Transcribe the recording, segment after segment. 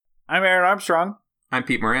I'm Aaron Armstrong. I'm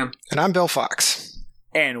Pete Moran. And I'm Bill Fox.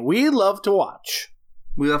 And we love to watch.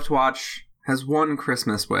 We Love to Watch has one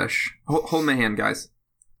Christmas wish. Hold my hand, guys.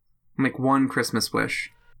 I'll make one Christmas wish.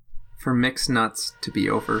 For Mixed Nuts to be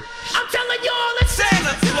over. I'm telling y'all it's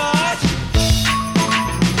Santa Claus.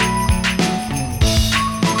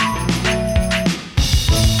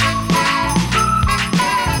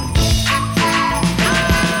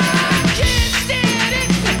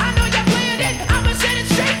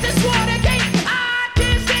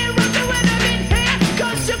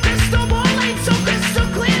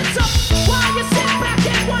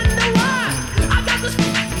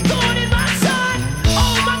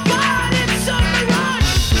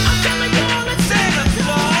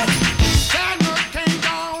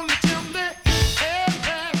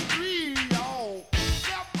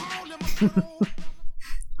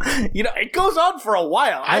 You know, it goes on for a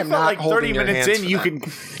while. I felt like 30 minutes in, you can.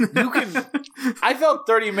 I felt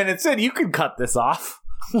 30 minutes in, you can cut this off.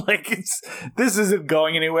 Like this isn't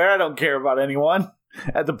going anywhere. I don't care about anyone.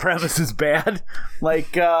 The premise is bad.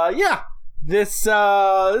 Like, yeah, this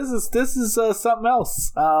is something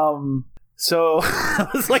else. So I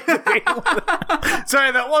was like,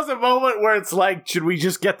 sorry, that was a moment where it's like, should we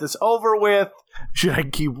just get this over with? Should I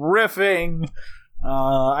keep riffing?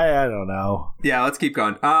 I don't know. Yeah, let's keep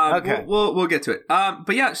going. Okay, we'll get to it.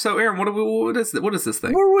 But yeah, so Aaron, what is this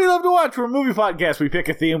thing? We love to watch. We're a movie podcast. We pick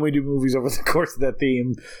a theme. We do movies over the course of that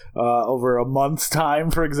theme, over a month's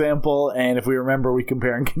time, for example. And if we remember, we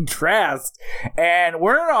compare and contrast. And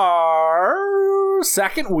we're in our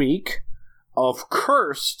second week of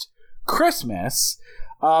Cursed Christmas.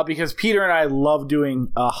 Because Peter and I love doing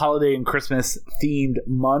holiday and Christmas themed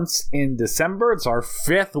months in December. It's our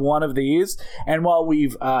fifth one of these. And while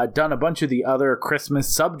we've done a bunch of the other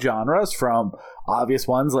Christmas subgenres, from obvious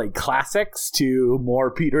ones like classics to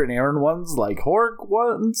more Peter and Aaron ones like horror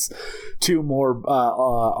ones, to more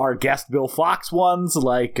our guest Bill Fox ones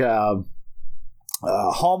like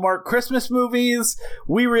Hallmark Christmas movies,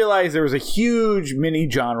 we realized there was a huge mini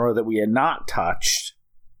genre that we had not touched.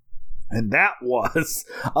 And that was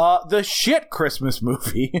the shit Christmas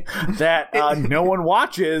movie that no one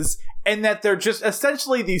watches, and that they're just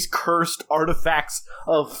essentially these cursed artifacts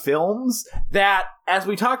of films that, as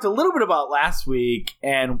we talked a little bit about last week,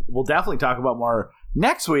 and we'll definitely talk about more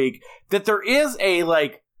next week, that there is a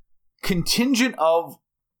like contingent of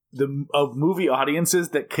movie audiences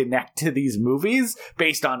that connect to these movies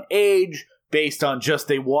based on age, based on just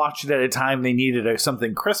they watched it at a time they needed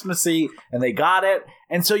something Christmassy and they got it.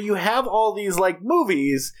 And so you have all these like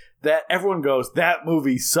movies that everyone goes, that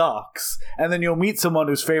movie sucks. And then you'll meet someone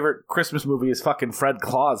whose favorite Christmas movie is fucking Fred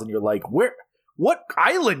Claus, and you're like, what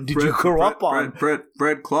island did you grow up on?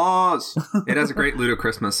 Fred Claus. It has a great Ludo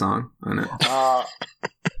Christmas song on it.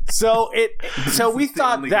 So we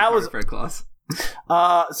thought that was Fred Claus.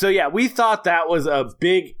 So yeah, we thought that was a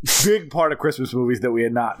big part of Christmas movies that we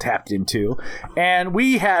had not tapped into, and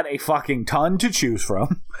we had a fucking ton to choose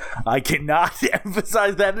from. I cannot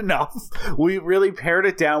emphasize that enough. We really pared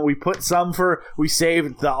it down. We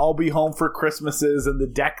saved the I'll Be Home for Christmases and the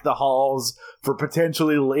Deck the Halls for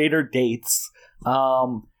potentially later dates.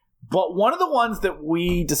 But one of the ones that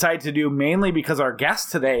we decided to do, mainly because our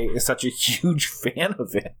guest today is such a huge fan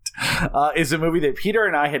of it, is a movie that Peter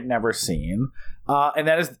and I had never seen. And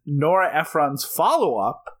that is Nora Ephron's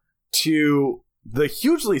follow-up to the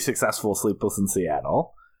hugely successful Sleepless in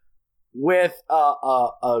Seattle, with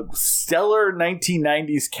a stellar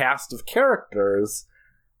 1990s cast of characters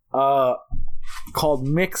called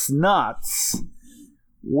Mixed Nuts,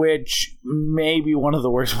 which may be one of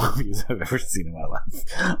the worst movies I've ever seen in my life.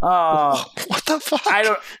 What the fuck?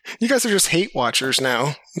 You guys are just hate watchers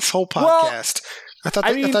now. This whole podcast. Well, I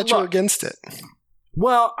thought you were against it.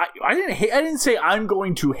 Well, I didn't say I'm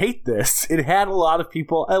going to hate this. It had a lot of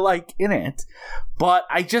people I like in it, but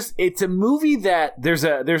it's a movie that there's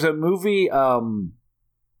a movie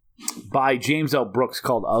by James L. Brooks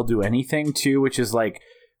called I'll Do Anything too, which is like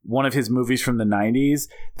one of his movies from the 90s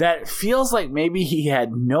that feels like maybe he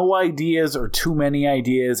had no ideas or too many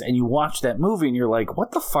ideas, and you watch that movie and you're like, what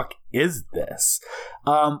the fuck is this?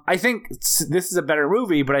 I think this is a better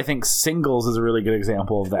movie, but I think Singles is a really good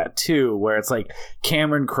example of that too, where it's like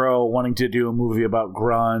Cameron Crowe wanting to do a movie about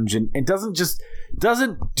grunge, and it doesn't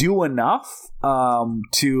do enough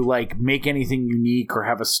to like make anything unique or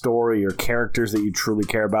have a story or characters that you truly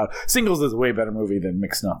care about. Singles is a way better movie than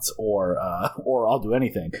Mixed Nuts or I'll Do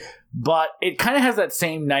Anything, but it kind of has that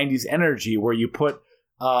same 90s energy where you put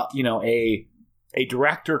a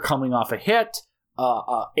director coming off a hit,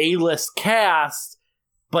 A-list cast,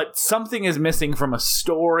 but something is missing from a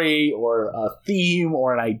story or a theme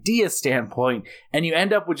or an idea standpoint, and you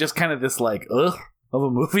end up with just kind of this like, ugh, of a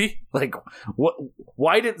movie. Like, what?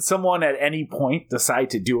 Why didn't someone at any point decide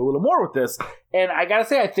to do a little more with this? And I gotta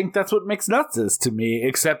say, I think that's what Mixed Nuts is to me,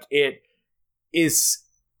 except it is,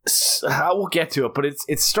 I will get to it, but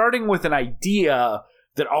it's starting with an idea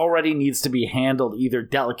that already needs to be handled either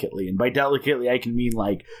delicately, and by delicately I can mean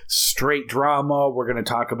like straight drama, we're going to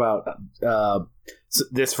talk about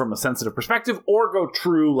this from a sensitive perspective, or go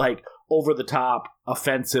true like over the top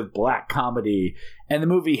offensive black comedy, and the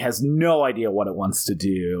movie has no idea what it wants to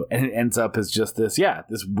do, and it ends up as just this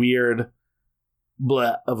weird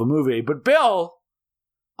bleh of a movie. But Bill,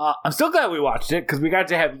 I'm still glad we watched it, because we got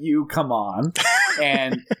to have you come on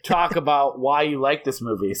and talk about why you like this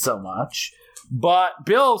movie so much. But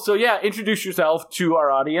Bill, so yeah, introduce yourself to our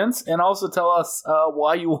audience, and also tell us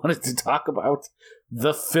why you wanted to talk about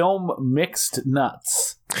the film Mixed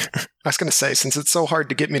Nuts. I was going to say, since it's so hard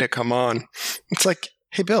to get me to come on, it's like,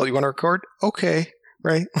 hey, Bill, you want to record? Okay,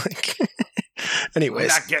 right? Like,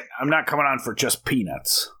 anyways. I'm not coming on for just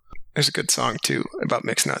peanuts. There's a good song, too, about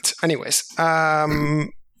Mixed Nuts. Anyways,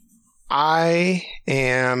 I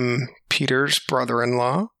am Peter's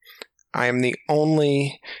brother-in-law. I am the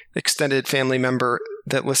only extended family member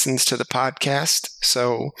that listens to the podcast,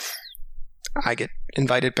 so I get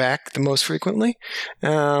invited back the most frequently.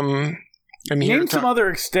 Name some other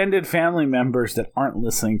extended family members that aren't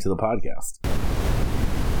listening to the podcast.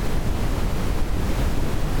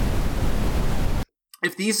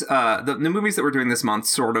 If these the movies that we're doing this month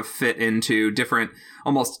sort of fit into different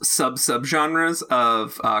almost sub-genres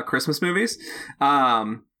of Christmas movies,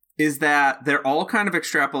 is that they're all kind of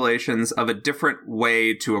extrapolations of a different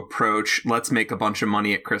way to approach let's make a bunch of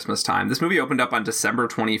money at Christmas time. This movie opened up on December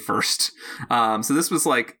 21st. So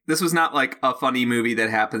this was not like a funny movie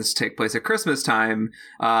that happens to take place at Christmas time.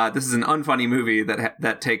 This is an unfunny movie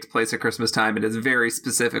that takes place at Christmas time. It is very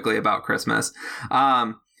specifically about Christmas.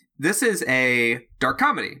 This is a dark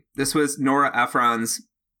comedy. This was Nora Ephron's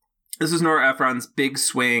big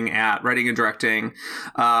swing at writing and directing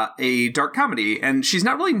a dark comedy, and she's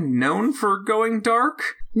not really known for going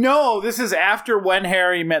dark. No, this is after When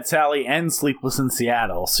Harry Met Sally and Sleepless in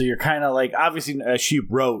Seattle, so you're kind of like, obviously she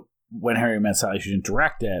wrote When Harry Met Sally, she didn't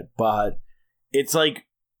direct it, but it's like,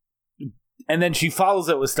 and then she follows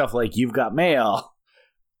it with stuff like You've Got Mail.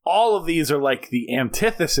 All of these are like the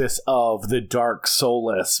antithesis of the dark,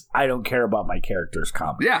 soulless, I don't care about my characters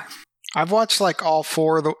comedy. Yeah. I've watched like all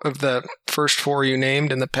four of the first four you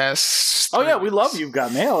named in the past. Oh yeah, we love You've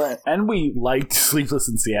Got Mail, and we liked Sleepless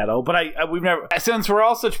in Seattle. But we've never. Since we're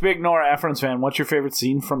all such big Nora Ephron fans, what's your favorite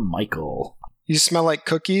scene from Michael? You Smell Like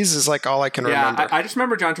Cookies is like all I can remember. I just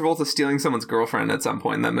remember John Travolta stealing someone's girlfriend at some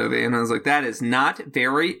point in that movie, and I was like, that is not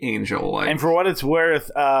very angel-like. And for what it's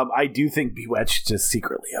worth, I do think Bewitched is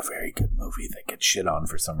secretly a very good movie that gets shit on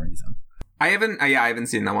for some reason. I haven't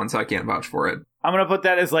seen that one, so I can't vouch for it. I'm going to put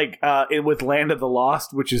that as like with Land of the Lost,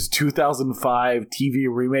 which is 2005 TV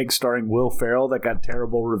remake starring Will Ferrell that got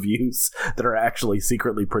terrible reviews that are actually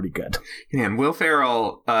secretly pretty good. Man, Will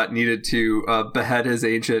Ferrell needed to behead his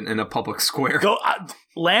agent in a public square.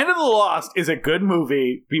 Land of the Lost is a good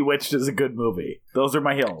movie. Bewitched is a good movie. Those are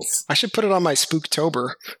my hills. I should put it on my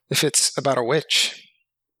Spooktober if it's about a witch.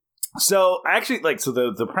 So actually,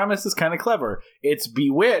 the premise is kind of clever. It's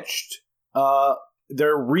Bewitched.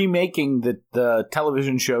 They're remaking the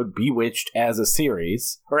television show Bewitched as a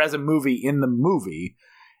series, or as a movie in the movie,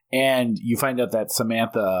 and you find out that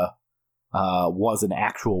Samantha was an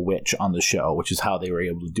actual witch on the show, which is how they were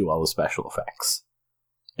able to do all the special effects.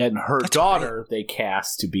 And her daughter, they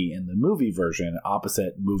cast to be in the movie version,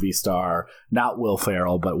 opposite movie star, not Will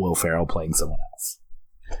Ferrell, but Will Ferrell playing someone else.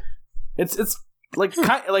 It's like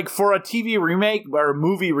for a TV remake or a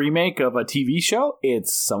movie remake of a TV show,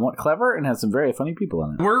 it's somewhat clever and has some very funny people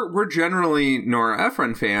in it. We're generally Nora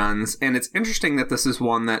Ephron fans, and it's interesting that this is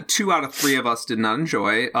one that 2 out of 3 of us did not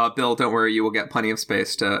enjoy. Bill, don't worry, you will get plenty of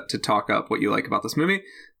space to talk up what you like about this movie.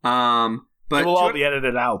 But we'll all be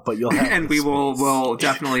edited out, but you'll have and we will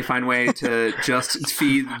definitely find a way to just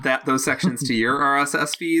feed those sections to your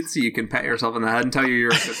RSS feed, so you can pat yourself on the head and tell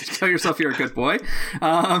yourself you're a good boy.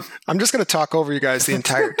 I'm just going to talk over you guys the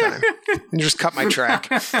entire time and just cut my track.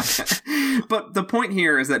 But the point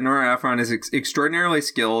here is that Nora Ephron is extraordinarily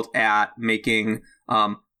skilled at making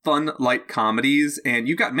fun, light comedies, and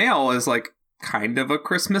You Got Mail is like kind of a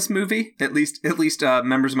Christmas movie. At least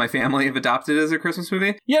members of my family have adopted it as a Christmas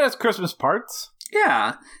movie. Yeah, that's Christmas parts.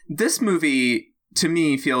 Yeah. This movie, to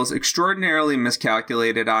me, feels extraordinarily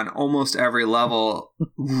miscalculated on almost every level,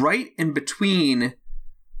 right in between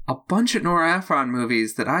a bunch of Nora Ephron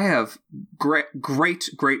movies that I have great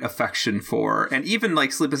affection for. And even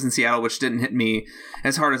like Sleepless in Seattle, which didn't hit me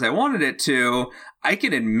as hard as I wanted it to, I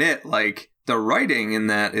can admit like the writing in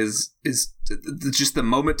that is just the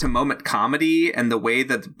moment to moment comedy, and the way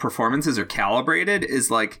that the performances are calibrated is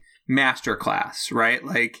like masterclass, right?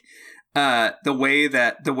 Like the way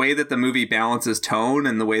that the movie balances tone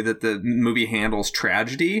and the way that the movie handles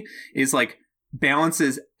tragedy is like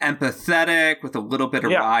balances empathetic with a little bit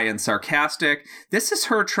of wry and sarcastic. This is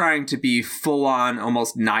her trying to be full on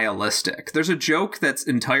almost nihilistic. There's a joke that's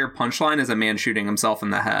entire punchline is a man shooting himself in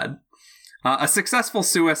the head. A successful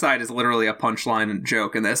suicide is literally a punchline and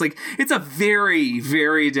joke in this. Like, it's a very,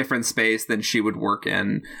 very different space than she would work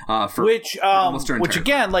in. Which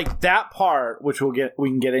again, like that part, which we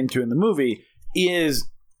can get into in the movie, is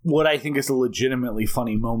what I think is a legitimately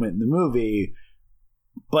funny moment in the movie.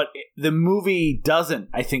 But the movie doesn't,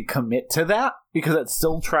 I think, commit to that, because it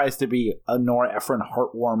still tries to be a Nora Ephron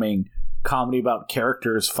heartwarming comedy about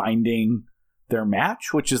characters finding their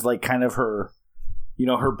match, which is like kind of her, you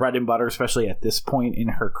know, her bread and butter, especially at this point in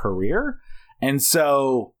her career. And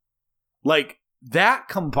so, like, that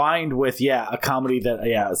combined with, a comedy that,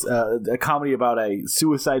 a comedy about a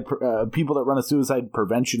suicide, people that run a suicide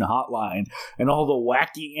prevention hotline and all the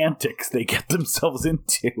wacky antics they get themselves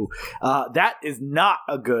into, that is not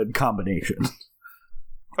a good combination.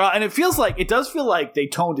 And it does feel like they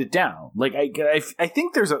toned it down. Like, I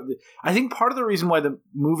think I think part of the reason why the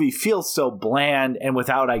movie feels so bland and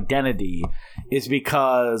without identity is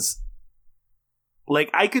because, like,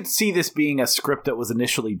 I could see this being a script that was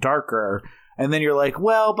initially darker, and then you're like,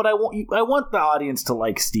 well, but I want the audience to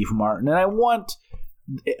like Steve Martin, and I want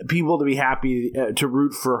people to be happy to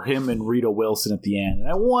root for him and Rita Wilson at the end, and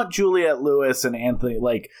I want Juliette Lewis and Anthony,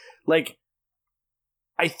 like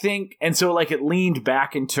I think, and so like it leaned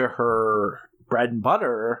back into her bread and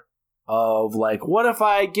butter of like, what if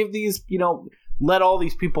I give these, you know, let all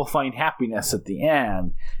these people find happiness at the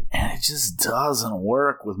end, and it just doesn't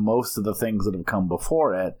work with most of the things that have come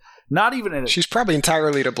before it. Not even in She's probably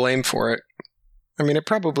entirely to blame for it. I mean, it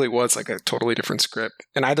probably was like a totally different script,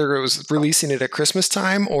 and either it was releasing it at Christmas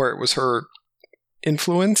time or it was her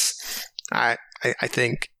influence. I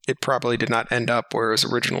think it probably did not end up where it was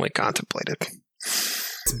originally contemplated.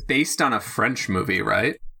 It's based on a French movie,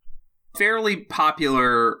 right? Fairly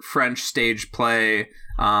popular French stage play.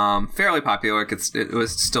 Fairly popular. It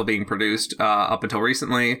was still being produced up until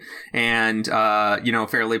recently, and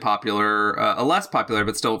fairly popular, a less popular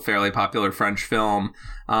but still fairly popular French film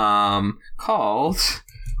called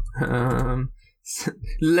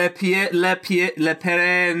Le Père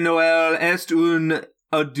Noël est un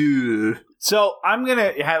adulte. So I'm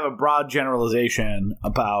gonna have a broad generalization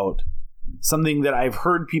about something that I've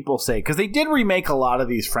heard people say, because they did remake a lot of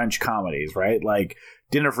these French comedies, right? Like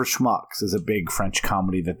Dinner for Schmucks is a big French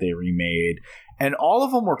comedy that they remade, and all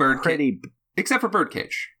of them were except for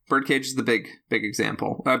Birdcage. Birdcage is the big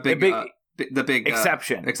example. The big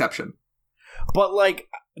exception. Exception. But like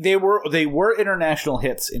they were international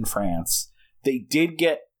hits in France. They did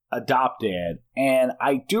get adopted, and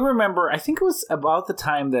I do remember. I think it was about the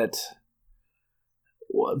time that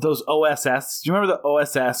those OSS. Do you remember the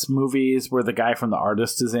OSS movies where the guy from The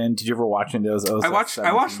Artist is in? Did you ever watch any of those OSS?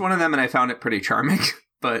 I watched one of them and I found it pretty charming.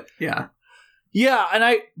 But yeah,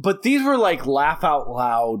 and but these were like laugh out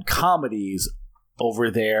loud comedies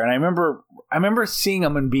over there, and I remember seeing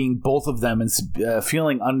them and being both of them and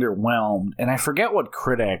feeling underwhelmed. And I forget what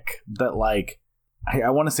critic that like.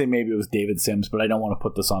 I want to say maybe it was David Sims, but I don't want to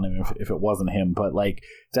put this on him if it wasn't him. But like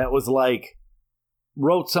that was like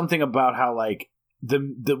wrote something about how like.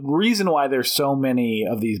 The reason why there's so many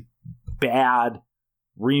of these bad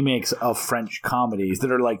remakes of French comedies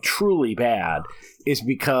that are like truly bad is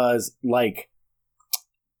because like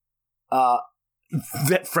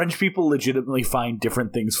that French people legitimately find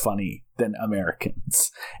different things funny than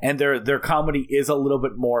Americans, and their comedy is a little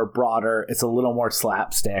bit more broader, it's a little more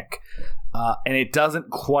slapstick, and it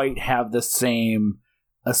doesn't quite have the same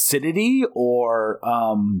acidity or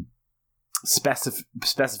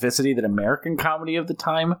specificity that American comedy of the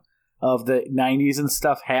time of the 90s and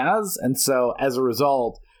stuff has. And so as a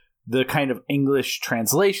result, the kind of English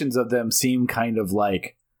translations of them seem kind of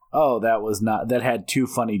like, oh, that had too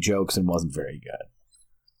funny jokes and wasn't very good.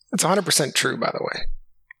 That's 100% true, by the way.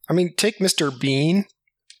 I mean, take Mr. Bean,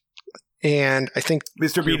 and I think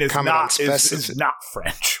Mr. Bean is not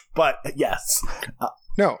French, but yes.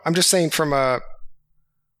 No, I'm just saying from a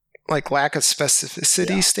like lack of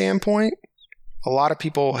specificity standpoint. A lot of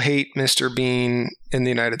people hate Mr. Bean in the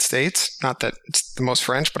United States. Not that it's the most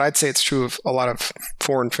French, but I'd say it's true of a lot of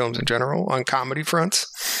foreign films in general on comedy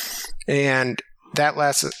fronts. And that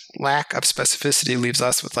lack of specificity leaves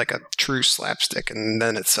us with like a true slapstick, and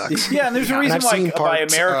then it sucks. Yeah, and there's a reason why by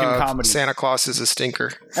American comedies, Santa Claus is a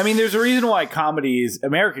stinker. I mean, there's a reason why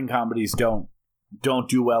American comedies don't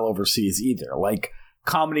do well overseas either. Like,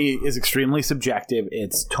 comedy is extremely subjective.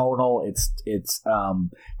 It's tonal. It's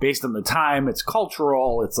based on the time. It's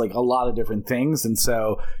cultural. It's like a lot of different things. And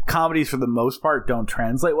so comedies for the most part don't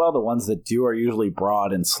translate well. The ones that do are usually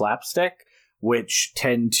broad and slapstick, which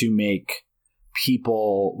tend to make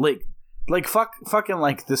people fucking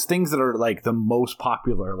like these things that are like the most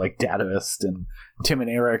popular, like Dadavist and Tim and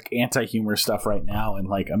Eric anti-humor stuff right now in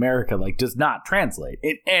like America, like does not translate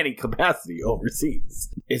in any capacity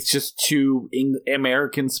overseas. It's just too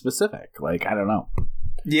American specific. Like, I don't know.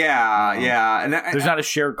 Yeah. And there's not a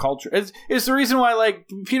shared culture. It's the reason why, like,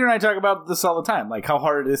 Peter and I talk about this all the time, like how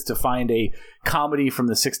hard it is to find a comedy from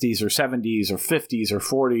the 60s or 70s or 50s or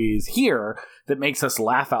 40s here that makes us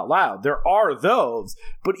laugh out loud. There are those,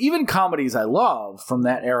 but even comedies I love from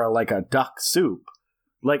that era, like a Duck Soup,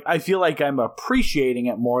 like, I feel like I'm appreciating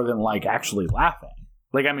it more than like actually laughing.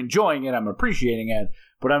 Like, I'm enjoying it, I'm appreciating it,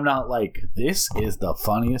 but I'm not like, this is the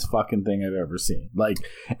funniest fucking thing I've ever seen. Like,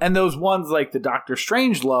 and those ones like the Doctor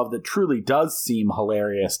Strangelove that truly does seem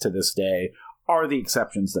hilarious to this day are the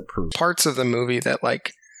exceptions that prove. Parts of the movie that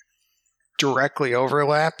like directly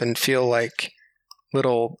overlap and feel like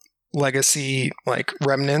little legacy, like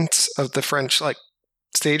remnants of the French like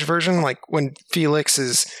stage version, like when Felix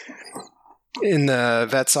is in the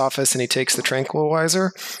vet's office and he takes the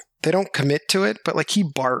tranquilizer. They don't commit to it, but like he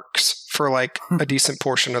barks for like a decent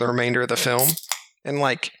portion of the remainder of the film. And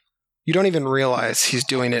like, you don't even realize he's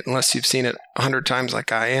doing it unless you've seen it 100 times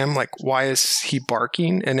like I am. Like, why is he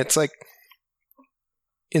barking? And it's like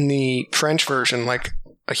in the French version, like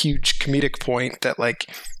a huge comedic point that like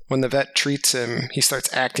when the vet treats him, he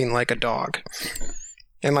starts acting like a dog.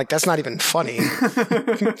 And like, that's not even funny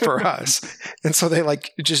for us. And so they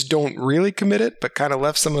like just don't really commit it, but kind of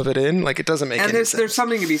left some of it in. Like, it doesn't make any sense. There's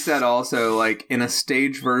something to be said also, like in a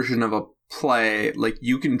stage version of a play, like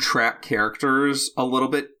you can track characters a little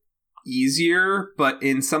bit easier, but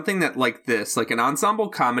in something that like this, like an ensemble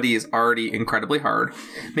comedy is already incredibly hard.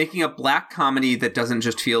 Making a black comedy that doesn't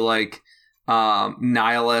just feel like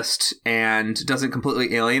nihilist and doesn't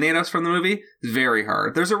completely alienate us from the movie is very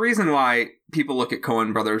hard. There's a reason why people look at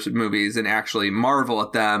Coen Brothers movies and actually marvel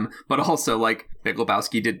at them, but also like Big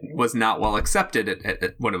Lebowski was not well accepted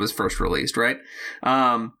at when it was first released, right?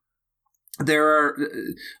 There are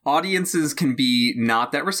audiences can be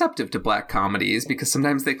not that receptive to black comedies because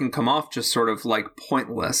sometimes they can come off just sort of like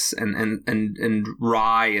pointless and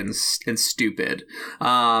wry and stupid.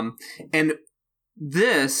 And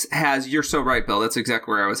this has, you're so right, Bill, that's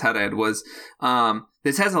exactly where I was headed, was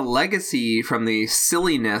this has a legacy from the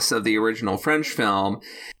silliness of the original French film.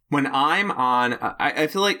 When I'm on, I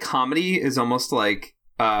feel like comedy is almost like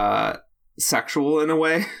sexual in a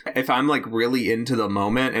way. If I'm like really into the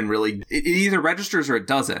moment and really, it either registers or it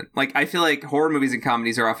doesn't. Like, I feel like horror movies and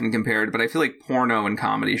comedies are often compared, but I feel like porno and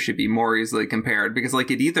comedy should be more easily compared because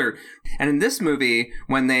like it either, and in this movie,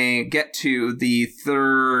 when they get to the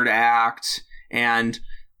third act, and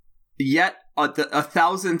yet a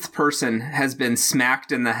 1,000th person has been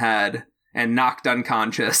smacked in the head and knocked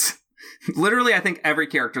unconscious. Literally, I think every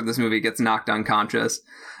character in this movie gets knocked unconscious.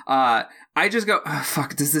 I just go, oh,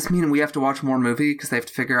 fuck, does this mean we have to watch more movie because they have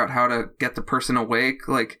to figure out how to get the person awake?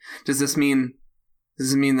 Like, does this mean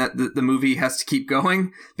that the movie has to keep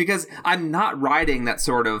going? Because I'm not riding that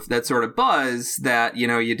sort of buzz that, you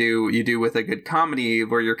know, you do with a good comedy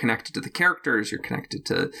where you're connected to the characters, you're connected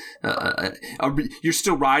to you're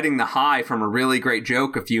still riding the high from a really great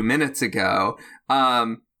joke a few minutes ago.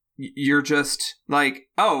 You're just like,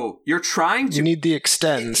 oh, you're trying to... You need the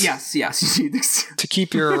extends. Yes, you need the extends. To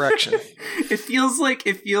keep your erection. It feels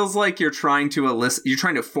like you're trying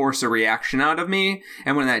to force a reaction out of me,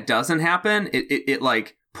 and when that doesn't happen, it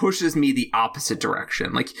like pushes me the opposite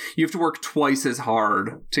direction. Like, you have to work twice as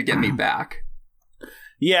hard to get me back.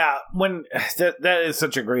 Yeah, when that is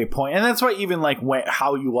such a great point. And that's why even like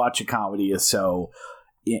how you watch a comedy is so...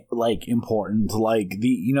 like important. Like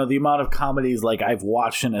the amount of comedies like I've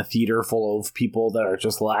watched in a theater full of people that are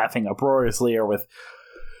just laughing uproariously, or with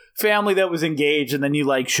family that was engaged, and then you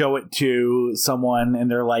like show it to someone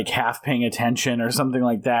and they're like half paying attention or something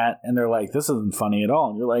like that, and they're like, this isn't funny at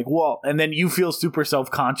all, and you're like, well, and then you feel super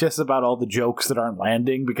self-conscious about all the jokes that aren't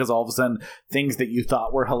landing because all of a sudden things that you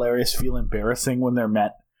thought were hilarious feel embarrassing when they're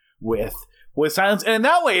met with silence. And in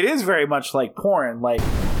that way it is very much like porn. Like,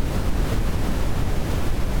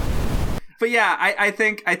 But yeah, I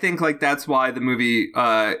think like that's why the movie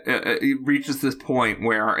it reaches this point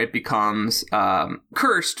where it becomes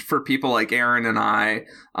cursed for people like Aaron and I,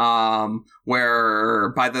 where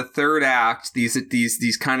by the third act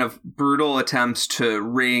these kind of brutal attempts to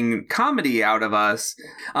wring comedy out of us,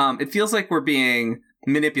 it feels like we're being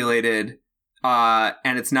manipulated.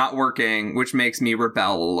 And it's not working, which makes me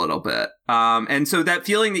rebel a little bit. And so that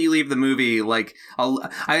feeling that you leave the movie, like,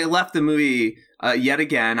 I left the movie yet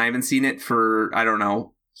again. I haven't seen it for, I don't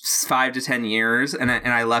know, 5 to 10 years, and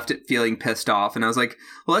I left it feeling pissed off. And I was like,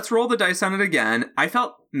 well, let's roll the dice on it again. I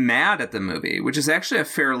felt mad at the movie, which is actually a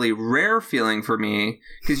fairly rare feeling for me,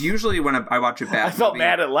 because usually when I watch a bad movie... I felt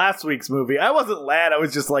mad at last week's movie. I wasn't mad. I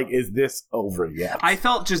was just like, is this over yet? I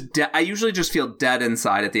felt just... I usually just feel dead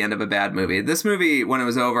inside at the end of a bad movie. This movie, when it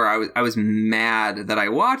was over, I was mad that I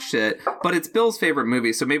watched it, but it's Bill's favorite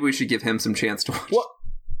movie, so maybe we should give him some chance to watch it. Well,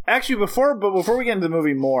 actually, before we get into the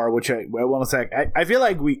movie more, which I want to say, I feel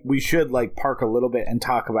like we should like park a little bit and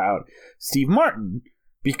talk about Steve Martin,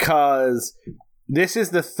 because this is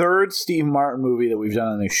the third Steve Martin movie that we've done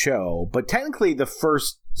on this show, but technically the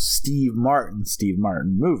first Steve Martin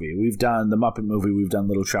movie. We've done the Muppet movie, we've done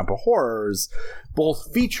Little Shop of Horrors,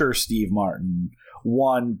 both feature Steve Martin.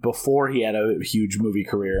 One before he had a huge movie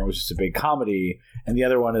career and was just a big comedy, and the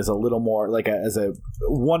other one is a little more like as a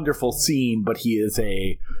wonderful scene, but he is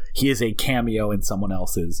a cameo in someone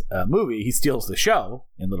else's movie. He steals the show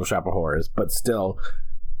in Little Shop of Horrors, but still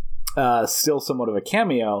somewhat of a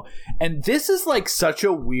cameo. And this is like such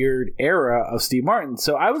a weird era of Steve Martin.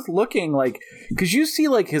 So I was looking like, because you see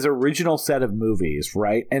like his original set of movies,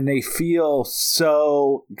 right? And they feel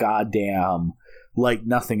so goddamn like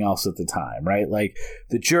nothing else at the time, right? Like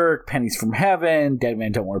The Jerk, Pennies from Heaven, Dead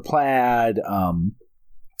Man Don't Wear Plaid, The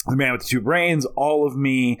Man with the Two Brains, All of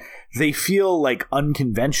Me. They feel like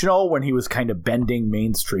unconventional when he was kind of bending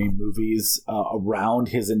mainstream movies around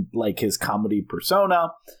his comedy persona.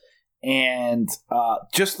 And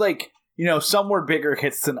just like, you know, some were bigger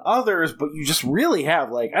hits than others, but you just really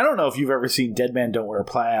have like, I don't know if you've ever seen Dead Man Don't Wear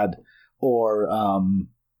Plaid or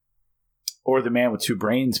The Man with Two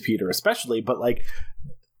Brains, Peter, especially, but like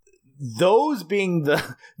those being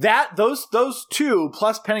those two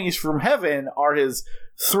plus Pennies from Heaven are his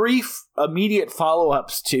three immediate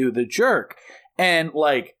follow-ups to The Jerk. And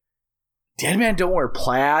like Dead Man Don't Wear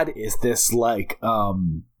Plaid is this like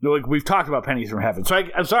we've talked about Pennies from Heaven, so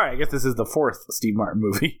I'm sorry, I guess this is the fourth Steve Martin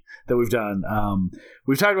movie that we've done.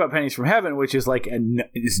 We've talked about Pennies from Heaven, which is like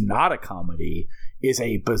is not a comedy, is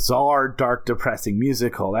a bizarre, dark, depressing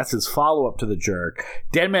musical. That's his follow-up to The Jerk.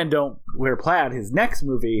 Dead Man Don't Wear Plaid, his next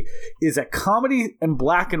movie, is a comedy in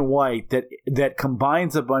black and white that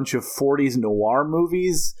combines a bunch of 40s noir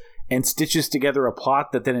movies and stitches together a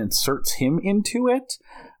plot that then inserts him into it.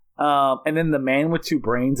 And then The Man with Two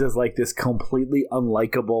Brains is like this completely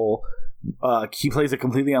unlikable... he plays a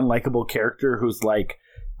completely unlikable character who's like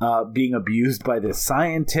being abused by this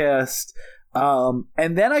scientist. And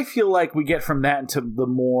then I feel like we get from that into the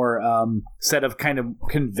more set of kind of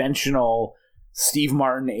conventional Steve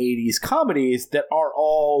Martin 80s comedies that are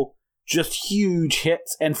all just huge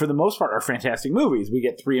hits and for the most part are fantastic movies. We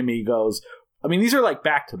get Three Amigos. I mean, these are like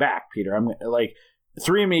back to back, Peter. I'm like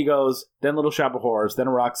Three Amigos, then Little Shop of Horrors, then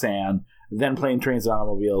Roxanne, then Plane, Trains, and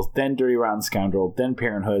Automobiles, then Dirty Rotten Scoundrel, then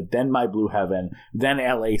Parenthood, then My Blue Heaven, then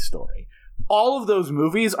LA Story. All of those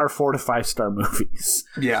movies are 4 to 5 star movies.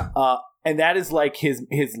 Yeah. And that is like his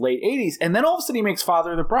late 80s. And then all of a sudden he makes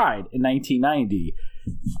Father of the Bride in 1990.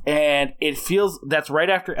 And it feels that's right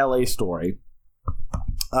after LA Story,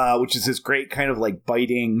 which is this great kind of like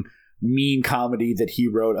biting, mean comedy that he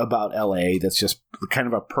wrote about LA that's just kind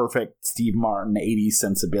of a perfect Steve Martin 80s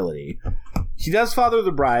sensibility. He does Father of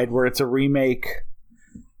the Bride, where it's a remake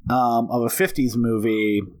of a 50s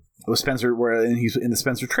movie with Spencer, where he's in the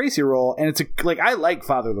Spencer Tracy role. And it's I like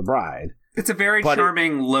Father of the Bride. It's a very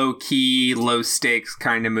charming, low-key, low-stakes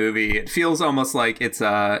kind of movie. It feels almost like it's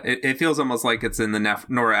it feels almost like it's in the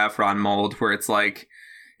Nora Ephron mold, where it's like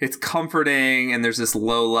it's comforting and there's this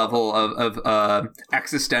low level of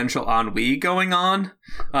existential ennui going on,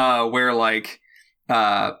 where like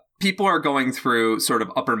people are going through sort of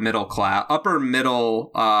upper middle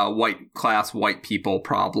white people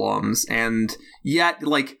problems, and yet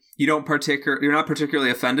like you're not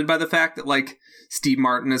particularly offended by the fact that like Steve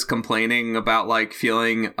Martin is complaining about like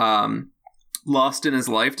feeling lost in his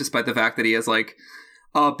life, despite the fact that he has like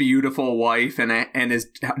a beautiful wife and his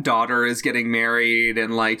daughter is getting married,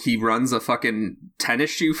 and like he runs a fucking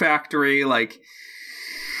tennis shoe factory. Like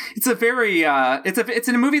It's a very it's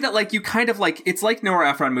in a movie that like you kind of like, it's like Nora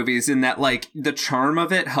Ephron movies in that like the charm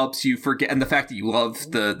of it helps you forget, and the fact that you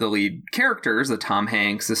love the lead characters, the Tom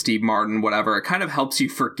Hanks, the Steve Martin, whatever, it kind of helps you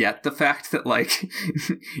forget the fact that like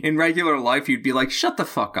in regular life you'd be like, shut the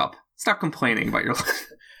fuck up, stop complaining about your life.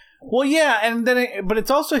 Well, yeah, and then but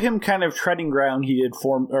it's also him kind of treading ground. He did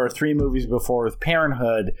 4 or 3 movies before with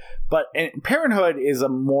Parenthood, but Parenthood is a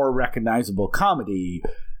more recognizable comedy.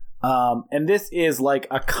 And this is like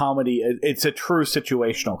a comedy. It's a true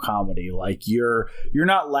situational comedy. Like you're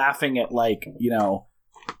not laughing at like, you know,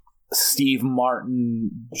 Steve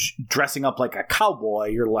Martin dressing up like a cowboy.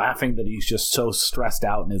 You're laughing that he's just so stressed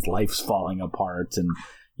out and his life's falling apart, and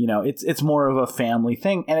you know, it's more of a family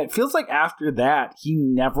thing. And it feels like after that, he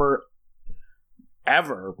never,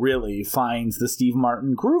 ever really finds the Steve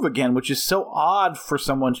Martin groove again, which is so odd for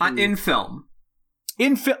someone to... In film.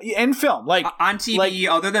 In film. Like on TV, like,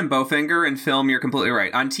 other than Bowfinger, in film, you're completely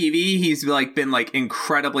right. On TV, he's like been like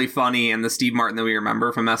incredibly funny in the Steve Martin that we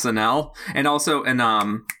remember from SNL. And also in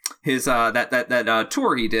his that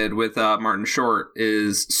tour he did with Martin Short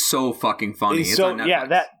is so fucking funny. It's on Netflix.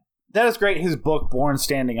 Yeah, that is great. His book, Born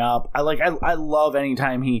Standing Up. I love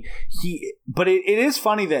anytime he but it is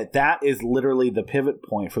funny that is literally the pivot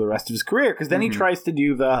point for the rest of his career, because then he tries to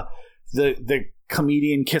do the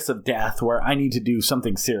comedian Kiss of Death, where I need to do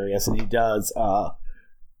something serious, and he does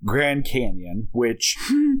Grand Canyon, which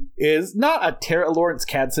is not a Lawrence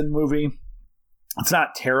Kasdan movie. It's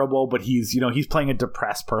not terrible, but he's playing a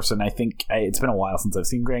depressed person. I think it's been a while since I've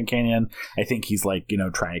seen Grand Canyon. I think he's like, you know,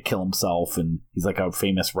 trying to kill himself, and he's like a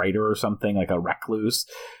famous writer or something, like a recluse.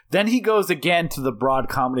 Then he goes again to the broad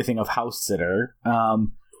comedy thing of House Sitter.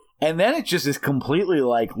 And then it just is completely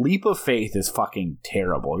like Leap of Faith is fucking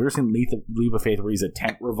terrible. Have you ever seen Leap of Faith where he's a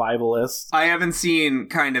tent revivalist? I haven't seen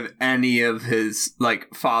kind of any of his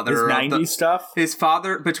like father... His 90s stuff? His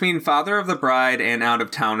father... Between Father of the Bride and Out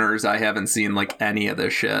of Towners, I haven't seen like any of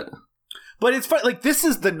this shit. But it's fun. Like, this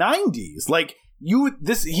is the 90s. Like,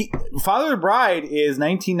 Father of the Bride is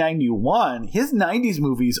 1991. His 90s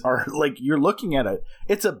movies are like, you're looking at it,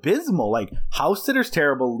 it's abysmal. Like, House Sitter's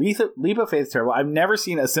terrible, Leap of Faith's terrible. I've never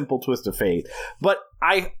seen A Simple Twist of Fate. But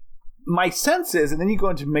my sense is, and then you go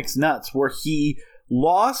into Mixed Nuts, where he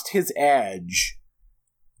lost his edge.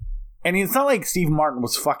 And it's not like Steve Martin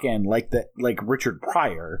was fucking like Richard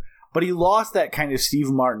Pryor, but he lost that kind of Steve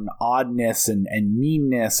Martin oddness and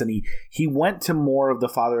meanness, and he went to more of the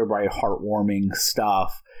Father of the Bride heartwarming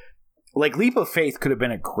stuff. Like, Leap of Faith could have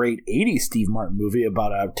been a great 80s Steve Martin movie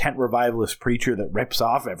about a tent revivalist preacher that rips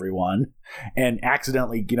off everyone and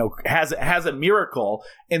accidentally, you know, has a miracle.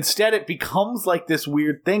 Instead, it becomes like this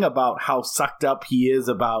weird thing about how sucked up he is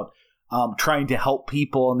about trying to help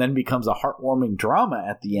people, and then becomes a heartwarming drama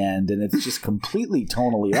at the end, and it's just completely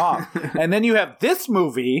tonally off. And then you have this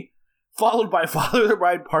movie followed by Father of the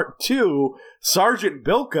Bride Part 2, Sergeant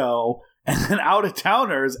Bilko, and then Out of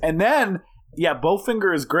Towners, and then, yeah,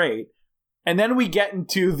 Bowfinger is great. And then we get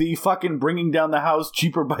into the fucking bringing down the house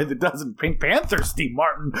cheaper by the dozen Pink Panther Steve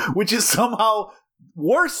Martin, which is somehow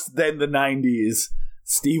worse than the 90s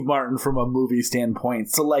Steve Martin from a movie standpoint.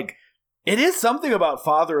 So, like, it is something about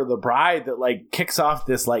Father of the Bride that, like, kicks off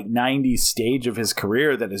this, like, 90s stage of his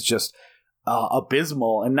career that is just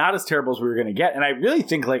abysmal and not as terrible as we were going to get. And I really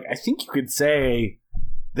think, like, I think you could say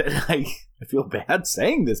that, I feel bad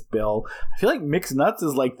saying this, Bill. I feel like Mixed Nuts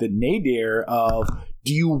is like the nadir of,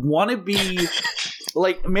 do you want to be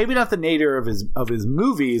like, maybe not the nadir of his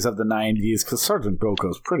movies of the 90s, because Sergeant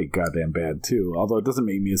Bilko's pretty goddamn bad too, although it doesn't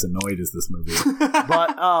make me as annoyed as this movie.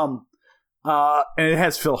 But and it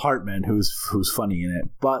has Phil Hartman who's funny in it.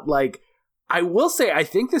 But, like, I will say, I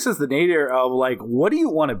think this is the nadir of, like, what do you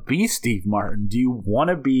want to be, Steve Martin? Do you want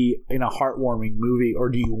to be in a heartwarming movie, or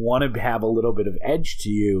do you want to have a little bit of edge to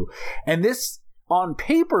you? And this, on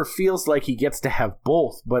paper, feels like he gets to have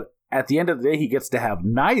both, but at the end of the day, he gets to have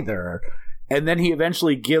neither. And then he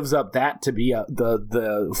eventually gives up that to be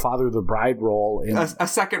the Father of the Bride role in a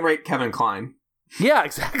second-rate Kevin Kline. Yeah,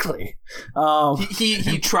 exactly.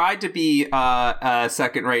 He tried to be a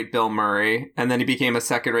second-rate Bill Murray, and then he became a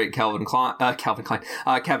second-rate Kevin Kline.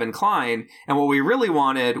 And what we really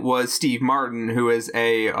wanted was Steve Martin, who is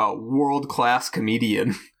a world-class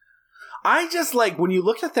comedian. I just, like, when you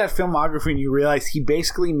look at that filmography and you realize he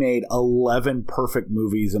basically made 11 perfect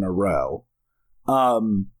movies in a row.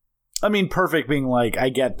 I mean, perfect being, like, I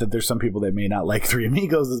get that there's some people that may not like Three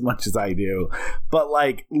Amigos as much as I do, but,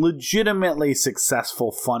 like, legitimately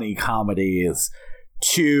successful, funny comedies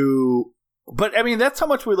but, I mean, that's how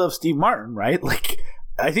much we love Steve Martin, right? Like,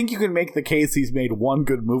 I think you can make the case he's made one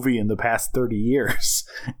good movie in the past 30 years,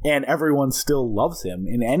 and everyone still loves him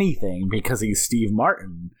in anything because he's Steve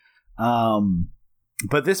Martin.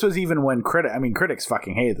 But this was even when critics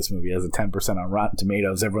fucking hated this movie. It has a 10% on Rotten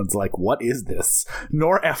Tomatoes. Everyone's like, what is this?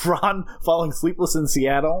 Nora Ephron following Sleepless in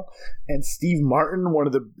Seattle, and Steve Martin, one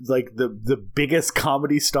of the biggest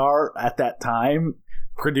comedy star at that time,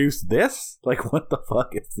 produced this? Like, what the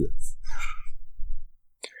fuck is this?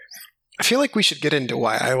 I feel like we should get into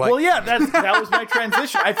why I like. Well, yeah, that was my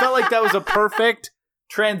transition. I felt like that was a perfect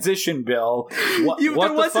transition, Bill. What there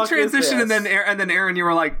was the a transition, is this? and then Aaron, you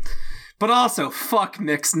were like, but also fuck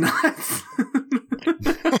mixed nuts.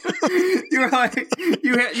 You were like,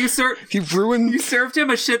 you served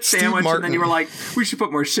him a shit sandwich, and then you were like, we should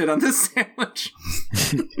put more shit on this sandwich.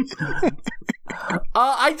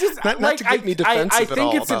 I just not to get me defensive at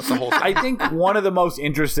all about the whole thing. I think one of the most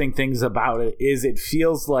interesting things about it is it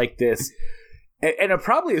feels like this, and it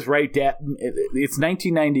probably is right. It's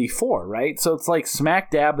 1994, right? So it's like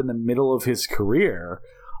smack dab in the middle of his career,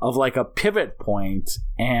 of like a pivot point,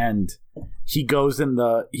 and he goes in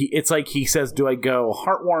it's like he says, do I go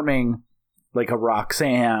heartwarming like a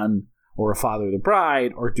Roxanne or a Father of the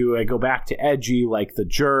Bride, or do I go back to edgy like The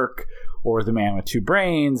Jerk or The Man with Two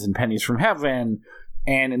Brains and Pennies from Heaven?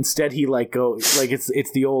 And instead he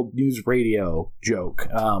it's the old news radio joke,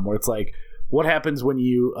 where it's like, what happens when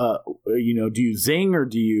you do you zing or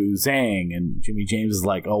do you zang? And Jimmy James is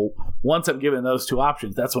like, oh, once I'm given those two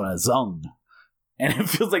options, that's when I zung. And it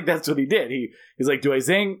feels like that's what he did. He's like, do I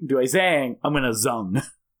zing? Do I zang? I'm going to zung.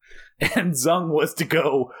 And zung was to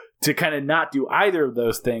go to kind of not do either of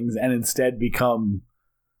those things and instead become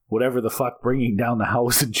whatever the fuck Bringing Down the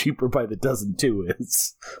House and Cheaper by the Dozen 2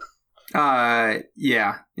 is.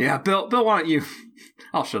 Yeah. Bill, why don't you?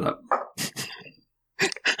 I'll shut up.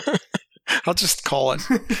 I'll just call it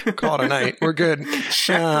a night. We're good.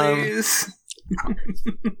 Check, please.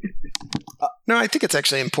 No, I think it's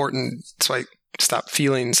actually important. So I stop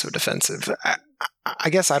feeling so defensive. I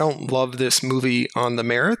guess I don't love this movie on the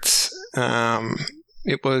merits.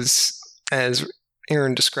 It was, as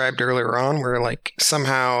Aaron described earlier on, where like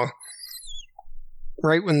somehow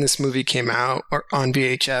right when this movie came out or on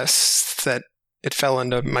VHS, that it fell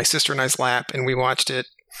into my sister and I's lap and we watched it.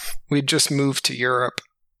 We'd just moved to Europe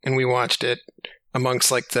and we watched it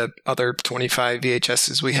amongst like the other 25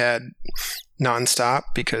 VHSs we had nonstop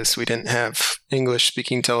because we didn't have English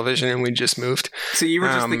speaking television and we just moved. So you were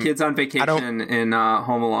just the kids on vacation in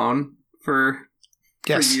Home Alone for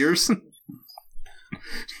years?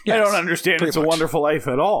 Yes, I don't understand It's a Wonderful Life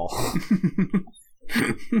at all.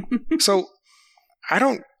 So I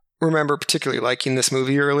don't remember particularly liking this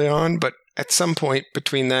movie early on, but at some point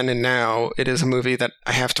between then and now, it is a movie that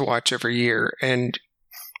I have to watch every year. And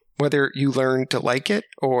whether you learn to like it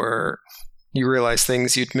or you realize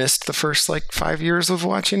things you'd missed the first like 5 years of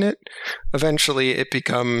watching it, eventually it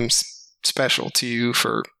becomes special to you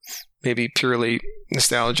for maybe purely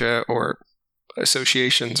nostalgia or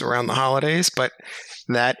associations around the holidays. But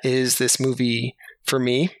that is this movie for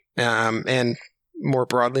me, and more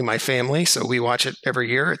broadly my family. So we watch it every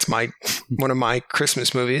year. It's one of my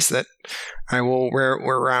Christmas movies that I will wear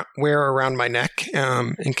around my neck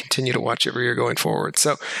and continue to watch every year going forward.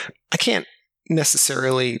 So I can't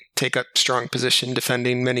necessarily take a strong position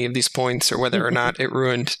defending many of these points or whether or not it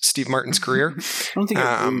ruined Steve Martin's career. I don't think it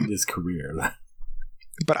ruined his career.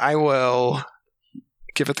 But I will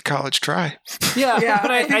give it the college try. Yeah,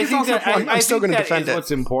 but I think that I'm still going to defend it.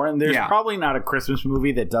 What's important. There's probably not a Christmas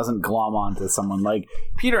movie that doesn't glom onto someone. Like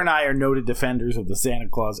Peter and I are noted defenders of the Santa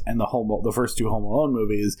Claus and the first two Home Alone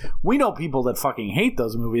movies. We know people that fucking hate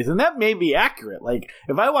those movies, and that may be accurate. Like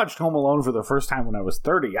if I watched Home Alone for the first time when I was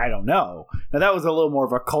 30, I don't know. Now that was a little more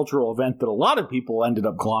of a cultural event that a lot of people ended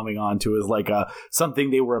up glomming onto as like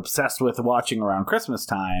something they were obsessed with watching around Christmas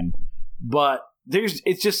time, but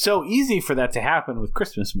it's just so easy for that to happen with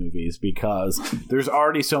Christmas movies because there's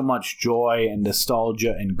already so much joy and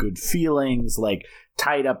nostalgia and good feelings like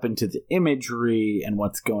tied up into the imagery and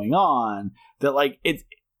what's going on that like it's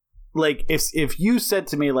like if you said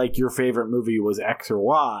to me like your favorite movie was X or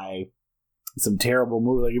Y, some terrible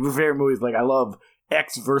movie, like if your favorite movie is like I love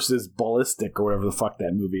X versus Ballistic or whatever the fuck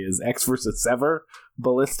that movie is, X versus Sever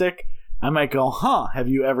Ballistic, I might go, have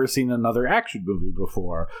you ever seen another action movie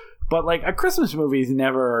before? But like a Christmas movie is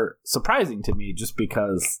never surprising to me just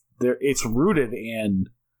because it's rooted in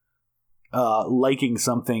liking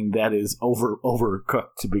something that is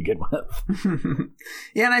overcooked to begin with.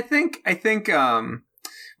 Yeah, and I think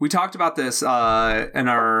we talked about this in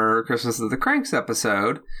our Christmas of the Cranks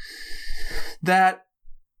episode that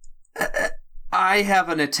I have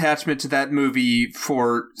an attachment to that movie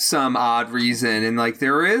for some odd reason, and like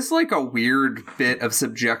there is like a weird bit of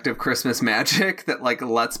subjective Christmas magic that like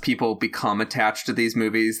lets people become attached to these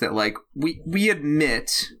movies that like we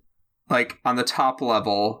admit like on the top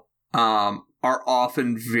level, are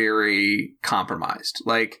often very compromised.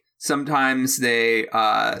 Like sometimes they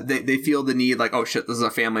feel the need, like, oh shit, this is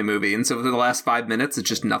a family movie, and so for the last 5 minutes it's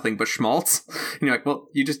just nothing but schmaltz. And you're like, well,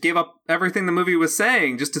 you just gave up everything the movie was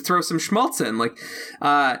saying just to throw some schmaltz in. Like,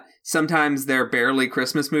 sometimes they're barely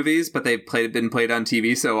Christmas movies, but they've been played on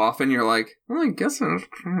TV so often, you're like, well, I guess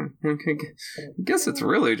it's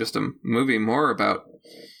really just a movie more about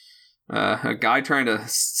a guy trying to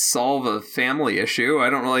solve a family issue.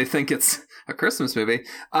 I don't really think it's a Christmas movie.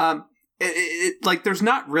 Like, there's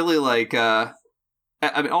not really like I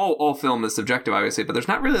mean, all film is subjective, obviously, but there's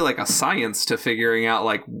not really like a science to figuring out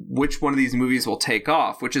like which one of these movies will take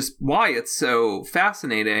off, which is why it's so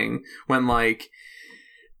fascinating when like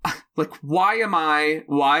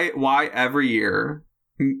why every year,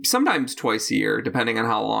 sometimes twice a year, depending on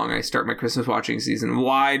how long I start my Christmas watching season,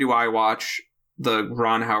 why do I watch the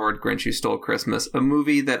Ron Howard Grinch Who Stole Christmas, a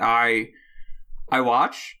movie that I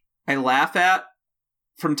watch, I laugh at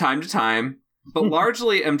from time to time, but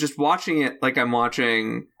largely I'm just watching it like I'm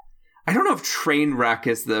watching, I don't know if train wreck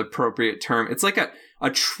is the appropriate term. It's like a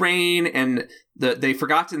train and they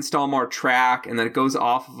forgot to install more track, and then it goes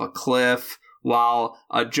off of a cliff while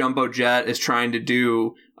a jumbo jet is trying to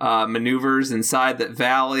do maneuvers inside that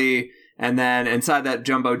valley. And then inside that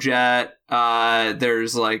jumbo jet,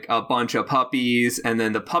 there's like a bunch of puppies, and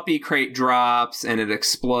then the puppy crate drops and it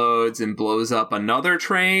explodes and blows up another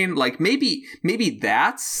train. Like maybe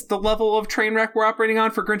that's the level of train wreck we're operating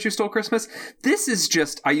on for Grinch Who Stole Christmas. This is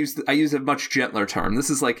just, I use a much gentler term.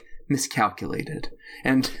 This is like miscalculated.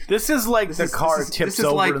 And this is like the car tips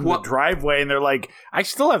over like in the driveway, and they're like, I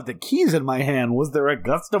still have the keys in my hand. Was there a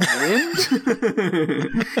gust of wind?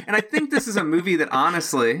 And I think this is a movie that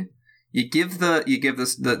honestly, you give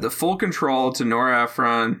the full control to Nora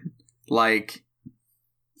Ephron like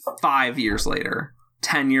 5 years later,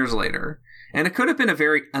 10 years later. And it could have been a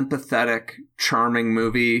very empathetic, charming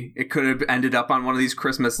movie. It could have ended up on one of these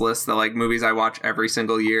Christmas lists, the like movies I watch every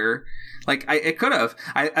single year. Like it could have.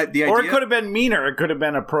 Or it could have been meaner. It could have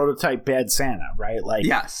been a prototype Bad Santa, right? Like,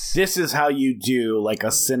 yes, this is how you do like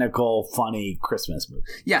a cynical, funny Christmas movie.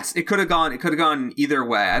 Yes, it could have gone either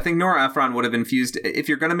way. I think Nora Ephron would have infused. If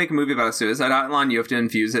you're going to make a movie about a suicide hotline, you have to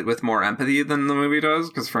infuse it with more empathy than the movie does,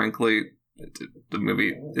 because frankly, the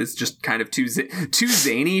movie is just kind of too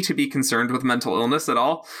zany to be concerned with mental illness at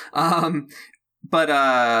all. And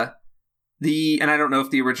I don't know if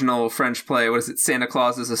the original French play, what is it, Santa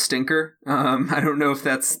Claus is a Stinker? I don't know if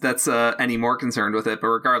that's any more concerned with it, but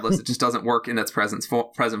regardless, it just doesn't work in its present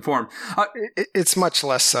form. It's much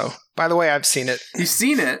less so. By the way, I've seen it. You've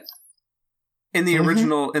seen it in the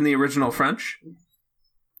original French?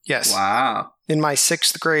 Yes. Wow. In my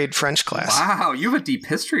 6th grade French class. Wow, you have a deep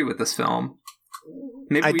history with this film.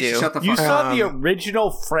 Maybe we should shut the fuck up. You saw the original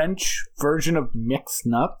French version of Mixed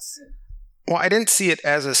Nuts? Well, I didn't see it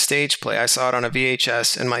as a stage play. I saw it on a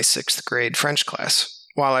VHS in my 6th grade French class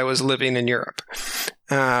while I was living in Europe.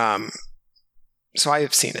 So I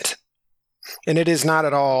have seen it. And it is not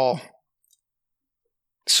at all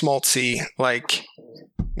schmaltzy like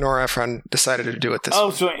Nora Ephron decided to do it this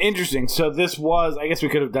way. So interesting. So this was, I guess we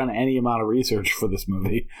could have done any amount of research for this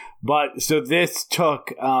movie. But so this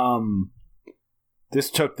took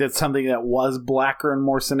that something that was blacker and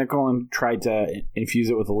more cynical and tried to infuse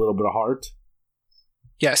it with a little bit of heart.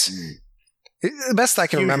 Yes. The best I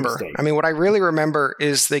can remember. Mistake. I mean, what I really remember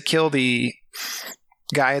is they kill the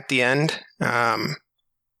guy at the end.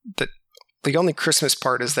 The only Christmas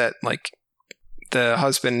part is that, like, the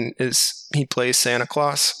husband he plays Santa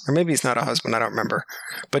Claus. Or maybe he's not a husband, I don't remember.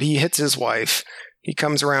 But he hits his wife. He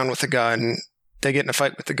comes around with a gun. They get in a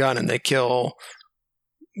fight with the gun and they kill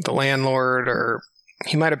the landlord, or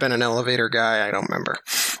he might have been an elevator guy, I don't remember.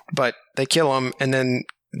 But they kill him, and then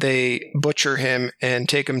they butcher him and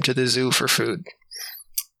take him to the zoo for food.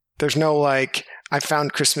 There's no, like, I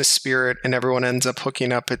found Christmas spirit, and everyone ends up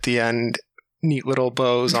hooking up at the end, neat little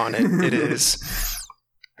bows on it. It is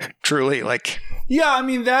truly, like... Yeah, I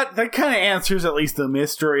mean, that kind of answers at least the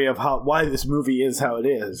mystery of why this movie is how it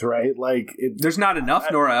is, right? Like, there's not enough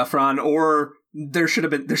Nora Ephron, or... There should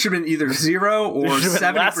have been either 0 or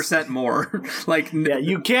 70% more. Like, yeah,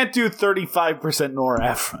 you can't do 35% Nora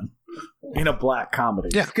Ephron in a black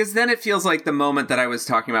comedy. Yeah, because then it feels like the moment that I was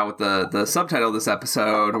talking about with the subtitle of this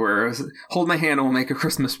episode, where "Hold my hand and we'll make a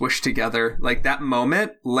Christmas wish together." Like, that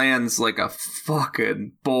moment lands like a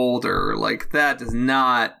fucking boulder. Like, that does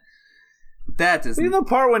not. Even the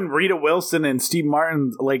part when Rita Wilson and Steve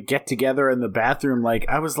Martin like get together in the bathroom, like,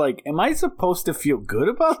 I was like, am I supposed to feel good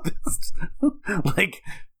about this? Like,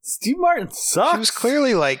 Steve Martin sucks. She was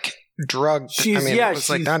clearly like drugged. It was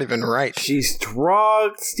like not even right. She's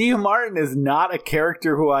drugged. Steve Martin is not a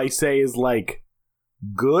character who I say is like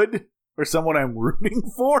good or someone I'm rooting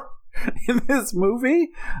for in this movie.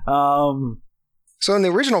 So in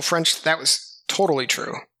the original French, that was totally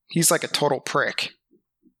true. He's like a total prick.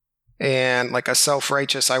 And like a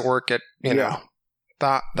self-righteous, I work at, the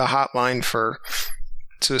hotline for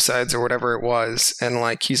suicides or whatever it was. And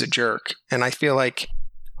like, he's a jerk. And I feel like...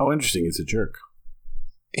 Oh, interesting. He's a jerk.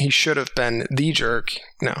 He should have been the jerk.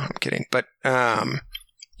 No, I'm kidding. But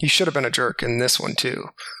he should have been a jerk in this one too.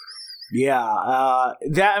 Yeah.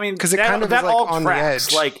 Because it kind of that is like all on tracks.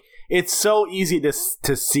 the edge. Like, it's so easy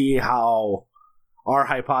to see how our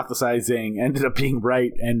hypothesizing ended up being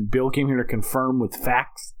right, and Bill came here to confirm with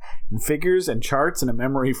facts and figures and charts and a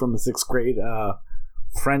memory from the 6th grade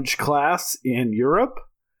French class in Europe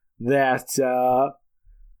that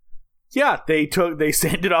they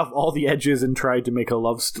sanded off all the edges and tried to make a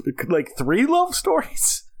like 3 love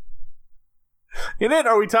stories in it.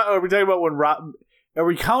 Are we talking about when are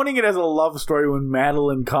we counting it as a love story when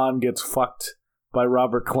Madeline Kahn gets fucked by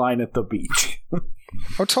Robert Klein at the beach?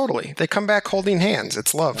 Oh, totally. They come back holding hands.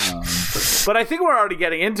 It's love. But I think we're already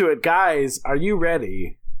getting into it. Guys, are you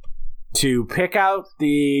ready to pick out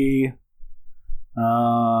the...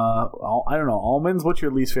 I don't know, almonds? What's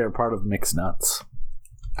your least favorite part of mixed nuts?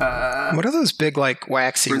 What are those big, like,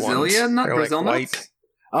 waxy Brazilian ones? Brazil like nuts? white.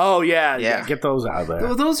 Oh, yeah. Get those out of there.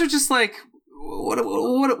 Well, those are just like... What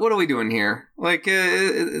are we doing here? Like,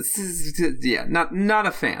 not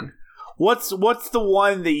a fan. What's the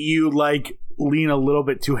one that you like lean a little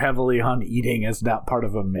bit too heavily on eating as not part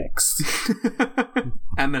of a mix?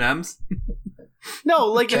 M&Ms? No,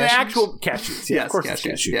 like cashews? an actual cashews. Yeah, Yes, of course cashews.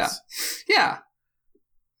 it's cashews. Yeah.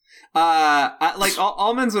 I like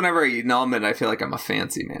almonds. Whenever I eat an almond, I feel like I'm a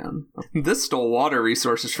fancy man. This stole water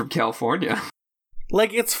resources from California.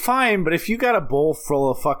 Like, it's fine, but if you got a bowl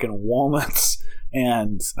full of fucking walnuts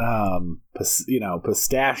and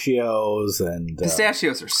pistachios and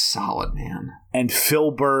Pistachios are solid, man. And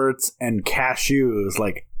filberts and cashews,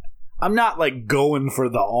 like, I'm not like going for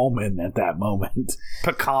the almond at that moment.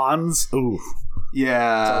 Pecans, ooh,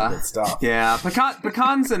 Yeah, good stuff. Yeah,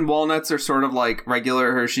 pecans and walnuts are sort of like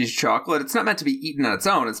regular Hershey's chocolate. It's not meant to be eaten on its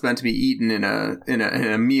own. It's meant to be eaten in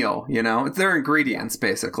a meal. You know, they're ingredients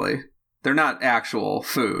basically. They're not actual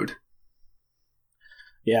food.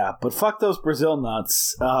 Yeah, but fuck those Brazil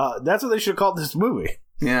nuts. That's what they should have called this movie.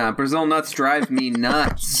 Yeah, Brazil nuts drive me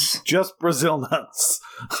nuts. Just Brazil nuts.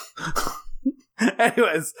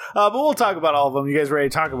 Anyways, but we'll talk about all of them. You guys ready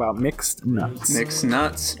to talk about mixed nuts? Mixed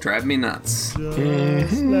nuts drive me nuts. Just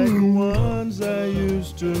like the ones I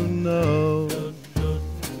used to know,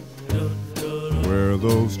 where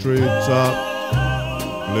those treetops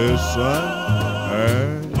listen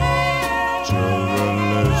and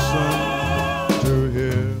children listen to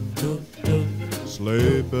hear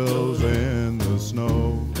sleigh bells in the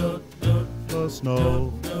snow. The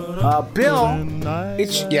snow. Bill,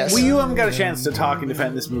 Yes. you haven't got a chance to talk and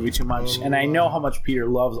defend this movie too much, and I know how much Peter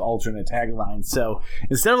loves alternate taglines, so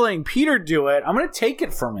instead of letting Peter do it, I'm going to take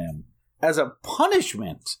it from him as a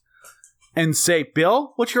punishment and say,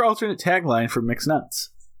 Bill, what's your alternate tagline for Mixed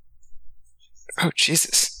Nuts? Oh,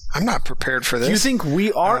 Jesus. I'm not prepared for this. Do you think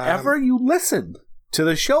we are ever? You listen to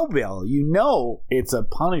the show, Bill. You know it's a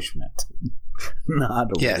punishment,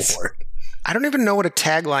 not a reward. I don't even know what a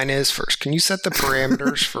tagline is first. Can you set the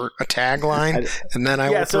parameters for a tagline? And then I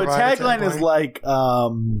will so a provide tagline is like,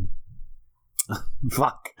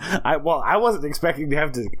 fuck. I wasn't expecting to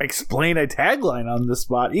have to explain a tagline on this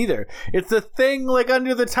spot either. It's the thing like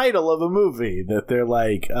under the title of a movie that they're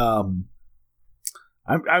like, I'm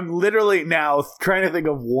literally now trying to think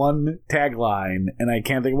of one tagline and I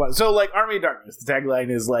can't think of what. So like Army of Darkness, the tagline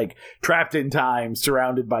is like trapped in time,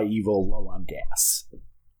 surrounded by evil, low on gas.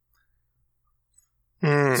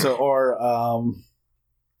 So or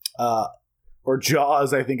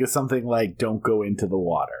Jaws, I think is something like "Don't go into the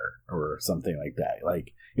water" or something like that.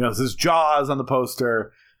 Like, you know, it says Jaws on the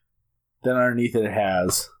poster. Then underneath it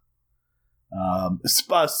has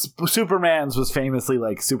Superman's was famously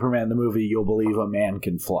like Superman the movie. You'll believe a man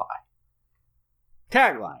can fly.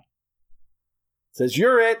 Tagline says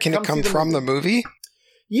you're it. Can it come from the movie?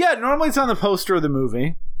 Yeah, normally it's on the poster of the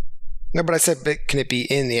movie. No, but I said, can it be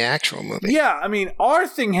in the actual movie? Yeah, I mean, our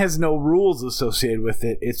thing has no rules associated with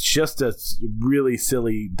it. It's just a really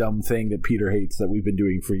silly, dumb thing that Peter hates that we've been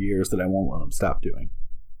doing for years that I won't let him stop doing.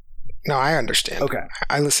 No, I understand. Okay.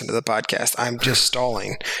 I listen to the podcast. I'm just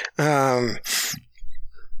stalling. That's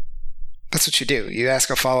what you do. You ask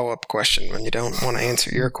a follow-up question when you don't want to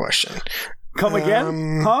answer your question. Come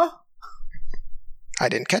again? Huh? I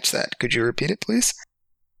didn't catch that. Could you repeat it, please?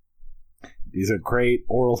 These are great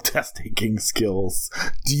oral test taking skills.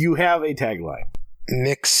 Do you have a tagline?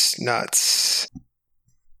 Mix nuts.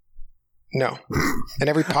 No. And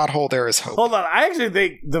every pothole there is hope. Hold on. I actually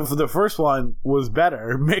think the first one was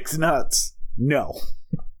better. Mix nuts. No.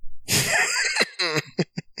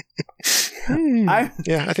 I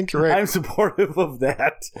think you're right. I'm supportive of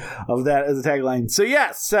that as a tagline. So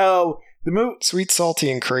so the movie, sweet,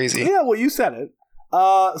 salty, and crazy. Yeah, well, you said it.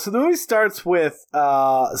 So the movie starts with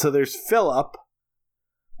so there's Philip.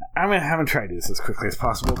 I'm gonna try to do this as quickly as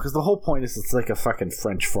possible because the whole point is it's like a fucking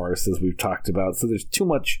French farce, as we've talked about. So there's too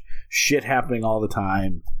much shit happening all the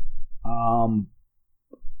time.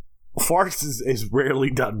 Farce is rarely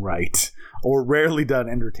done right or rarely done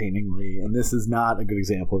entertainingly, and this is not a good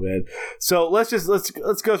example of it. So let's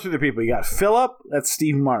go through the people. You got Philip, that's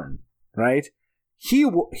Steve Martin, right? He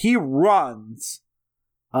runs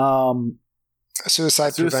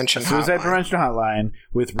Suicide Prevention Hotline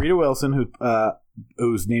with Rita Wilson,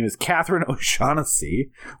 whose name is Catherine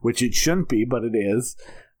O'Shaughnessy, which it shouldn't be, but it is.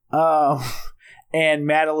 And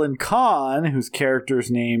Madeline Kahn, whose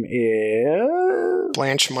character's name is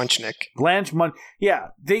Blanche Munchnick. Yeah,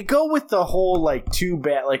 they go with the whole too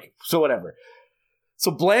bad, so whatever.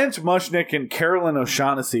 So Blanche Munchnick and Carolyn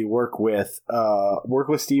O'Shaughnessy work with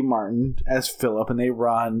Steve Martin as Philip, and they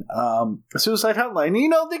run Suicide Hotline.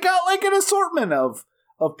 They got an assortment of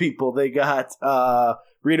people. They got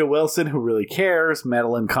Rita Wilson, who really cares,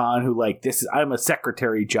 Madeline Kahn, who I'm a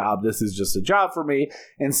secretary job, this is just a job for me,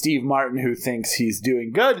 and Steve Martin, who thinks he's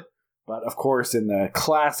doing good, but of course in the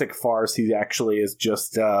classic farce he actually is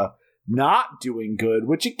just not doing good,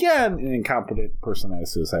 which again, an incompetent person at a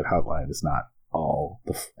Suicide Hotline is not all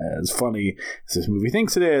as funny as this movie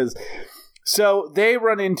thinks it is. So they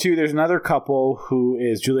run into, there's another couple who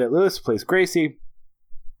is Juliette Lewis, who plays Gracie,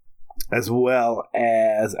 as well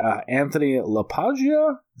as Anthony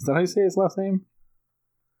LaPaglia. Is that how you say his last name?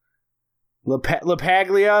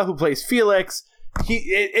 LaPaglia, who plays Felix.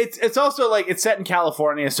 It's also it's set in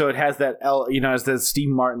California, so it has that has the Steve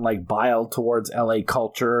Martin bile towards LA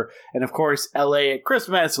culture, and of course LA at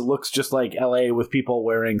Christmas looks just like LA with people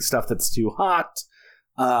wearing stuff that's too hot.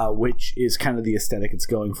 Which is kind of the aesthetic it's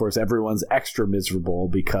going for. Is everyone's extra miserable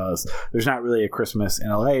because there's not really a Christmas in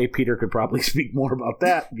LA. Peter could probably speak more about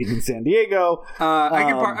that being in San Diego.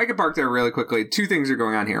 I could park there really quickly. Two things are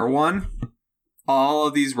going on here. One, all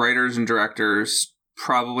of these writers and directors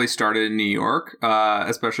probably started in New York,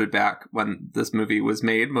 especially back when this movie was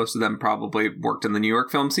made. Most of them probably worked in the New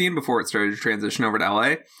York film scene before it started to transition over to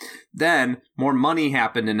LA. Then more money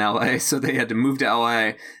happened in LA, so they had to move to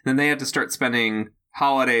LA. Then they had to start spending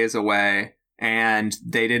holidays away, and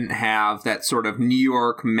they didn't have that sort of New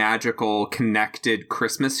York magical connected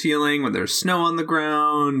Christmas feeling when there's snow on the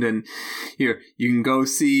ground, and you can go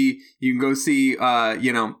see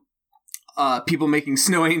people making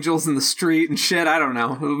snow angels in the street and shit. I don't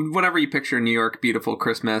know, whatever you picture New York beautiful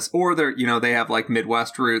Christmas, or they have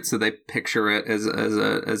Midwest roots, so they picture it as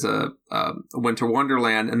a winter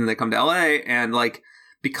wonderland, and then they come to LA and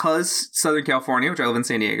because Southern California, which I live in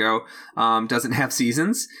San Diego, doesn't have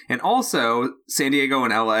seasons, and also San Diego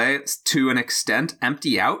and LA, to an extent,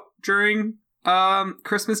 empty out during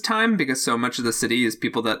Christmas time because so much of the city is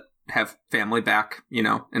people that have family back,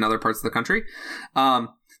 in other parts of the country.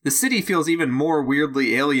 The city feels even more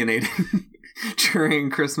weirdly alienating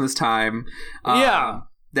during Christmas time.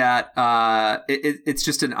 That it's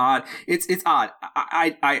just an odd. It's odd.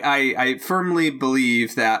 I firmly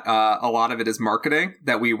believe that a lot of it is marketing.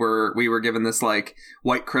 That we were given this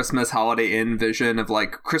White Christmas Holiday Inn vision of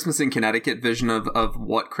Christmas in Connecticut vision of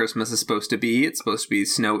what Christmas is supposed to be. It's supposed to be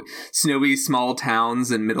snowy small towns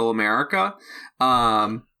in Middle America.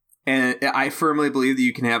 And I firmly believe that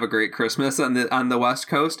you can have a great Christmas on the West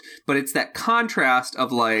Coast, but it's that contrast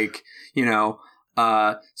of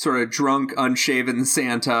sort of drunk, unshaven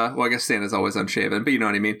Santa. Well, I guess Santa's always unshaven, but you know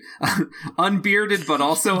what I mean. Unbearded, but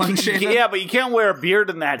also unshaven. Yeah, but you can't wear a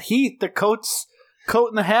beard in that heat. The coat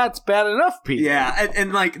and the hat's bad enough, Pete. Yeah,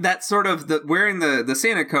 and that sort of wearing the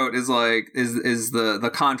Santa coat is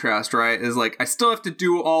the contrast, right? Is I still have to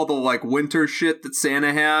do all the winter shit that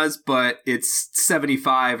Santa has, but it's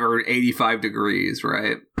 75 or 85 degrees,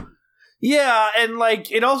 right? Yeah, and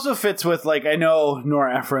it also fits with I know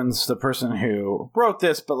Nora Ephron's the person who wrote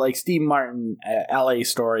this, but Steve Martin, LA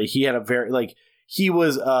story, he had a very he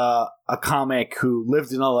was a comic who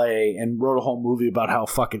lived in LA and wrote a whole movie about how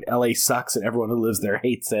fucking LA sucks and everyone who lives there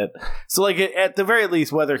hates it. So at the very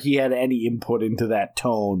least, whether he had any input into that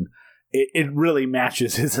tone, it really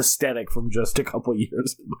matches his aesthetic from just a couple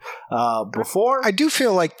years before. I do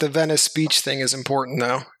feel the Venice Beach thing is important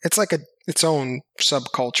though. It's its own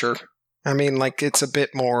subculture. I mean, it's a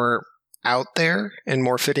bit more out there and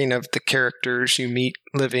more fitting of the characters you meet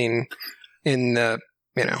living in the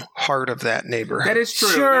heart of that neighborhood. That is true.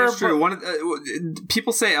 Sure, that is true.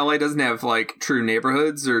 People say LA doesn't have like true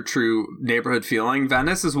neighborhoods or true neighborhood feeling.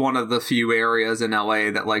 Venice is one of the few areas in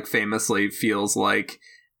LA that like famously feels like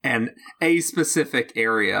a specific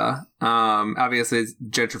area. Obviously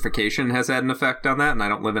gentrification has had an effect on that, and I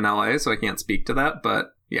don't live in LA, so I can't speak to that, but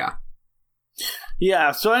yeah.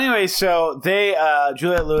 Yeah, so anyway, they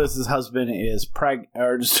Juliette Lewis's husband is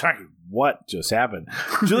what just happened?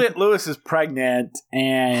 Juliette Lewis is pregnant,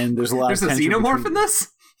 and there's a lot of tension. There's a xenomorph in this?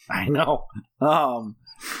 I know. No,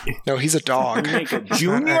 he's a dog. Remake a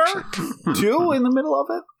Junior too in the middle of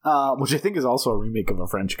it, which I think is also a remake of a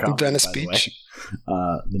French comedy. Venice Beach.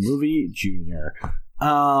 The movie Junior.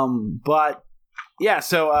 But yeah,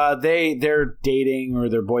 so they're dating, or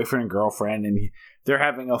their boyfriend and girlfriend, and they're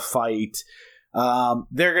having a fight.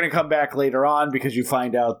 They're going to come back later on because you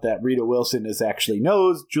find out that Rita Wilson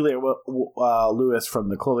knows Juliette Lewis from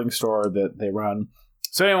the clothing store that they run.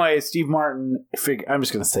 So anyway, Steve Martin, I'm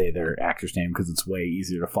just going to say their actor's name because it's way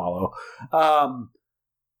easier to follow.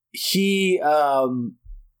 He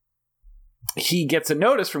gets a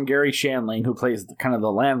notice from Gary Shandling, who plays kind of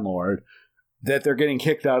the landlord, that they're getting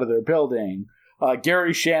kicked out of their building.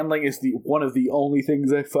 Gary Shandling is one of the only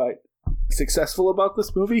things I find successful about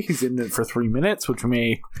this movie. He's in it for 3 minutes, which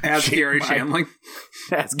may as Gary Shandling,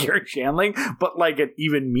 but like an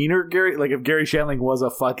even meaner Gary. Like if Gary Shandling was a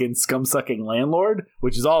fucking scum-sucking landlord,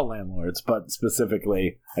 which is all landlords, but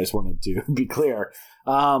specifically, I just wanted to be clear.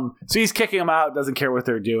 So he's kicking them out, doesn't care what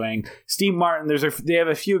they're doing. Steve Martin, they have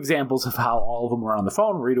a few examples of how all of them are on the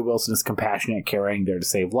phone. Rita Wilson is compassionate, caring, there to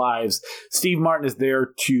save lives. Steve Martin is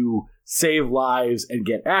there to save lives and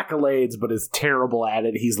get accolades, but is terrible at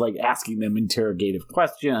it. He's like asking them interrogative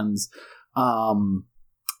questions. And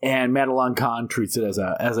Madeline Kahn treats it as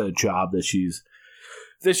a job that she's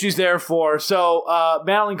there for. So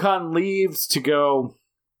Madeline Kahn leaves to go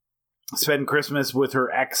spend Christmas with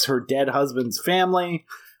her dead husband's family.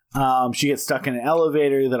 She gets stuck in an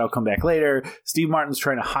elevator. That'll come back later. Steve Martin's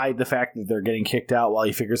trying to hide the fact that they're getting kicked out while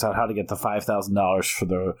he figures out how to get the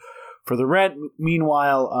 $5,000 for the rent.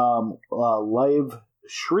 Meanwhile, Liev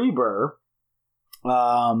Schreiber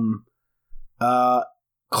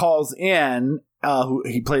calls in.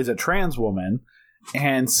 He plays a trans woman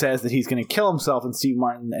and says that he's going to kill himself. And Steve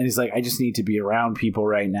Martin, and he's like, I just need to be around people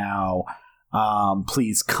right now.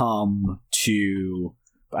 Please come to.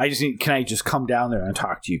 Can I just come down there and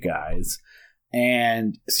talk to you guys?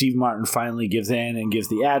 And Steve Martin finally gives in and gives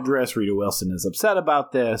the address. Rita Wilson is upset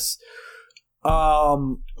about this.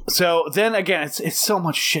 So then again, it's so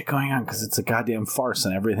much shit going on because it's a goddamn farce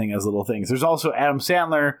and everything has little things. There's also Adam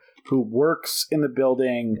Sandler, who works in the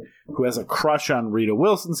building, who has a crush on Rita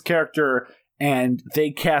Wilson's character, and they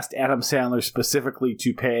cast Adam Sandler specifically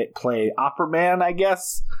to play Opera Man, I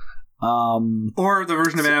guess. Or the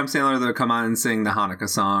version of Adam Sandler that would come on and sing the Hanukkah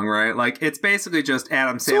song, right? Like, it's basically just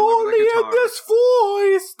Adam Sandler only with a guitar. in this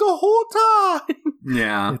voice the whole time.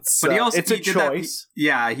 Yeah, but he also it's a choice.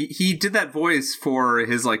 He did that voice for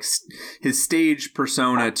his stage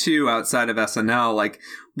persona too outside of SNL. Like,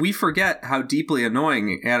 we forget how deeply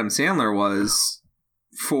annoying Adam Sandler was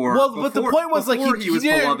but the point was like he was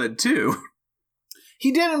beloved too.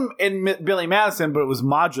 He did him in Billy Madison, but it was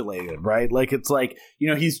modulated, right? Like, it's like,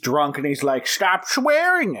 he's drunk and he's like, stop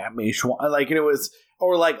swearing at me. Like, it was,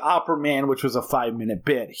 or like Opera Man, which was a 5-minute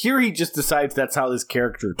bit. Here he just decides that's how this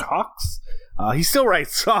character talks. He still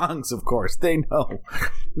writes songs, of course. They know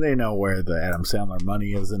where the Adam Sandler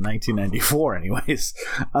money is in 1994 anyways.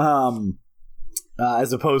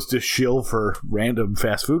 As opposed to shill for random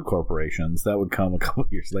fast food corporations. That would come a couple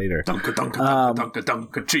years later.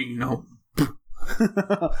 Dunka-Chino.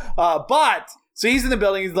 But so he's in the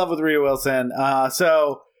building, he's in love with Rita Wilson.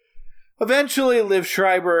 So eventually Liev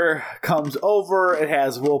Schreiber comes over.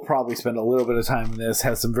 We'll probably spend a little bit of time in this,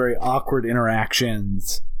 has some very awkward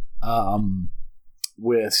interactions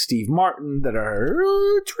with Steve Martin that are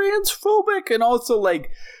transphobic, and also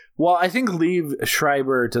like, well, I think Liev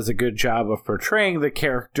Schreiber does a good job of portraying the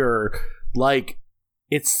character. Like,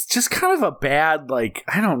 it's just kind of a bad, like,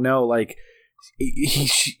 I don't know, like,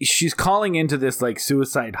 she's calling into this like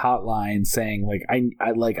suicide hotline saying like I'm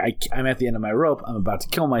at the end of my rope, I'm about to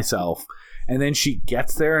kill myself, and then she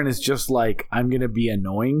gets there and is just like, I'm gonna be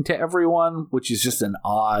annoying to everyone, which is just an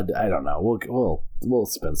odd, I don't know, we'll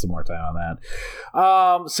spend some more time on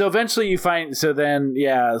that. So eventually you find, so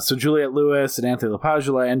Juliette Lewis and Anthony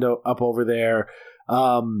LaPaglia end up over there.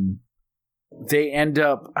 They end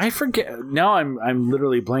up, I forget now, I'm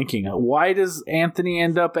literally blanking. Why does Anthony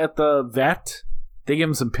end up at the vet? They give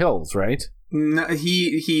him some pills, right? No,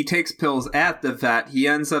 he takes pills at the vet. He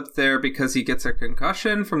ends up there because he gets a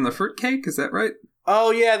concussion from the fruitcake. Is that right?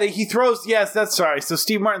 Oh, yeah, he throws... Yes, that's sorry. So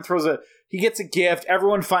Steve Martin throws he gets a gift.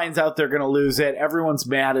 Everyone finds out they're going to lose it. Everyone's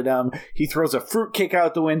mad at him. He throws a fruitcake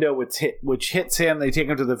out the window, which hits him. They take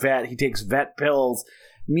him to the vet. He takes vet pills.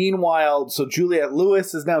 Meanwhile, so Juliette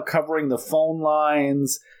Lewis is now covering the phone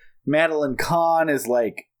lines. Madeline Kahn is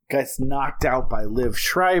gets knocked out by Liv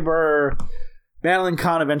Schreiber. Madeline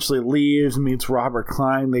Kahn eventually leaves, meets Robert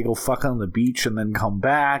Klein. They go fuck on the beach and then come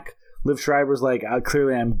back. Liv Schreiber's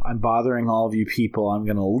clearly I'm bothering all of you people. I'm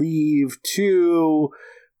going to leave too.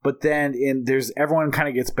 But then everyone kind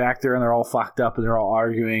of gets back there and they're all fucked up and they're all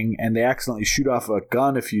arguing and they accidentally shoot off a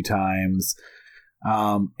gun a few times.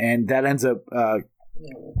 And that ends up...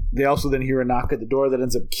 they also then hear a knock at the door that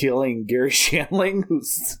ends up killing Gary Shandling,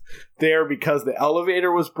 who's there because the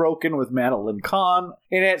elevator was broken with Madeline Kahn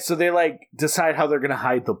in it. So they decide how they're going to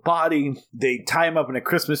hide the body. They tie him up in a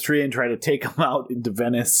Christmas tree and try to take him out into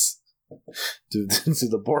Venice to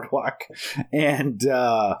the boardwalk. And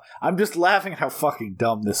I'm just laughing at how fucking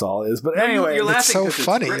dumb this all is. But anyway, you're it's so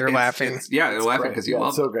funny. You're laughing. You're laughing because you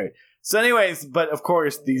love it. So great. So anyways, but of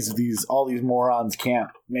course all these morons can't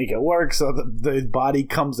make it work, so the body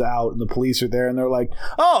comes out and the police are there and they're like,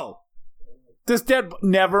 oh, this dead,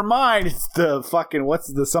 never mind, it's the fucking,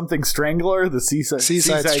 what's the something strangler, the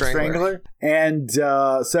seaside strangler. And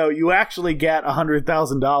so you actually get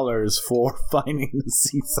 $100,000 for finding the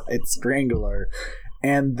Seaside Strangler.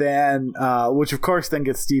 And then, which of course then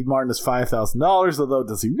gets Steve Martin his $5,000, although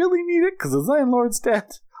does he really need it? Because his landlord's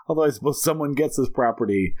dead. Although I suppose someone gets his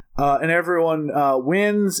property. And everyone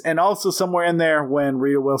wins. And also somewhere in there, when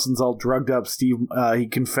Rita Wilson's all drugged up, Steve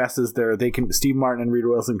confesses Steve Martin and Rita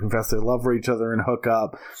Wilson confess their love for each other and hook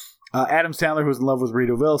up. Adam Sandler, who's in love with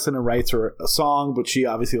Rita Wilson, and writes her a song, but she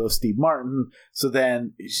obviously loves Steve Martin. So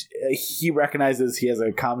then he recognizes he has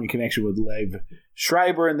a common connection with Liv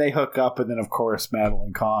Schreiber, and they hook up. And then, of course,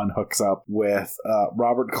 Madeline Kahn hooks up with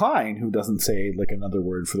Robert Klein, who doesn't say another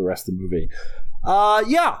word for the rest of the movie.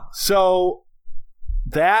 So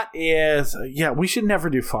that is, we should never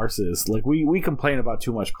do farces. We complain about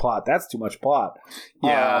too much plot. That's too much plot.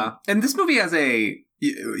 Yeah. And this movie has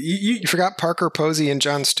you forgot Parker Posey and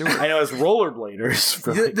Jon Stewart. I know, as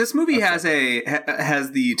rollerbladers. This movie has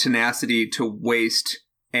the tenacity to waste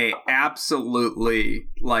a absolutely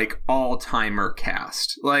all-timer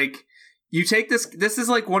cast. You take this is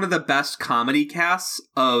one of the best comedy casts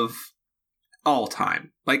of all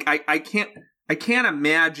time. I can't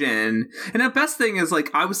imagine. And the best thing is,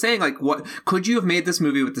 I was saying, what could you have made this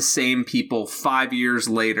movie with the same people 5 years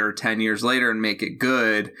later, 10 years later, and make it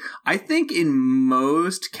good? I think in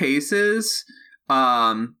most cases,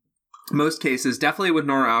 definitely with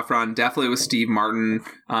Nora Ephron, definitely with Steve Martin,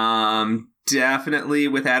 definitely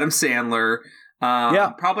with Adam Sandler.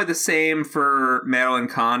 Probably the same for Madeline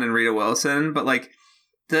Kahn and Rita Wilson, but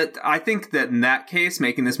I think that in that case,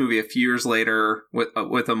 making this movie a few years later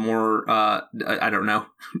with a more I don't know,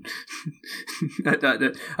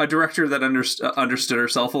 a director that understood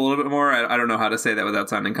herself a little bit more. I don't know how to say that without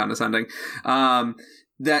sounding condescending.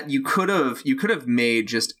 That you could have made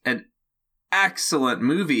just an excellent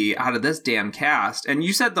movie out of this damn cast. And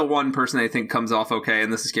you said the one person I think comes off okay,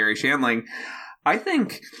 and this is Gary Shandling. I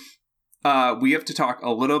think we have to talk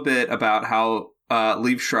a little bit about how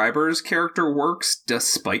Liv Schreiber's character works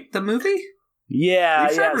despite the movie. Yeah.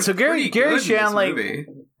 So Gary Shandling,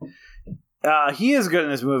 he is good in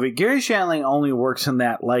this movie. Gary Shandling only works in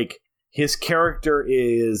that his character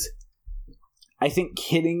is, I think,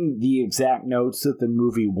 hitting the exact notes that the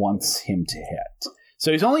movie wants him to hit.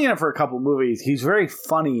 So he's only in it for a couple movies. He's very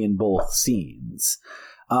funny in both scenes.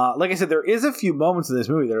 Like I said, there is a few moments in this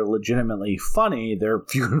movie that are legitimately funny. They're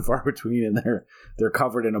few and far between, and they're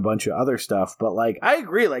covered in a bunch of other stuff. But I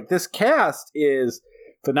agree. This cast is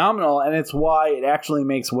phenomenal, and it's why it actually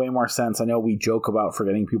makes way more sense. I know we joke about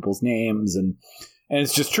forgetting people's names, and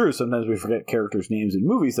it's just true. Sometimes we forget characters' names in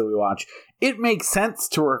movies that we watch. It makes sense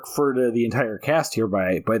to refer to the entire cast here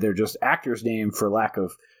by their just actor's name for lack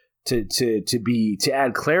of to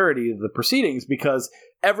add clarity to the proceedings, because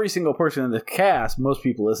every single person in the cast, most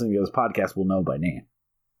people listening to this podcast will know by name.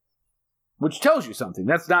 Which tells you something.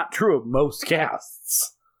 That's not true of most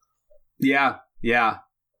casts. Yeah.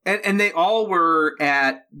 And they all were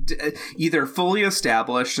at either fully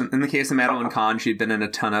established. In the case of Madeline Kahn, she'd been in a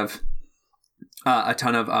ton of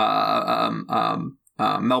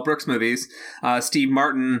Mel Brooks movies. Steve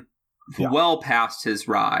Martin, well past his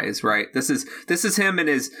rise, right? This is him in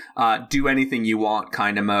his do anything you want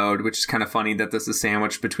kind of mode, which is kind of funny that this is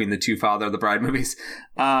sandwiched between the two Father of the Bride movies.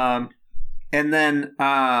 And then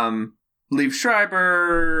Liev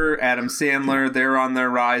Schreiber, Adam Sandler, they're on their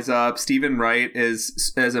rise up. Stephen Wright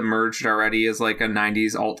has emerged already as like a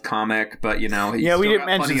 90s alt comic, but he's we didn't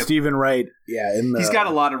mention Stephen Wright. Yeah, he's got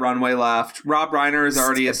a lot of runway left. Rob Reiner is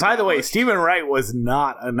already established. By the way, Stephen Wright was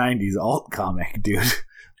not a 90s alt comic, dude.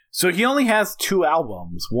 So he only has 2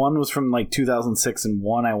 albums. One was from like 2006 and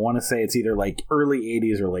one, I want to say it's either like early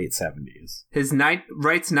 80s or late 70s. His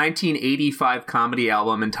Wright's 1985 comedy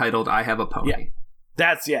album entitled I Have a Pony.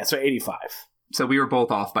 Yeah. So 85. So we were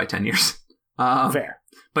both off by 10 years. Fair.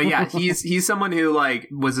 But yeah, he's someone who like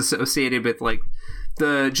was associated with like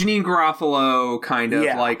the Janine Garofalo kind of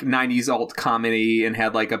like 90s alt comedy and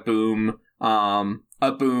had like a boom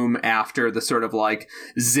after the sort of like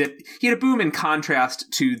zip. He had a boom in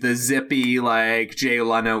contrast to the zippy like Jay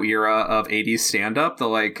Leno era of 80s stand-up, the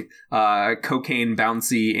like cocaine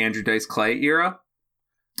bouncy Andrew Dice Clay era.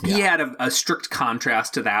 Yeah. He had a strict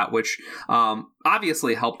contrast to that, which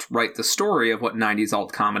obviously helped write the story of what 90s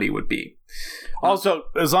alt comedy would be. Also,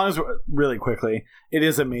 as long as really quickly, it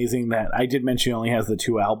is amazing that I did mention he only has the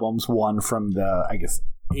 2 albums, one from the, I guess,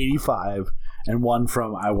 85 and one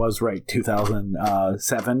from, I was right,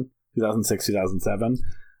 2006, 2007.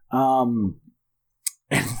 And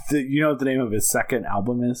you know what the name of his second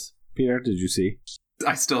album is, Peter? Did you see?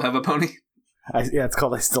 I Still Have a Pony? Yeah, it's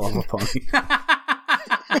called I Still Have a Pony.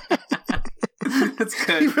 That's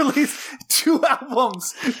good. He released 2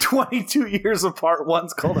 albums 22 years apart.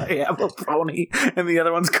 One's called I Have a Pony, and the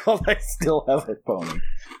other one's called I Still Have a Pony.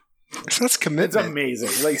 So that's commitment. It's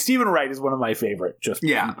amazing. Like, Stephen Wright is one of my favorite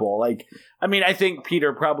people. Like, I mean, I think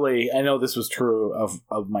Peter probably, I know this was true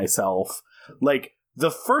of myself. Like,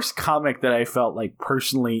 the first comic that I felt like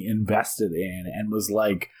personally invested in and was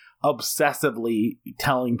like obsessively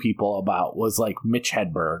telling people about was like Mitch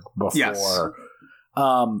Hedberg before. Yes.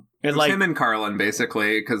 And like him and Carlin,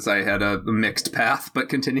 basically, because I had a mixed path, but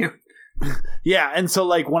continue. Yeah, and so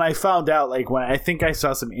like when I found out, like when I think I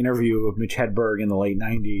saw some interview of Mitch Hedberg in the late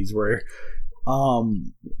 90s where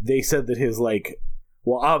they said that his like,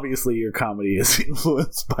 well, obviously your comedy is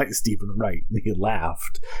influenced by Stephen Wright, and he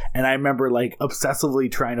laughed. And I remember like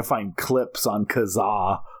obsessively trying to find clips on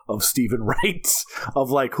Kazaa of Stephen Wright of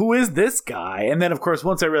like, who is this guy? And then of course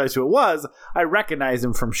once I realized who it was, I recognized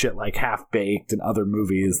him from shit like Half Baked and other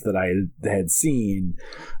movies that I had seen.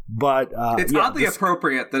 But it's oddly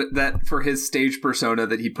appropriate that for his stage persona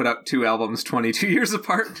that he put out 2 albums 22 years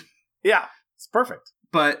apart. Yeah, it's perfect.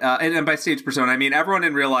 But and by stage persona I mean everyone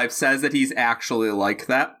in real life says that he's actually like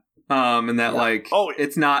that. And that like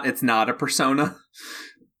it's not a persona.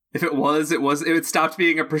 If it was, it stopped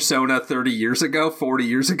being a persona 30 years ago, 40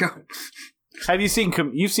 years ago. Have you seen,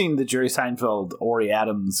 you've seen the Jerry Seinfeld, Ori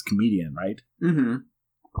Adams comedian, right? Mm-hmm.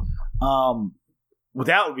 Well,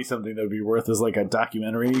 that would be something that would be worth as like a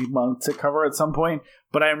documentary month to cover at some point.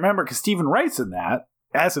 But I remember because Stephen Wright's in that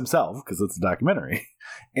as himself, because it's a documentary.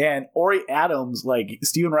 And Ori Adams, like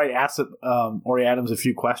Stephen Wright asks Ori Adams a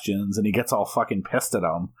few questions and he gets all fucking pissed at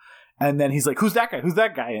him. And then he's like, who's that guy? Who's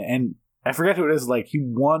that guy? And I forget who it is. Like, he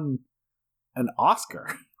won an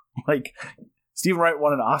Oscar. Like, Stephen Wright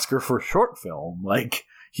won an Oscar for short film. Like,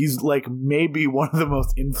 he's like maybe one of the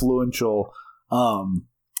most influential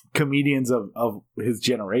comedians of his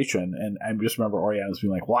generation. And I just remember Ori Adams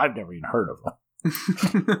being like, well, I've never even heard of him.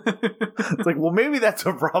 It's like, well, maybe that's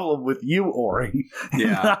a problem with you, Ori,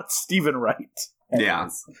 not Stephen Wright. Anyways. Yeah,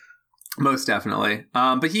 most definitely.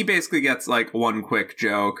 But he basically gets like one quick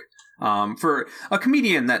joke. For a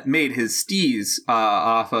comedian that made his steez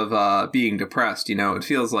off of being depressed, it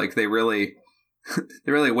feels like they really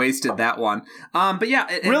wasted that one. But yeah,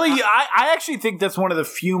 I actually think that's one of the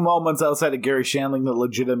few moments outside of Gary Shandling that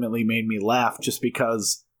legitimately made me laugh, just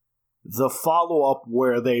because the follow up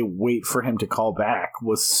where they wait for him to call back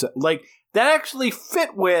was like that actually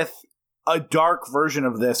fit with a dark version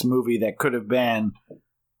of this movie that could have been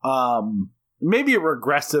maybe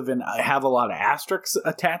regressive and have a lot of asterisks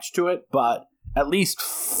attached to it, but at least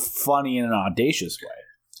funny in an audacious way.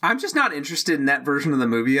 I'm just not interested in that version of the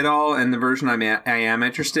movie at all, and the version I am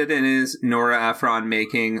interested in is Nora Ephron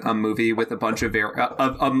making a movie with a bunch of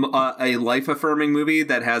a life-affirming movie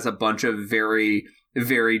that has a bunch of very,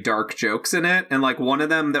 very dark jokes in it, and like one of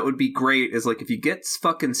them that would be great is like if you get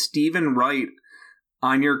fucking Stephen Wright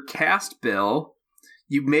on your cast bill,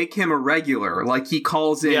 you make him a regular. Like, he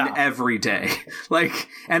calls in Yeah. every day. Like,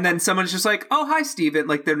 and then someone's just like, oh, hi, Steven.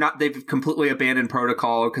 Like, they've completely abandoned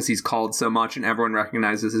protocol because he's called so much and everyone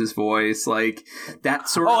recognizes his voice. Like, that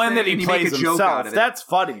sort of Oh, thing. and that he you plays make a joke out himself. of it. That's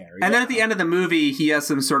funnier. And then at the end of the movie, he has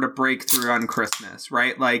some sort of breakthrough on Christmas,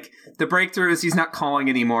 right? Like, the breakthrough is he's not calling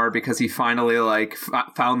anymore because he finally, like,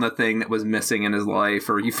 found the thing that was missing in his life,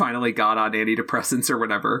 or he finally got on antidepressants or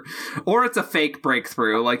whatever. Or it's a fake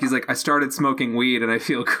breakthrough. Like, he's like, I started smoking weed and I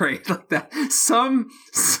feel great. Like that. Some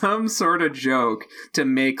sort of joke to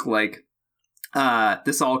make, like,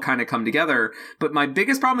 this all kind of come together. But my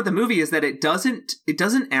biggest problem with the movie is that it doesn't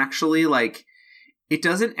actually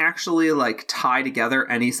tie together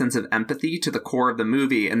any sense of empathy to the core of the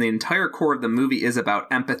movie, and the entire core of the movie is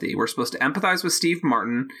about empathy. We're supposed to empathize with Steve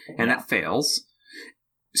Martin, and it fails.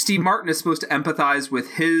 Steve Martin is supposed to empathize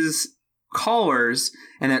with his callers,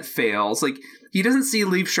 and it fails. Like, he doesn't see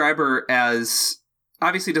Liev Schreiber as...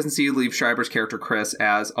 Obviously doesn't see Liev Schreiber's character, Chris,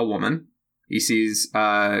 as a woman. He sees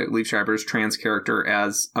Liev Schreiber's trans character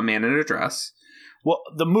as a man in a dress. Well,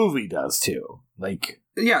 the movie does, too. Like...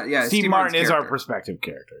 Yeah. Steve Martin Martin's is our character. perspective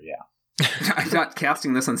character, yeah. I'm not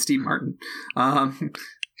casting this on Steve Martin.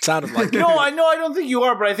 Sounded like it. No, I don't think you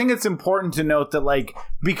are, but I think it's important to note that, like,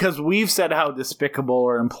 because we've said how despicable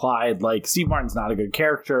or implied, like, Steve Martin's not a good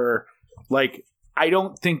character, like, I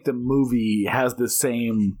don't think the movie has the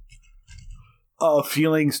same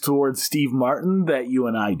feelings towards Steve Martin that you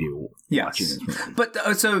and I do watching this movie. But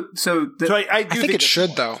I do So I do think it it's should,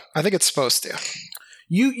 important. though. I think it's supposed to.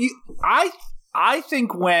 I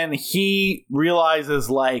think when he realizes,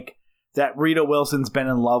 like, that Rita Wilson's been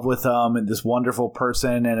in love with him and this wonderful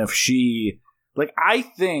person, and if she, like, I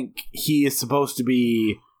think he is supposed to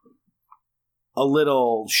be a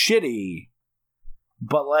little shitty,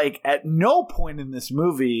 but, like, at no point in this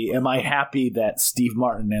movie am I happy that Steve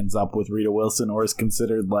Martin ends up with Rita Wilson or is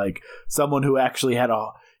considered, like, someone who actually had a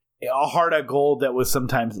heart of gold that was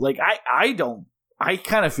sometimes, like, I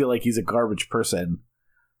kind of feel like he's a garbage person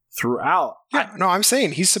throughout. Yeah, no, I'm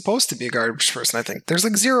saying he's supposed to be a garbage person, I think. There's,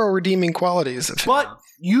 like, zero redeeming qualities of him. But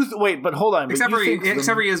but hold on. Except for he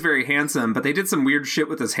is very handsome, but they did some weird shit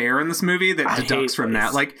with his hair in this movie that deducts from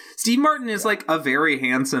that. Like, Steve Martin is, like, a very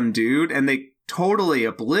handsome dude, and they totally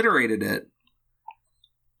obliterated it.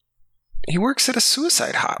 He works at a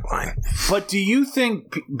suicide hotline. But do you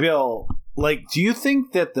think, Bill, like, do you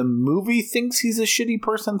think that the movie thinks he's a shitty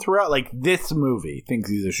person throughout? Like, this movie thinks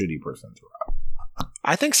he's a shitty person throughout?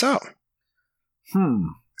 I think so.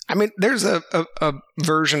 I mean, there's a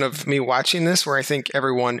version of me watching this where I think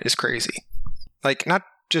everyone is crazy. Like, not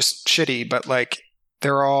just shitty, but, like,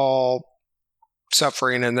 they're all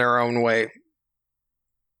suffering in their own way.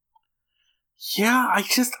 Yeah,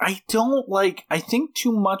 I don't like, I think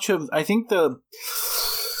too much of, I think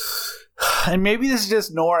and maybe this is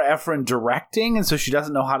just Nora Ephron directing, and so she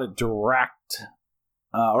doesn't know how to direct,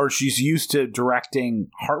 or she's used to directing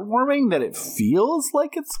heartwarming that it feels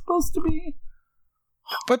like it's supposed to be.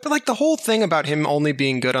 But like, the whole thing about him only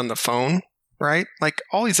being good on the phone, right? Like,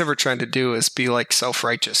 all he's ever trying to do is be, like,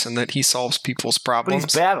 self-righteous and that he solves people's But problems.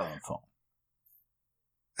 he's bad on the phone.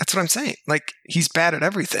 That's what I'm saying. Like, he's bad at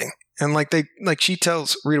everything. And Rita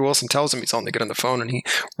Wilson tells him he's only good on the phone, and he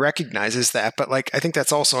recognizes that. But, like, I think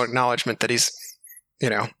that's also an acknowledgement that he's, you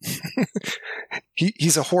know,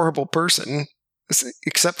 he's a horrible person,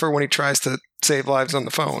 except for when he tries to save lives on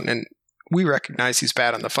the phone. And we recognize he's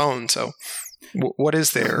bad on the phone. So what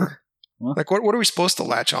is there? Like, what are we supposed to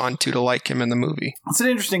latch on to like him in the movie? It's an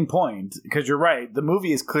interesting point, because you're right. The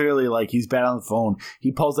movie is clearly like he's bad on the phone.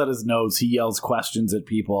 He pulls out his nose. He yells questions at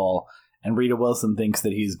people. And Rita Wilson thinks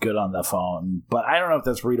that he's good on the phone. But I don't know if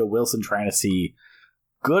that's Rita Wilson trying to see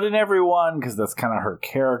good in everyone, because that's kind of her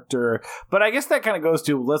character. But I guess that kind of goes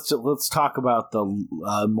to, let's talk about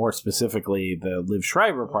the more specifically the Liev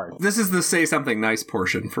Schreiber part. This is the say something nice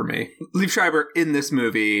portion for me. Liev Schreiber in this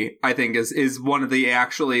movie, I think, is one of the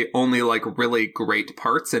actually only, like, really great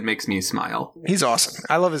parts and makes me smile. He's awesome.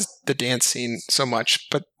 I love the dance scene so much,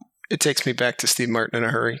 but it takes me back to Steve Martin in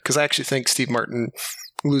a hurry, because I actually think Steve Martin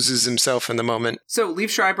loses himself in the moment. So Liev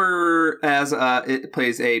Schreiber it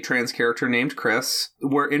plays a trans character named Chris.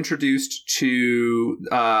 We're introduced to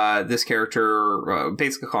this character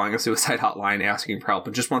basically calling a suicide hotline, asking for help,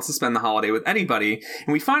 and just wants to spend the holiday with anybody.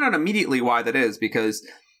 And we find out immediately why that is, because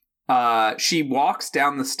she walks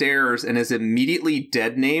down the stairs and is immediately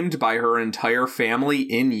dead named by her entire family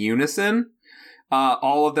in unison.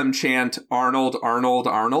 All of them chant Arnold, Arnold,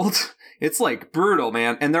 Arnold. It's, like, brutal,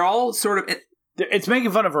 man. And they're all sort of... It's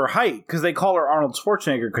making fun of her height because they call her Arnold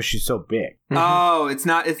Schwarzenegger because she's so big. Oh, it's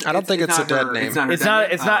not. I don't think it's a dead name. It's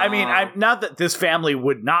not. It's not. I mean, not that this family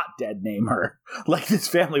would not dead name her. Like this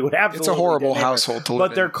family would absolutely. It's a horrible dead name her. household to live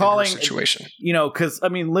But they're in calling her situation. You know, because I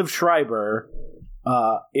mean, Liv Schreiber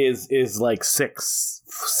is like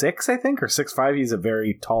 6'6", I think, or 6'5". He's a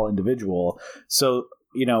very tall individual. So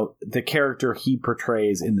you know, the character he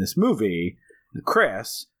portrays in this movie,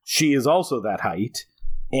 Chris, she is also that height.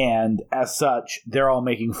 And as such, they're all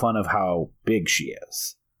making fun of how big she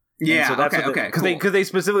is. Yeah, so that's okay. Because they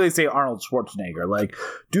specifically say Arnold Schwarzenegger. Like,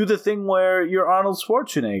 do the thing where you're Arnold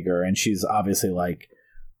Schwarzenegger. And she's obviously like,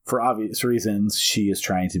 for obvious reasons, she is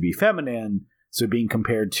trying to be feminine. So being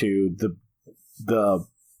compared to the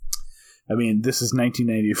I mean, this is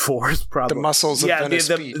 1994's problem. The muscles of Venice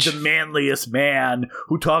Beach. The manliest man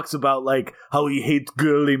who talks about, like, how he hates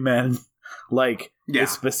girly men. Like, is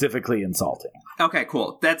specifically insulting. Okay,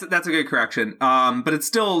 cool. That's a good correction. But it's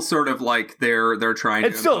still sort of like they're trying.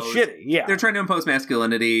 It's still shitty. Yeah, they're trying to impose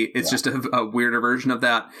masculinity. It's just a weirder version of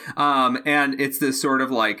that. And it's this sort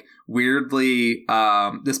of like weirdly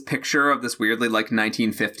this picture of this weirdly like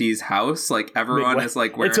 1950s house. Like everyone is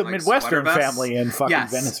like wearing. It's a like, Midwestern family in fucking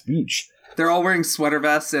Venice Beach. They're all wearing sweater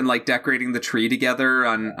vests and like decorating the tree together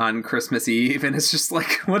on Christmas Eve, and it's just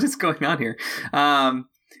like, what is going on here?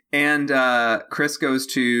 And Chris goes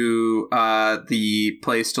to the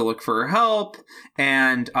place to look for help,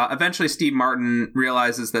 and eventually Steve Martin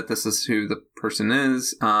realizes that this is who the person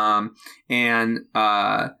is, and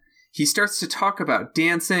he starts to talk about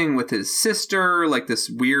dancing with his sister, like this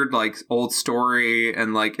weird, like, old story,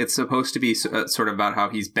 and, like, it's supposed to be sort of about how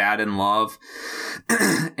he's bad in love,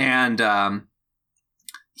 and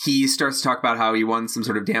he starts to talk about how he won some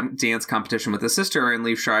sort of dance competition with his sister, and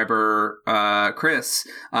Liev Schreiber, Chris,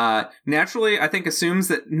 naturally, I think, assumes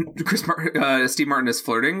that Steve Martin is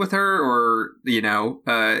flirting with her, or, you know,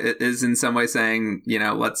 is in some way saying, you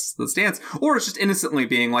know, let's dance, or it's just innocently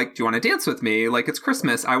being like, do you want to dance with me? Like, it's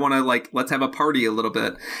Christmas. I want to, like, let's have a party a little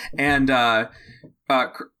bit. And,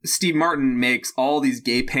 Steve Martin makes all these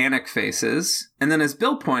gay panic faces, and then as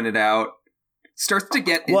Bill pointed out, starts to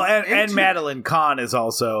get and Madeline Kahn is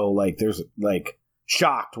also like there's like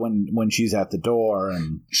shocked when she's at the door,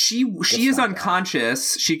 and she is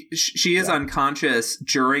unconscious. She is unconscious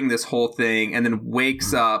during this whole thing, and then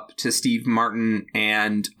wakes up to Steve Martin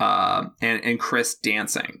and Chris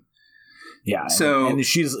dancing. Yeah, so and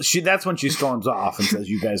that's when she storms off and says,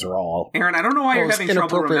 "You guys are all." Aaron, I don't know why you're having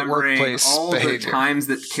trouble remembering all behavior. the times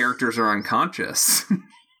that characters are unconscious.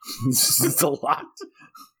 It's a lot.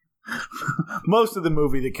 Most of the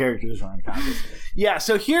movie, the characters are unconscious. Yeah,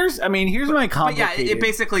 so here's my complicated. But yeah, it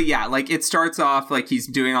basically, like it starts off like he's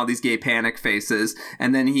doing all these gay panic faces,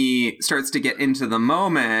 and then he starts to get into the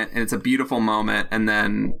moment, and it's a beautiful moment, and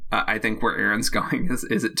then I think where Aaron's going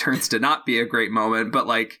is it turns to not be a great moment, but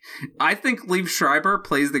like I think Liev Schreiber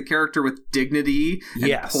plays the character with dignity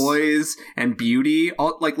and poise and beauty.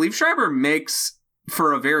 Like Liev Schreiber makes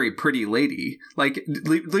for a very pretty lady. Like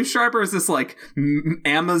Liev Schreiber is this like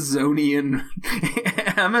Amazonian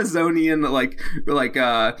like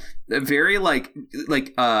very like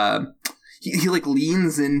he like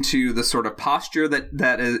leans into the sort of posture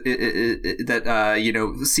that you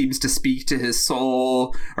know seems to speak to his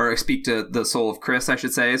soul, or speak to the soul of Chris, I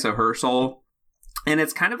should say, so her soul. And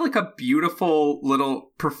it's kind of like a beautiful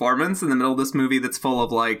little performance in the middle of this movie that's full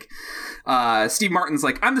of like, Steve Martin's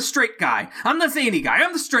like, I'm the straight guy, I'm the zany guy,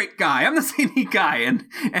 I'm the straight guy, I'm the zany guy.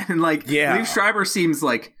 And like, Liev Schreiber seems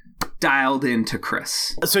like dialed into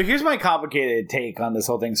Chris. So here's my complicated take on this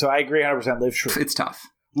whole thing. So I agree 100%. Liev Schreiber. It's tough.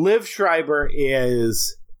 Liev Schreiber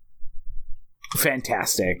is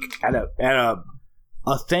fantastic at a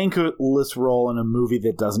thankless role in a movie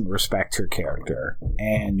that doesn't respect her character,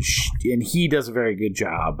 and he does a very good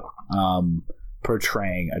job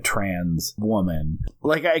portraying a trans woman.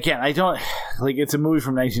 Like, again, I don't like, it's a movie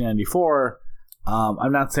from 1994.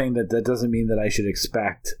 I'm not saying that doesn't mean that I should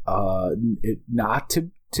expect it not to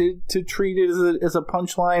treat it as a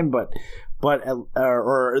punchline, but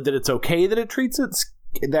or that it's okay that it treats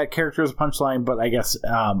that character as a punchline, but I guess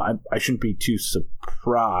I shouldn't be too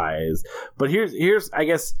surprised. But here's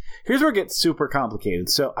where it gets super complicated.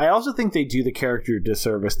 So I also think they do the character a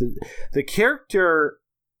disservice. The character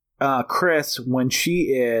Chris, when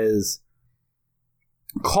she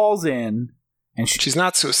calls in, and she's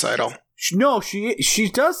not suicidal.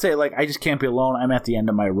 She does say, like, I just can't be alone. I'm at the end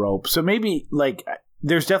of my rope. So maybe like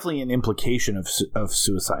there's definitely an implication of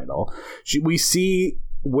suicidal. We see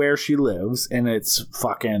where she lives, and it's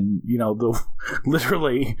fucking, you know,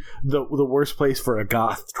 literally the worst place for a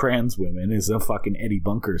goth trans woman is a fucking Eddie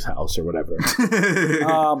Bunker's house or whatever.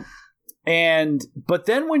 But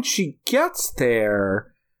then when she gets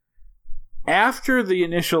there, after the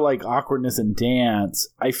initial like awkwardness and dance,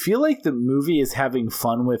 I feel like the movie is having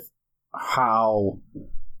fun with how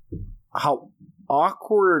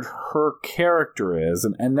awkward her character is,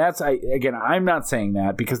 and that's I'm not saying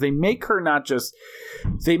that because they make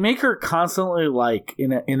her constantly like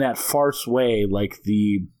in that farce way, like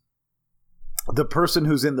the person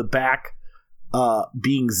who's in the back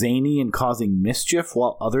being zany and causing mischief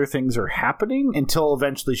while other things are happening, until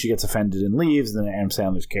eventually she gets offended and leaves, and then Adam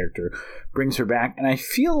Sandler's character brings her back. And I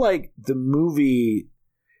feel like the movie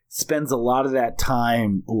spends a lot of that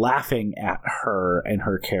time laughing at her and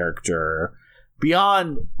her character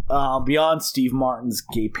beyond Steve Martin's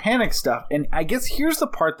gay panic stuff. And I guess here's the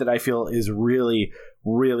part that I feel is really,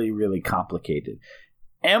 really, really complicated.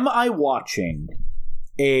 Am I watching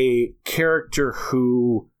a character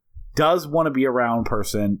who does want to be around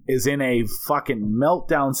person, is in a fucking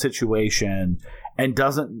meltdown situation, and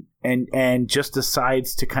doesn't and just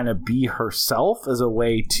decides to kind of be herself as a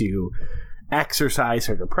way to exercise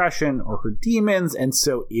her depression or her demons, and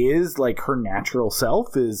so is like her natural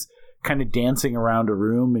self is kind of dancing around a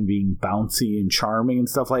room and being bouncy and charming and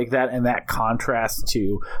stuff like that, and that contrasts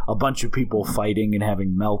to a bunch of people fighting and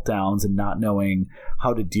having meltdowns and not knowing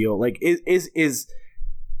how to deal. Like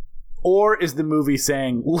or is the movie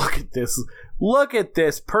saying, look at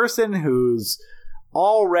this person who's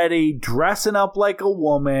already dressing up like a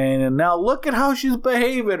woman, and now look at how she's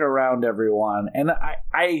behaving around everyone. And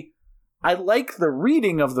I like the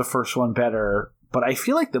reading of the first one better, but I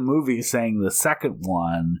feel like the movie is saying the second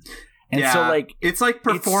one. And so like it's like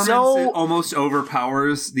performance almost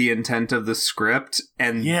overpowers the intent of the script,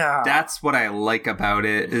 and that's what I like about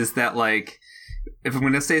it, is that like, if I'm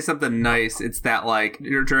going to say something nice, it's that like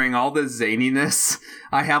during all the zaniness,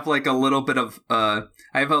 I have like a little bit of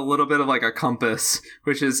like a compass,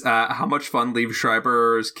 which is how much fun Liev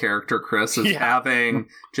Schreiber's character Chris is having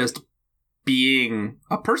just being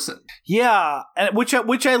a person. Yeah, and which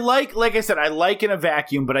I like. Like I said, I like in a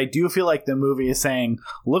vacuum, but I do feel like the movie is saying,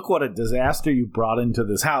 look what a disaster you brought into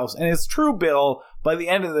this house. And it's true, Bill. By the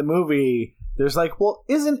end of the movie, there's like, well,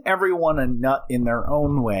 isn't everyone a nut in their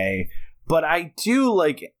own way? But I do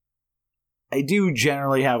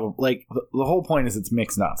generally have, like, the whole point is it's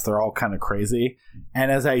mixed nuts. They're all kind of crazy.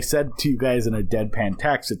 And as I said to you guys in a deadpan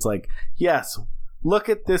text, it's like, yes, look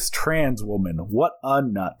at this trans woman. What a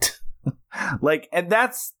nut. Like, and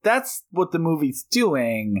that's what the movie's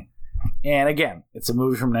doing. And again, it's a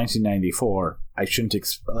movie from 1994. I shouldn't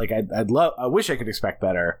I wish I could expect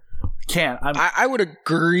better. Can't. I would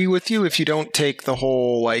agree with you if you don't take the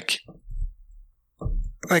whole, like,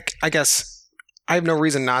 I guess I have no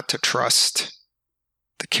reason not to trust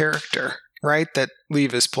the character, right, that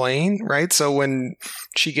Liev is playing, right? So when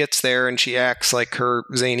she gets there and she acts like her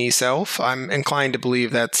zany self, I'm inclined to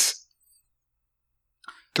believe that's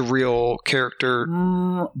the real character.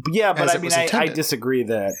 Yeah, but I mean, I disagree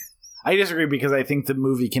because I think the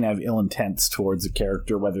movie can have ill intents towards a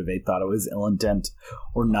character, whether they thought it was ill intent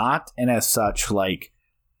or not. And as such, like,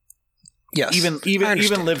 yes, even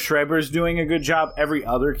Liev Schreiber's doing a good job. Every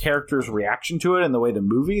other character's reaction to it and the way the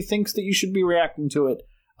movie thinks that you should be reacting to it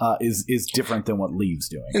is different than what Liev's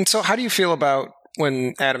doing. And so how do you feel about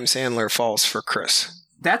when Adam Sandler falls for Chris?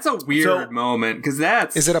 That's a weird moment, because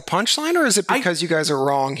is it a punchline, or is it because you guys are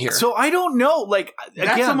wrong here? So I don't know. Like,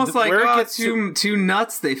 that's again, almost like two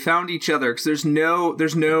nuts. They found each other, because there's no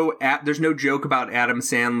joke about Adam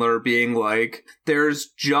Sandler being like,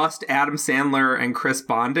 there's just Adam Sandler and Chris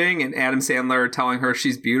bonding, and Adam Sandler telling her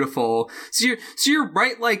she's beautiful. So you're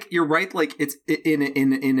right. Like it's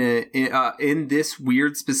in this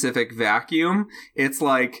weird specific vacuum. It's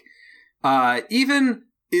like even.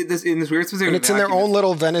 In this weird specific, and it's vacuum, in their own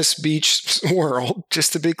little Venice Beach world,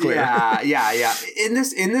 just to be clear. Yeah. In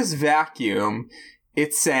this vacuum,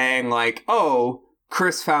 it's saying like, oh,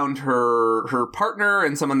 Chris found her partner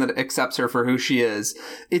and someone that accepts her for who she is.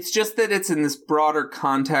 It's just that it's in this broader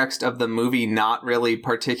context of the movie not really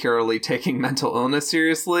particularly taking mental illness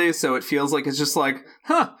seriously, so it feels like it's just like,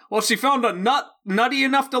 well, she found a nutty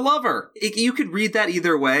enough to love her. You could read that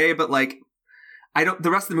either way, but like,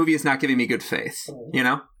 the rest of the movie is not giving me good faith, you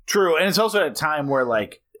know? True. And it's also at a time where,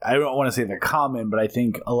 like, I don't want to say they're common, but I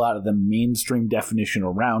think a lot of the mainstream definition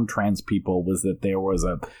around trans people was that there was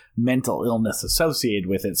a mental illness associated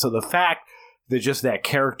with it. So the fact that just that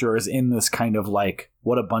character is in this kind of, like,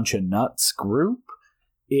 what a bunch of nuts group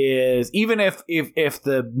is, even if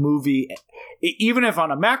the movie, even if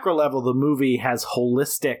on a macro level the movie has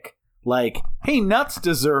holistic, like, hey, nuts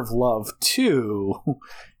deserve love too,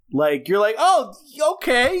 Like, you're like, oh,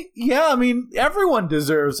 okay, yeah, I mean, everyone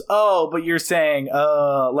deserves, but you're saying,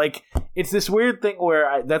 like, it's this weird thing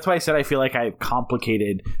where, that's why I said I feel like I have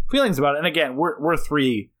complicated feelings about it. And again, we're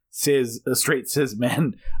three straight cis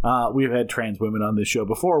men. We've had trans women on this show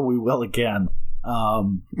before. We will again.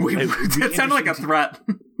 It sounded like a threat.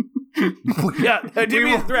 Yeah, that did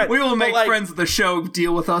be a threat. We will make friends of the show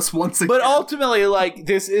deal with us once again. But ultimately, like,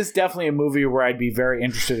 this is definitely a movie where I'd be very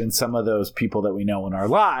interested in some of those people that we know in our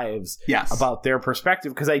lives. Yes. About their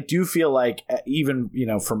perspective, because I do feel like, even,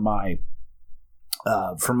 from my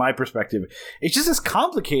perspective, it's just as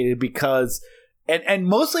complicated because, and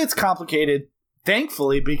mostly it's complicated,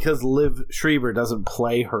 thankfully, because Liv Schreiber doesn't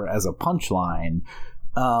play her as a punchline.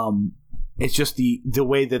 It's just the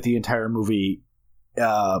way that the entire movie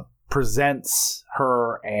presents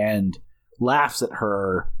her and laughs at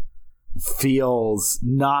her feels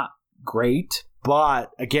not great,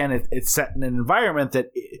 but again, it's set in an environment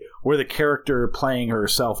where the character playing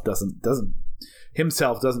herself doesn't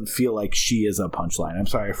feel like she is a punchline. I'm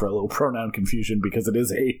sorry for a little pronoun confusion because it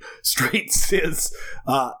is a straight cis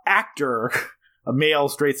actor, a male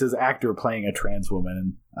straight cis actor playing a trans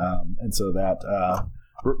woman, and so that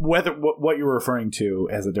whether what you're referring to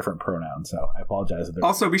as a different pronoun, so I apologize.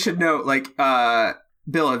 Also, we should note, like,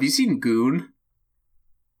 Bill, have you seen Goon?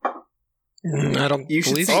 I don't. You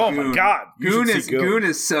should see Oh Goon. my god, Goon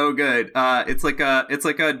is so good. It's like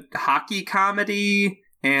a hockey comedy,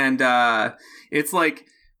 and it's like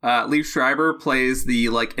Liev Schreiber plays the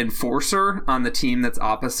like enforcer on the team that's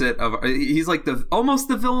opposite of. He's like almost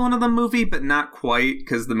the villain of the movie, but not quite,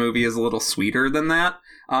 because the movie is a little sweeter than that.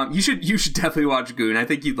 You should definitely watch Goon. I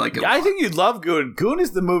think you'd like it. I think you'd love Goon. Goon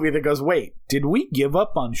is the movie that goes, wait, did we give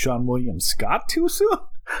up on Sean William Scott too soon?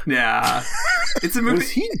 Yeah. It's a movie.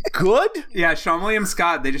 Was he good? Yeah, Sean William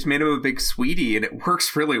Scott, they just made him a big sweetie, and it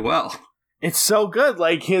works really well. It's so good.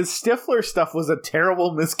 Like, his Stifler stuff was a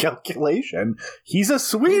terrible miscalculation. He's a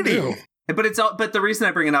sweetie. But the reason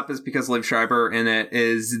I bring it up is because Liev Schreiber in it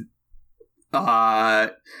is I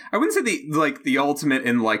wouldn't say the ultimate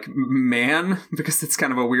in like man, because it's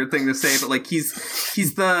kind of a weird thing to say, but like he's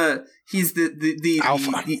the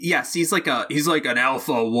alpha. Yes, he's like an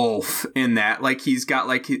alpha wolf in that. Like he's got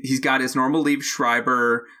his normal Liev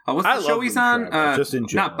Schreiber. What's the show he's on? Just in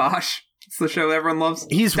general. Not Bosch. It's the show everyone loves.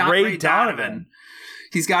 He's Ray Donovan.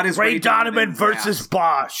 He's got his Ray Donovan versus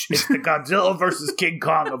Bosch. It's the Godzilla versus King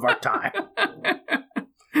Kong of our time.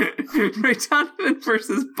 Ray Donovan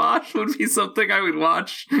versus Bosch would be something I would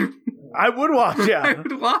watch. I would watch, yeah. I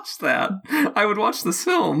would watch that. I would watch this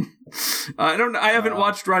film. I haven't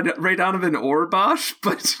watched Ray Donovan or Bosch,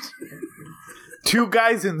 but two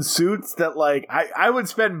guys in suits that, like, I would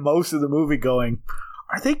spend most of the movie going,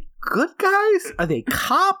 are they good guys? Are they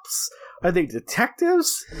cops? Are they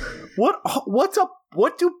detectives? What's up?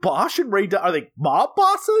 What do Bosch and Ray are they mob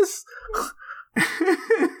bosses?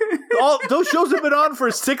 Those shows have been on for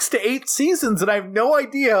 6 to 8 seasons, and I have no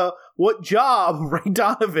idea what job Ray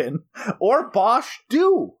Donovan or Bosch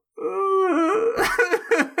do.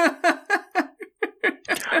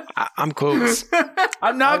 I'm close.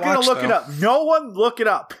 I'm not going to look it up. No one look it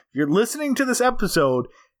up. You're listening to this episode,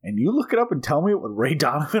 and you look it up and tell me what Ray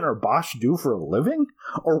Donovan or Bosch do for a living?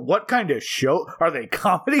 Or what kind of show? Are they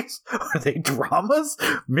comedies? Are they dramas?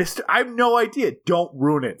 I have no idea. Don't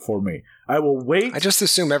ruin it for me. I will wait. I just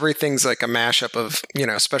assume everything's like a mashup of,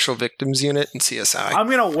 Special Victims Unit and CSI. I'm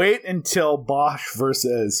going to wait until Bosch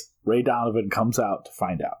versus Ray Donovan comes out to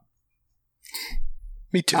find out.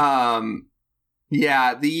 Me too.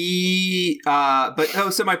 Yeah,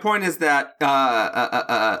 so my point is that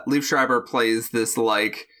Liev Schreiber plays this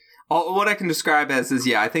like what I can describe as is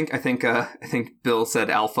I think Bill said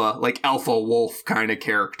alpha wolf kind of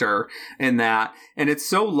character in that, and it's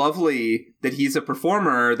so lovely that he's a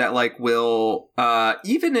performer that like will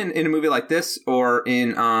even in a movie like this or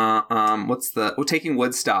in Taking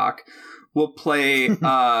Woodstock will play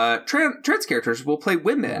trans characters, will play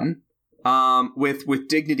women with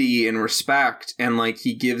dignity and respect, and like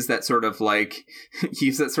he gives that sort of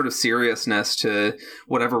seriousness to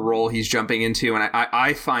whatever role he's jumping into, and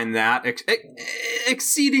I find that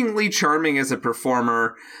exceedingly charming as a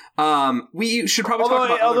performer. We should probably talk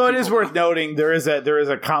about although it is worth noting there is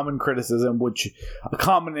a common criticism,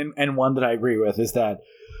 and one that I agree with, is that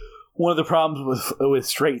one of the problems with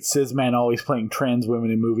straight cis men always playing trans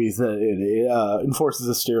women in movies, that it enforces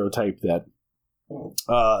a stereotype that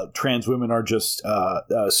trans women are just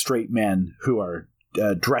straight men who are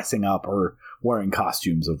dressing up or wearing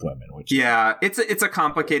costumes of women. It's a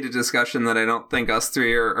complicated discussion that I don't think us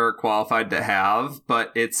three are qualified to have.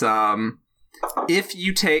 But it's if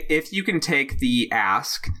you can take the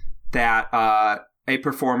ask that a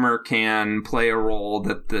performer can play a role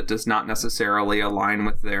that does not necessarily align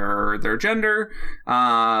with their gender.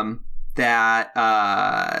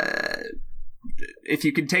 If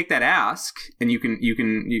you can take that ask and you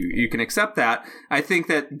can accept that, I think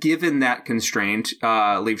that given that constraint,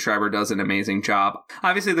 Liev Schreiber does an amazing job.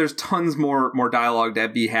 Obviously, there's tons more dialogue to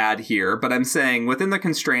be had here, but I'm saying within the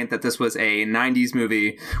constraint that this was a 90s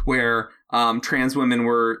movie where trans women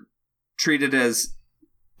were treated as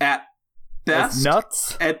at best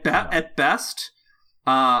nuts at best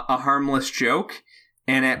a harmless joke.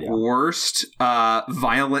 And at worst,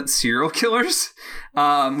 violent serial killers.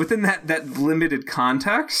 Within that limited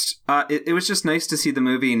context, it was just nice to see the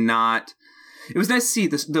movie not... It was nice to see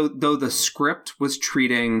this, though the script was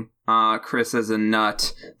treating Chris as a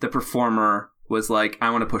nut, the performer was like, I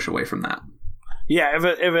want to push away from that. Yeah, if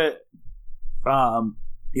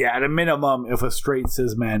at a minimum, if a straight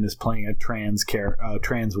cis man is playing a trans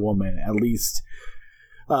woman, at least...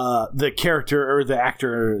 the character or the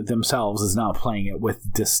actor themselves is not playing it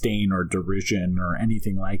with disdain or derision or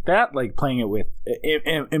anything like that, like playing it with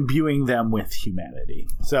imbuing them with humanity.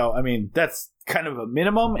 So, I mean, that's kind of a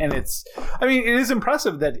minimum, and it is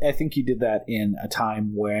impressive that I think he did that in a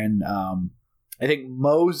time when I think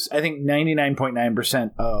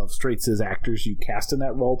 99.9% of straight cis actors you cast in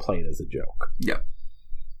that role play it as a joke. Yep.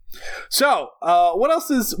 So, what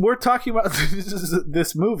else we're talking about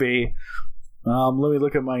this movie? Let me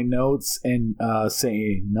look at my notes and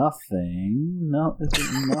say nothing. No,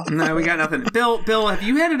 nothing. No, we got nothing. Bill, have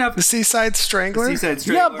you had enough? The Seaside Strangler?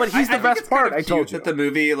 Yeah, but he's the best part. I told you that the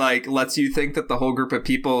movie lets you think that the whole group of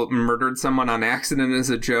people murdered someone on accident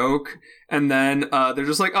as a joke, and then they're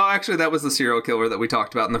just like, oh, actually, that was the serial killer that we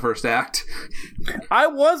talked about in the first act. I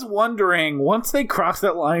was wondering, once they crossed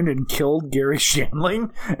that line and killed Gary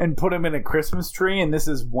Shandling and put him in a Christmas tree, and this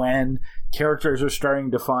is when characters are starting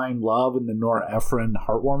to find love and the Nora Ephron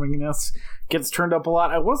heartwarmingness gets turned up a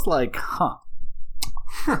lot. I was like, how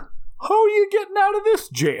are you getting out of this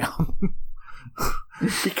jam?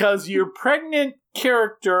 Because your pregnant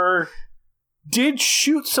character did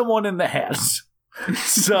shoot someone in the head.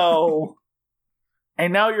 So,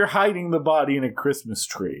 and now you're hiding the body in a Christmas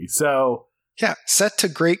tree. So, yeah, set to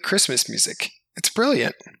great Christmas music. It's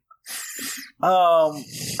brilliant.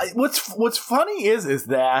 What's funny is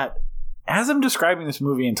that as I'm describing this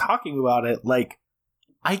movie and talking about it, like,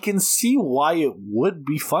 I can see why it would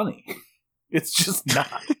be funny. It's just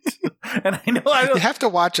not. And I know I don't... You have to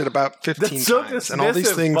watch it about 15 times, and all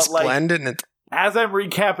these things blend, and it's... As I'm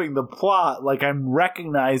recapping the plot, like, I'm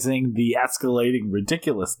recognizing the escalating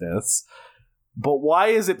ridiculousness, but why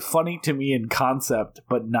is it funny to me in concept,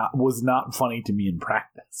 but was not funny to me in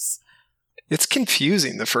practice? It's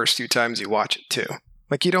confusing the first few times you watch it, too.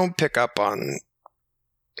 Like, you don't pick up on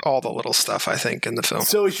all the little stuff, I think, in the film.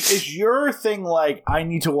 So is your thing like, I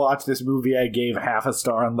need to watch this movie I gave half a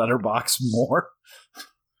star on Letterboxd more?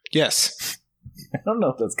 Yes. I don't know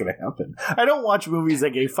if that's going to happen. I don't watch movies I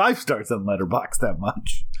gave 5 stars on Letterboxd that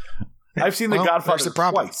much. I've seen The Godfather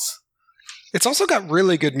twice. It's also got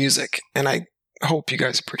really good music, and I hope you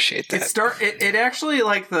guys appreciate that. It actually,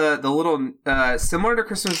 like, the little similar to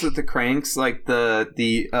Christmas with the Cranks, like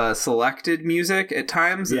the selected music at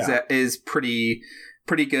times is pretty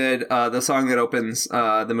good. The song that opens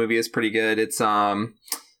the movie is pretty good. It's The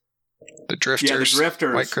Drifters. Yeah, The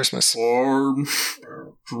Drifters. White Christmas. Or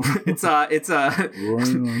it's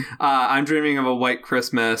I'm dreaming of a white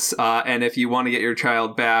Christmas, and if you want to get your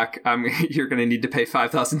child back, you're going to need to pay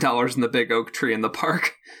 $5,000 in the big oak tree in the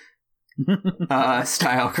park.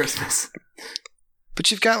 Style Christmas.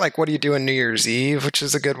 But you've got, like, What Do You Do on New Year's Eve, which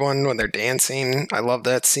is a good one when they're dancing. I love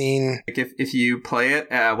that scene. Like, if you play it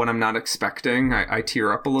when I'm not expecting, I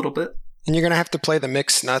tear up a little bit. And you're going to have to play the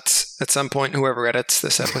mixed nuts at some point, whoever edits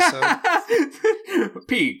this episode.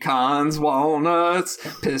 Pecans, walnuts,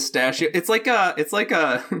 pistachio. It's like in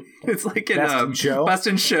Best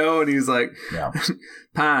in Show, and he's like,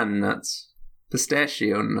 pine nuts,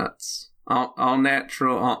 pistachio nuts. All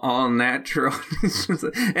natural, all natural.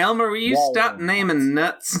 Elmer, will you stop naming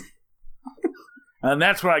nuts? And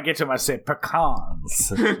that's where I get to my say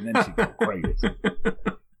pecans. And then she goes crazy.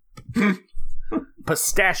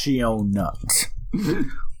 Pistachio nut.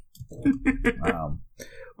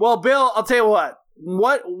 Well, Bill, I'll tell you what.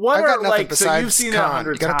 What are, like, so you've seen it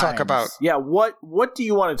 100 times. You gotta talk about. Yeah, what do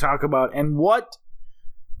you want to talk about? And what,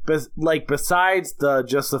 like, besides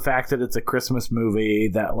just the fact that it's a Christmas movie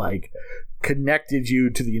that, like, connected you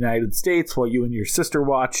to the United States while you and your sister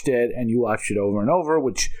watched it, and you watched it over and over,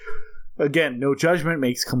 which, again, no judgment,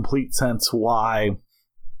 makes complete sense why,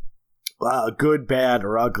 good, bad,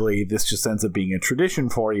 or ugly, this just ends up being a tradition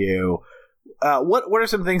for you. what are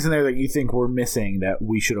some things in there that you think we're missing that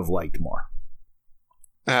we should have liked more?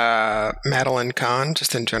 Madeline Kahn,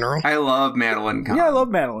 just in general. I love Madeline Kahn. Yeah, I love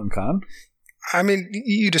Madeline Kahn. I mean,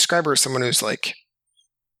 you describe her as someone who's like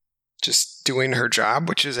just doing her job,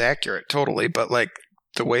 which is accurate, totally. But like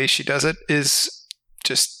the way she does it is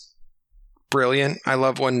just brilliant. I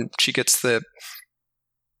love when she gets the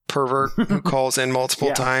pervert who calls in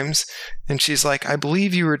multiple times, and she's like, "I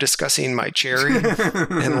believe you were discussing my cherry,"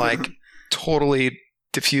 and like totally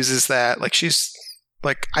diffuses that. Like she's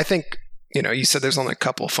like, I think, you said there's only a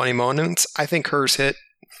couple of funny moments. I think hers hit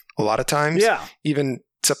a lot of times. Yeah. Even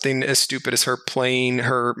something as stupid as her playing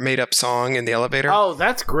her made-up song in the elevator. Oh,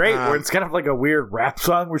 that's great. Where it's kind of like a weird rap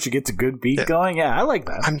song where she gets a good beat going. Yeah, I like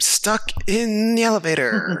that. I'm stuck in the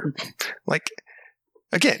elevator. Like,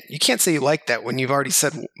 again, you can't say you like that when you've already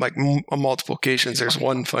said like on multiple occasions there's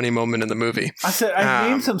one funny moment in the movie. I said I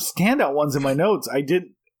named some standout ones in my notes. I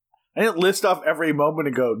didn't list off every moment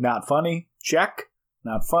and go, not funny, check.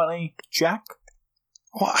 Not funny, check.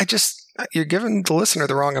 Well, you're giving the listener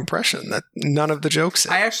the wrong impression that none of the jokes.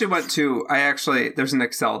 There's an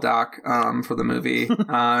Excel doc for the movie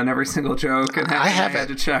and every single joke. And I had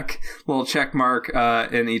to check little check mark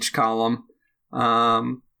in each column.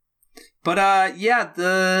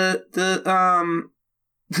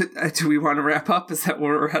 Do we want to wrap up? Is that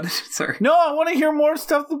where we're headed? Sorry. No, I want to hear more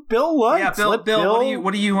stuff that Bill likes. Yeah, Bill.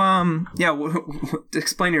 What do you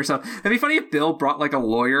explain yourself. It'd be funny if Bill brought like a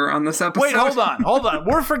lawyer on this episode. Wait, hold on.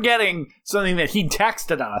 We're forgetting something that he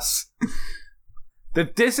texted us.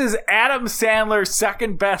 That this is Adam Sandler's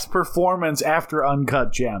second best performance after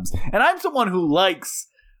Uncut Gems. And I'm someone who likes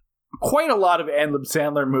quite a lot of Adam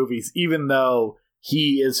Sandler movies, even though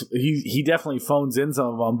he definitely phones in some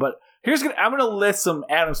of them. But I'm going to list some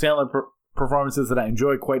Adam Sandler performances that I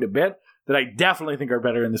enjoy quite a bit that I definitely think are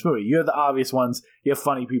better in this movie. You have the obvious ones. You have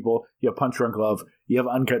Funny People. You have Punch Drunk Love. You have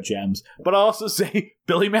Uncut Gems. But I'll also say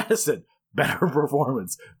Billy Madison, better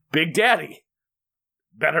performance. Big Daddy,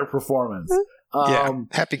 better performance.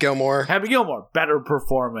 Happy Gilmore, better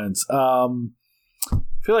performance. I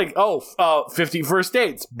feel like 50 First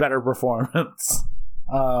Dates, better performance.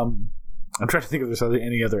 I'm trying to think if there's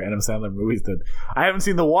any other Adam Sandler movies that I haven't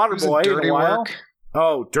seen. The Waterboy in a while. Work.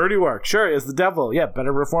 Oh, Dirty Work. Sure, as the devil. Yeah,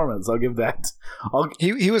 better performance. I'll give that.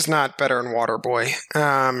 He was not better in Waterboy.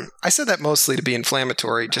 I said that mostly to be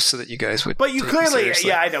inflammatory, just so that you guys would. But you clearly,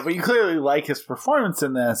 I know. But you clearly like his performance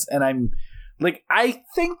in this, and I'm like, I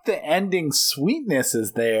think the ending sweetness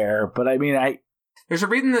is there. But I mean, there's a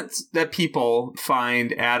reason that people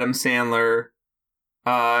find Adam Sandler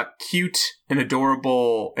cute and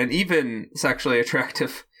adorable and even sexually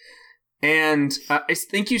attractive, and I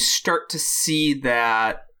think you start to see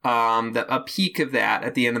that a peak of that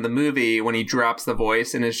at the end of the movie when he drops the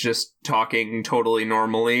voice and is just talking totally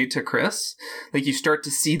normally to Chris. Like you start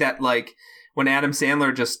to see that, like when Adam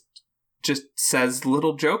Sandler just says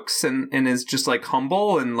little jokes and is just like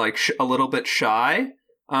humble and like a little bit shy.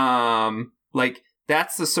 Like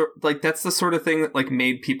that's the sort of thing that like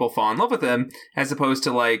made people fall in love with him, as opposed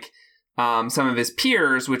to like some of his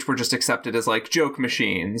peers, which were just accepted as like joke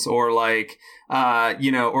machines, or like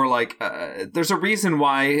there's a reason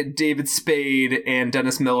why David Spade and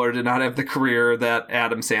Dennis Miller did not have the career that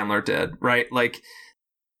Adam Sandler did, right? Like,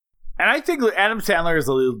 and I think Adam Sandler is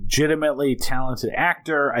a legitimately talented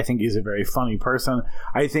actor. I think he's a very funny person.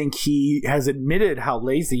 I think he has admitted how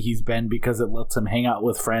lazy he's been because it lets him hang out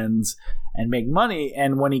with friends and make money.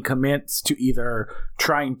 And when he commits to either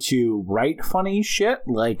trying to write funny shit,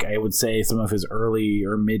 like I would say some of his early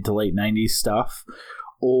or mid to late 90s stuff,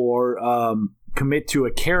 or commit to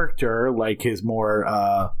a character like his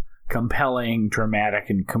more compelling, dramatic,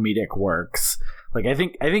 and comedic works. Like I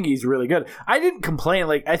think he's really good. I didn't complain.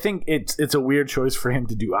 Like I think it's a weird choice for him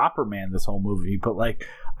to do Opera Man this whole movie, but like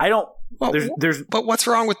I don't. Well, but what's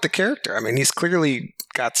wrong with the character? I mean, he's clearly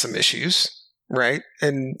got some issues, right?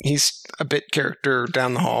 And he's a bit character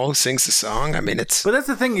down the hall who sings the song. I mean, it's. But that's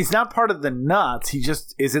the thing. He's not part of the nuts. He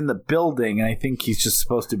just is in the building, and I think he's just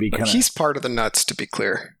supposed to be kind of. He's part of the nuts, to be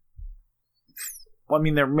clear. Well, I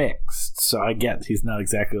mean, they're mixed, so I get he's not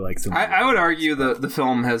exactly like some. I would argue the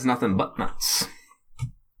film has nothing but nuts.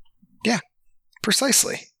 Yeah,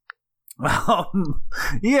 precisely.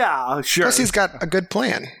 Yeah, sure. Plus, he's got a good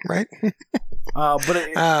plan, right?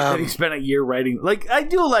 But he spent a year writing. Like, I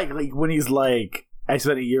do like when he's like, I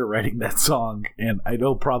spent a year writing that song, and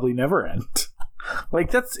it'll probably never end.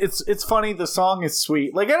 Like it's funny. The song is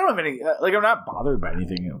sweet. Like I don't have any. Like I'm not bothered by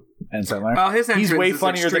anything. And so he's way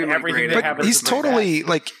funnier than everything that happens. He's totally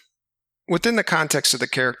like within the context of the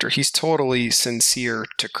character. He's totally sincere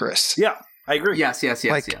to Chris. Yeah, I agree. Yes.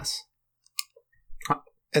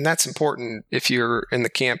 And that's important if you're in the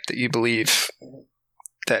camp that you believe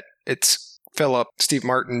that it's Philip, Steve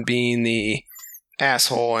Martin being the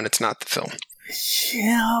asshole and it's not the film.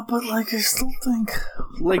 Yeah, but like I still think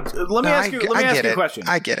like let me ask you a question.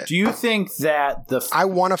 I get it. Do you think that I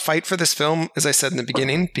want to fight for this film, as I said in the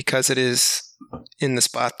beginning, because it is in the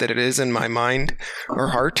spot that it is in my mind or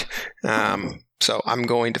heart. So I'm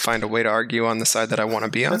going to find a way to argue on the side that I want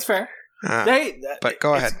to be on. That's fair. But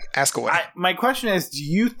go ahead, ask away. My question is, do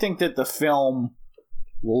you think that the film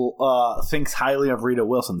thinks highly of Rita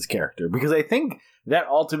Wilson's character? Because I think that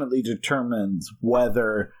ultimately determines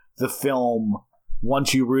whether the film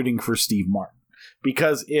wants you rooting for Steve Martin.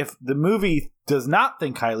 Because if the movie does not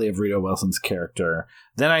think highly of Rita Wilson's character,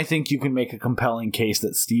 then I think you can make a compelling case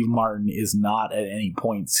that Steve Martin is not at any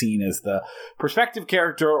point seen as the perspective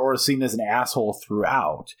character or seen as an asshole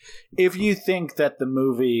throughout. If you think that the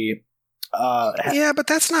movie... yeah, but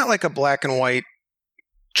that's not like a black and white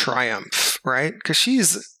triumph, right? Because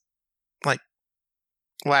she's like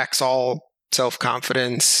lacks all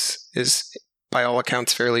self-confidence, is by all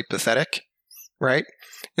accounts fairly pathetic, right?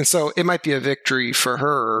 And so it might be a victory for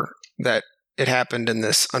her that it happened in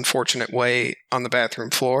this unfortunate way on the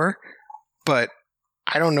bathroom floor, but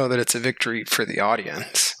I don't know that it's a victory for the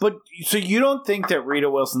audience. But so you don't think that Rita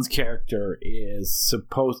Wilson's character is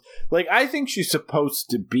supposed... Like, I think she's supposed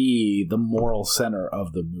to be the moral center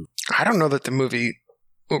of the movie. I don't know that the movie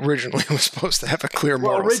originally was supposed to have a clear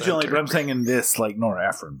moral originally, center. But I'm saying in this, like, Nora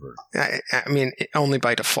Ephron version. I mean, only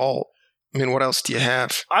by default. I mean, what else do you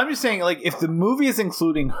have? I'm just saying, like, if the movie is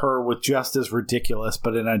including her with just as ridiculous,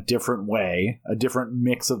 but in a different way, a different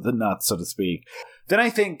mix of the nuts, so to speak, then I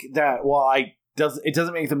think that while it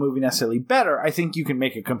doesn't make the movie necessarily better, I think you can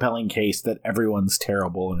make a compelling case that everyone's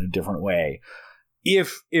terrible in a different way.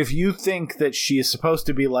 If you think that she is supposed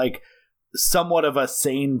to be, like, somewhat of a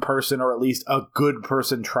sane person, or at least a good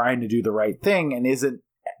person trying to do the right thing, and isn't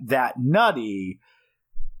that nutty,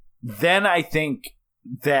 then I think...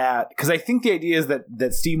 that because I think the idea is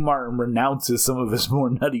that Steve Martin renounces some of his more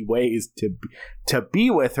nutty ways to be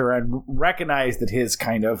with her and recognize that his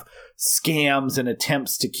kind of scams and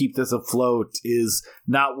attempts to keep this afloat is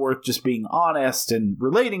not worth just being honest and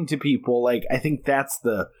relating to people. Like, I think that's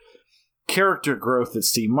the character growth that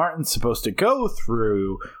Steve Martin's supposed to go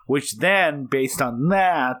through, which then, based on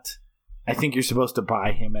that, I think you're supposed to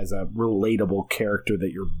buy him as a relatable character that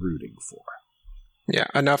you're rooting for. Yeah,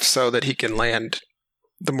 enough so that he can land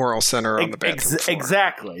the moral center on the bathroom floor.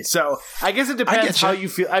 Exactly. So I guess it depends how you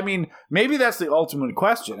feel. I mean, maybe that's the ultimate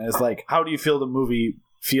question is like, how do you feel the movie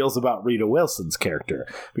feels about Rita Wilson's character?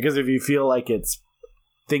 Because if you feel like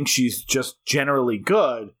thinks she's just generally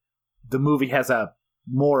good, the movie has a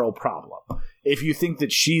moral problem. If you think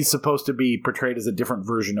that she's supposed to be portrayed as a different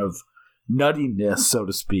version of nuttiness, so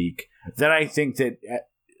to speak, then I think that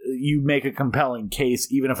you make a compelling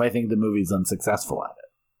case, even if I think the movie's unsuccessful at it.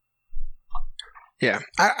 Yeah,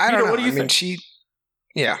 I don't know. What do you think?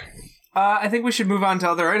 Yeah. I think we should move on to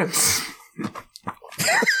other items.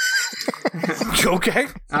 Okay.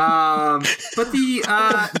 But the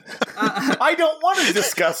I don't want to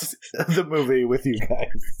discuss the movie with you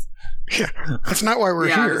guys. Yeah, that's not why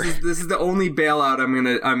we're here. This is the only bailout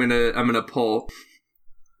I'm gonna pull.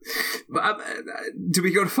 Do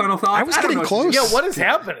we go to final thoughts? I was getting close. Yeah, what is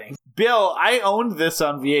happening? Bill, I owned this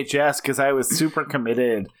on VHS because I was super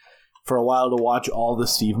committed for a while to watch all the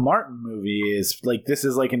Steve Martin movies. Like, this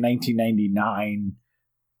is like in 1999,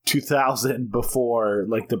 2000, before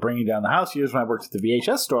like the Bringing Down the House years when I worked at the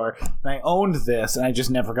VHS store. And I owned this and I just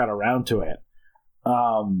never got around to it.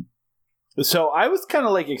 So I was kind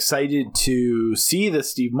of like excited to see the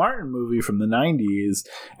Steve Martin movie from the 90s.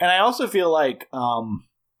 And I also feel like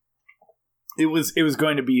it was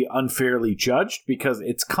going to be unfairly judged because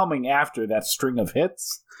it's coming after that string of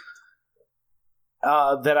hits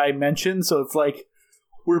that I mentioned. So it's like,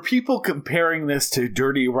 were people comparing this to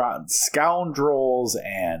Dirty Rotten Scoundrels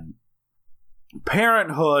and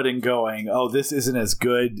Parenthood and going, oh, this isn't as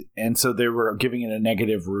good, and so they were giving it a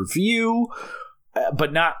negative review,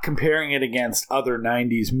 but not comparing it against other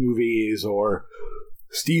 90s movies or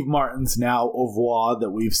Steve Martin's now au revoir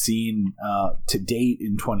that we've seen to date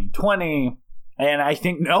in 2020. And I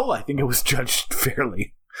think it was judged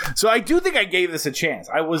fairly. So I do think I gave this a chance.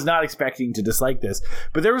 I was not expecting to dislike this,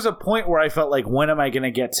 but there was a point where I felt like, when am I going to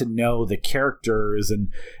get to know the characters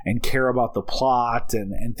and care about the plot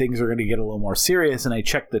and things are going to get a little more serious? And I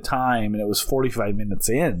checked the time and it was 45 minutes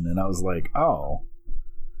in and I was like, oh,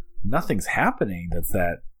 nothing's happening that's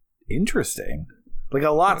that interesting. Like,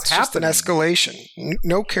 a lot's happening. Just an escalation.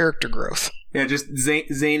 No character growth. Yeah, just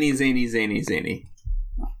zany.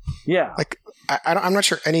 Yeah. Like, I'm not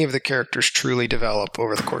sure any of the characters truly develop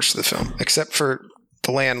over the course of the film, except for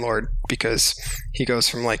the landlord, because he goes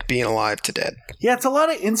from like being alive to dead. Yeah, it's a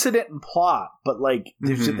lot of incident and plot, but like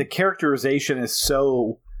the characterization is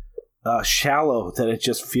so shallow that it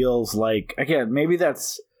just feels like, again, maybe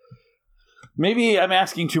I'm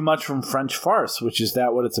asking too much from French farce, which is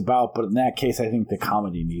that what it's about, but in that case I think the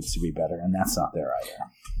comedy needs to be better, and that's not there either.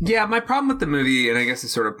 Yeah, my problem with the movie, and I guess it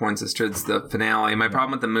sort of points us towards the finale, my problem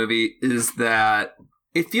with the movie is that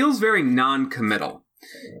it feels very non-committal.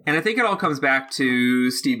 And I think it all comes back to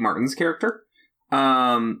Steve Martin's character.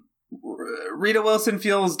 Rita Wilson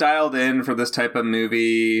feels dialed in for this type of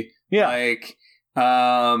movie. Yeah. Like,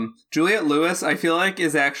 Juliette Lewis, I feel like,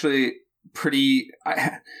 is actually pretty...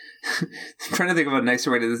 I'm trying to think of a nicer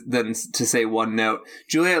way than to say one note.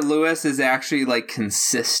 Juliette Lewis is actually, like,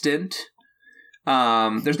 consistent.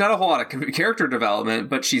 There's not a whole lot of character development,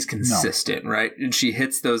 but she's consistent, right? And she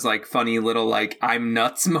hits those like funny little like I'm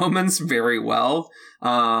nuts moments very well.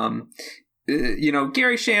 Gary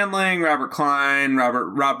Shandling, Robert Klein,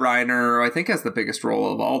 Rob Reiner, I think has the biggest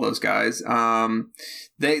role of all those guys.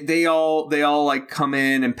 They all like come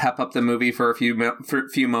in and pep up the movie for a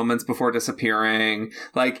few moments before disappearing.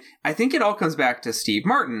 Like, I think it all comes back to Steve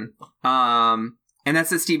Martin. And that's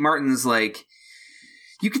that Steve Martin's like,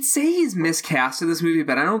 you could say he's miscast in this movie,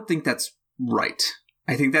 but I don't think that's right.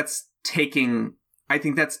 I think that's taking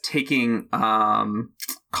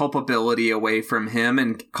culpability away from him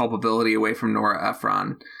and culpability away from Nora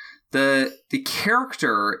Ephron. The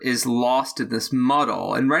character is lost in this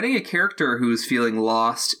muddle, and writing a character who's feeling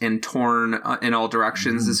lost and torn in all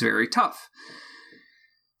directions is very tough.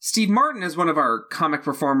 Steve Martin is one of our comic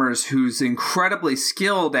performers who's incredibly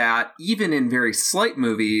skilled at, even in very slight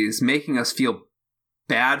movies, making us feel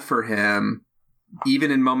bad for him,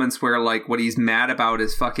 even in moments where like what he's mad about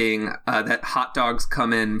is fucking that hot dogs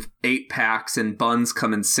come in 8 packs and buns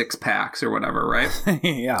come in 6 packs or whatever, right?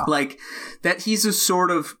 Yeah, like that he's a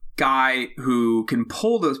sort of guy who can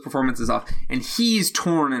pull those performances off, and he's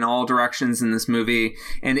torn in all directions in this movie,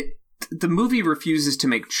 and the movie refuses to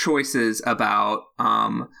make choices about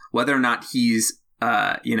whether or not he's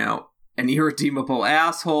an irredeemable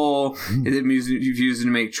asshole. It refuses to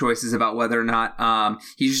make choices about whether or not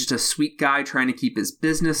he's just a sweet guy trying to keep his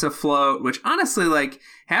business afloat, which honestly, like,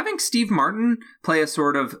 having Steve Martin play a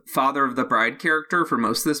sort of father of the bride character for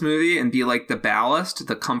most of this movie and be like the ballast,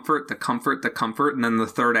 the comfort, and then the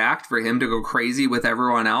third act for him to go crazy with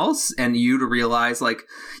everyone else and you to realize like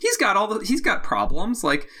he's got problems,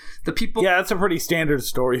 like the people. Yeah, that's a pretty standard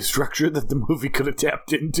story structure that the movie could have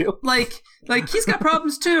tapped into. Like he's got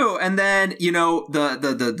problems too. And then,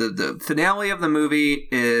 the finale of the movie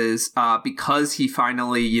is because he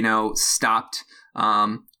finally, stopped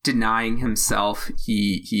denying himself.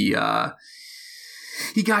 He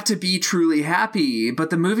got to be truly happy,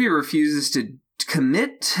 but the movie refuses to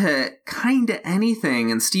commit to kind of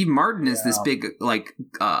anything, and Steve Martin is this big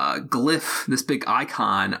glyph, this big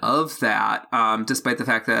icon of that, despite the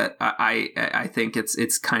fact that I think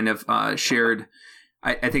it's kind of shared.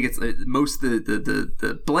 I think it's most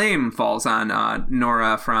the blame falls on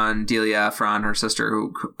Nora Ephron, Delia Ephron, her sister,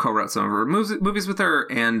 who co-wrote some of her movies with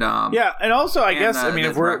her, and and also I guess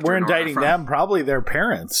if we're indicting them, probably their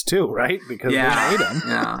parents too, right? Because they made them.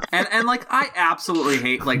 Yeah, and like I absolutely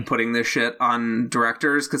hate like putting this shit on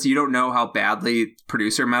directors because you don't know how badly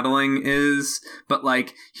producer meddling is. But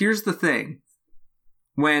like, here's the thing: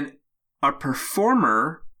 when a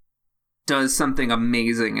performer does something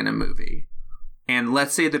amazing in a movie, and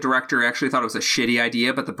let's say the director actually thought it was a shitty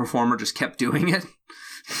idea, but the performer just kept doing it,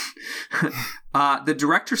 the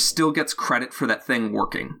director still gets credit for that thing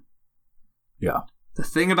working. Yeah. The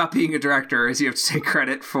thing about being a director is you have to take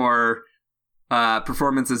credit for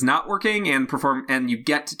performances not working and you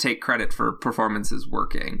get to take credit for performances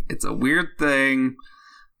working. It's a weird thing.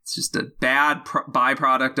 It's just a bad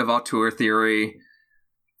byproduct of auteur theory.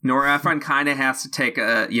 Nora Ephron kind of has to take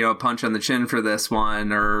a punch on the chin for this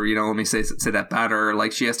one, or let me say that better.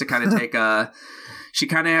 Like she has to kind of take the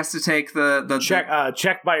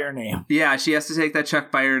check by her name. Yeah, she has to take that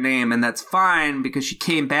check by her name, and that's fine because she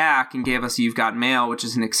came back and gave us You've Got Mail, which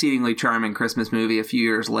is an exceedingly charming Christmas movie a few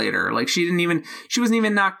years later. Like she wasn't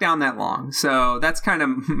even knocked down that long. So that's kind of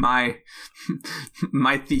my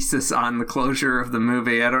thesis on the closure of the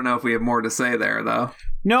movie. I don't know if we have more to say there though.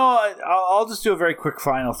 No, I'll just do a very quick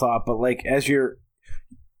final thought. But like, as you're,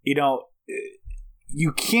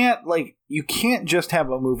 you can't just have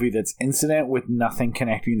a movie that's incident with nothing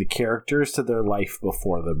connecting the characters to their life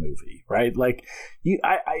before the movie, right? Like,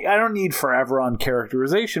 I don't need forever on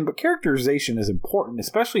characterization, but characterization is important,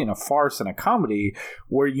 especially in a farce and a comedy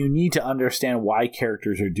where you need to understand why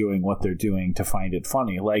characters are doing what they're doing to find it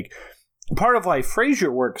funny. Like, part of why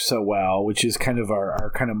Frasier works so well, which is kind of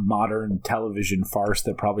our kind of modern television farce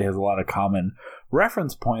that probably has a lot of common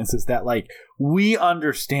reference points, is that, like, we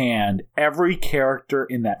understand every character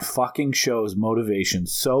in that fucking show's motivation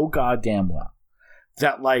so goddamn well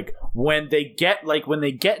that, like, when they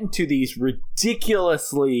get into these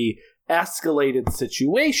ridiculously escalated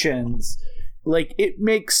situations, like, it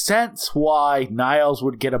makes sense why Niles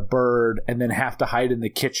would get a bird and then have to hide in the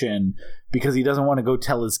kitchen because he doesn't want to go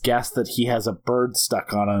tell his guest that he has a bird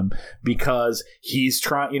stuck on him because he's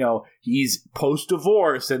trying, he's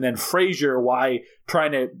post-divorce. And then Frasier, why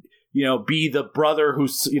trying to, be the brother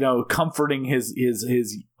who's, comforting his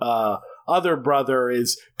other brother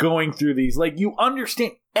is going through these, like, you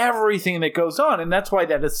understand everything that goes on. And that's why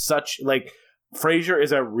that is such, like, Frasier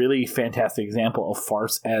is a really fantastic example of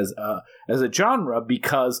farce as a genre,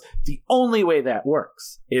 because the only way that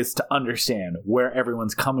works is to understand where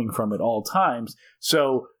everyone's coming from at all times.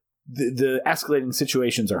 So the escalating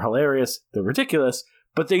situations are hilarious, they're ridiculous,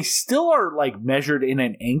 but they still are, like, measured in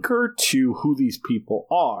an anchor to who these people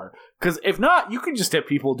are. Because if not, you can just have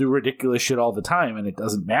people do ridiculous shit all the time and it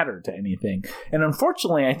doesn't matter to anything. And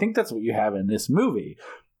unfortunately, I think that's what you have in this movie.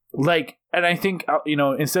 Like, and I think,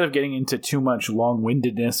 instead of getting into too much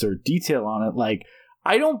long-windedness or detail on it, like,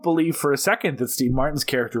 I don't believe for a second that Steve Martin's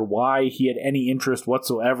character, why he had any interest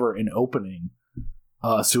whatsoever in opening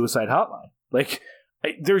Suicide Hotline. Like,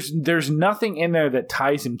 there's nothing in there that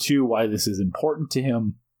ties him to why this is important to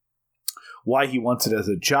him, why he wants it as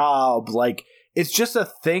a job. Like, it's just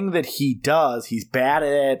a thing that he does. He's bad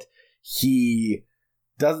at it. He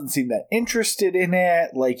doesn't seem that interested in it.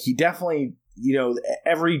 Like, he definitely...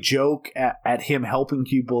 every joke at him helping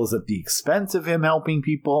people is at the expense of him helping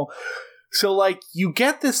people. So, like, you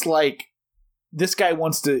get this, like, this guy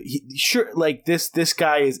wants to, this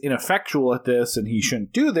guy is ineffectual at this and he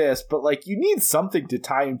shouldn't do this, but, like, you need something to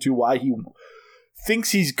tie him to why he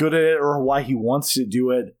thinks he's good at it or why he wants to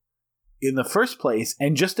do it in the first place.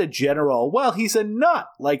 And just a general, well, he's a nut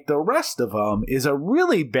like the rest of them, is a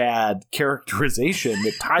really bad characterization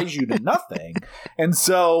that ties you to nothing. And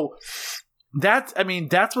so... that's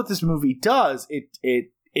what this movie does.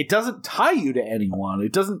 It doesn't tie you to anyone.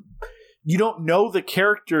 You don't know the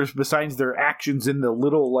characters besides their actions in the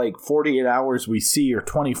little, like, 48 hours we see or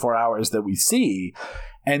 24 hours that we see.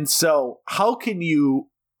 And so how can you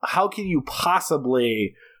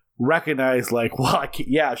possibly recognize, like, well,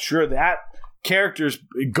 yeah, sure, that character's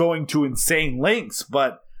going to insane lengths,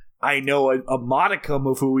 but I know a modicum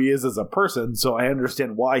of who he is as a person, so I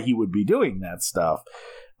understand why he would be doing that stuff.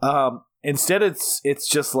 Instead, it's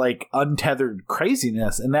just, like, untethered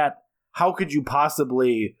craziness, and that, how could you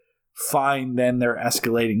possibly find then their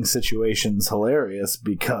escalating situations hilarious?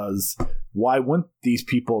 Because why wouldn't these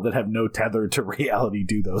people that have no tether to reality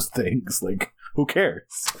do those things? Like, who cares?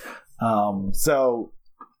 So,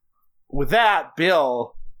 with that,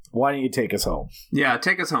 Bill, why don't you take us home? Yeah,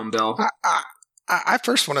 take us home, Bill. I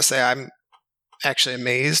first want to say I'm actually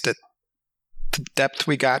amazed at the depth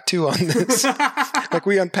we got to on this. Like,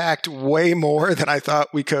 we unpacked way more than I thought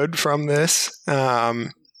we could from this.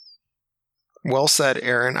 Well said,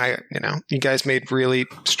 Aaron. You guys made really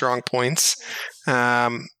strong points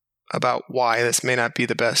about why this may not be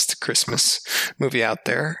the best Christmas movie out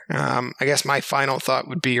there. I guess my final thought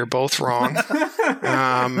would be you're both wrong.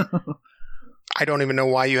 I don't even know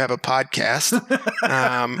why you have a podcast,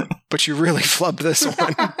 but you really flubbed this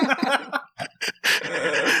one.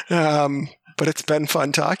 But it's been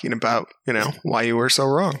fun talking about, why you were so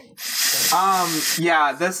wrong.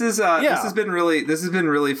 This has been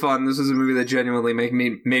really fun. This is a movie that genuinely made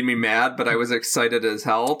me mad, but I was excited as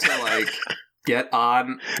hell to, like, get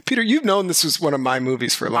on. Peter, you've known this was one of my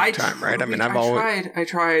movies for a long time, right? I mean, I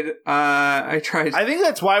tried. I think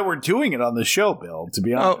that's why we're doing it on the show, Bill, to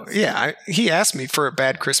be honest. Oh, yeah. He asked me for a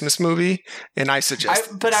bad Christmas movie, and I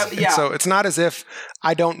suggested So it's not as if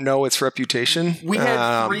I don't know its reputation. We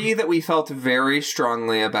had 3 that we felt very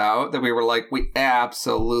strongly about, that we were like, we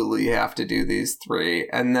absolutely have to do these 3.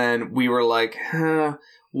 And then we were like,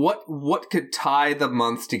 what could tie the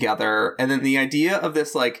month together? And then the idea of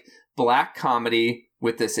this, like, black comedy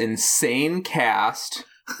with this insane cast,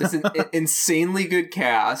 this insanely good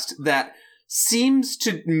cast that seems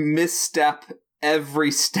to misstep every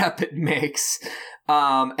step it makes,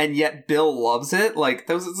 and yet Bill loves it. Like,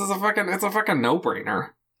 it's a fucking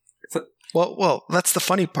no-brainer. Well, that's the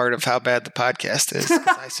funny part of how bad the podcast is.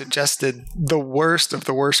 'Cause I suggested the worst of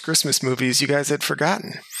the worst Christmas movies you guys had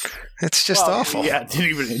forgotten. It's just awful. Yeah, it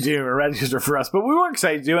didn't even register for us, but we were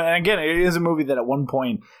excited to do it. And again, it is a movie that at one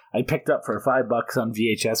point I picked up for $5 on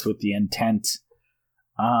VHS with the intent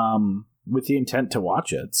to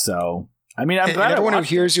watch it. So, I mean, I'm glad everyone who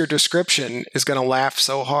hears your description is going to laugh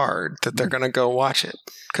so hard that they're going to go watch it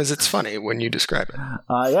because it's funny when you describe it.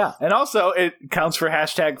 Yeah, and also it counts for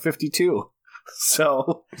hashtag 52,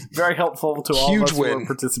 so very helpful to all of us who are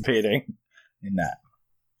participating in that.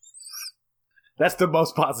 That's the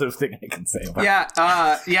most positive thing I can say about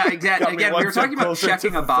it. Yeah, exactly. Again, we were talking about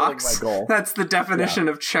checking a box. That's the definition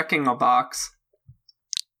of checking a box.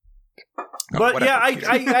 But yeah,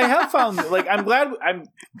 I have found, like, I'm glad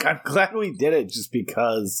we did it just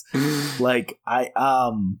because, like,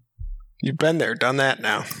 you've been there, done that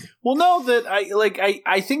now. Well, no, that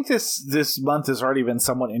I think this month has already been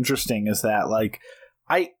somewhat interesting. Is that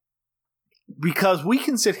because we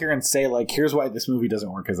can sit here and say, like, here's why this movie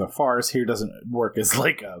doesn't work as a farce. Here doesn't work as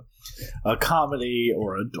like a comedy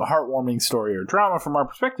or a heartwarming story or drama from our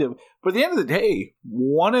perspective. But at the end of the day,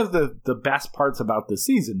 one of the best parts about this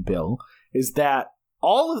season, Bill, is that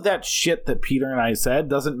all of that shit that Peter and I said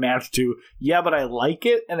doesn't match to, yeah, but I like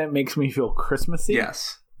it and it makes me feel Christmassy.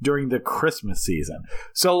 Yes. During the Christmas season.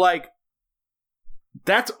 So, like,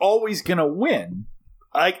 that's always going to win.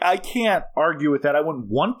 I can't argue with that. I wouldn't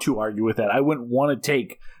want to argue with that. I wouldn't want to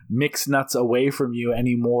take Mixed Nuts away from you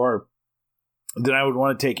any more than I would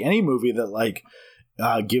want to take any movie that, like,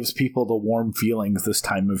 gives people the warm feelings this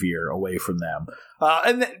time of year away from them.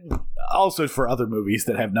 And then also for other movies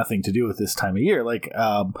that have nothing to do with this time of year. Like,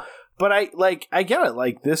 but I get it.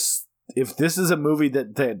 Like, this, if this is a movie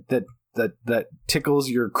that tickles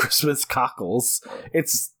your Christmas cockles,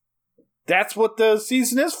 that's what the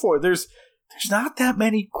season is for. There's not that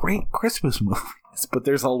many great Christmas movies, but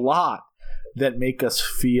there's a lot that make us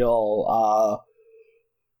feel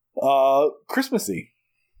Christmassy.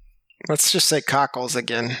 Let's just say cockles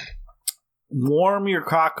again. Warm your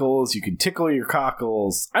cockles. You can tickle your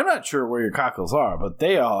cockles. I'm not sure where your cockles are, but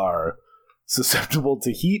they are susceptible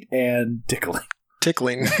to heat and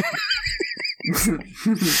tickling.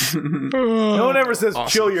 No one ever says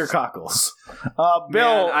chill your cockles.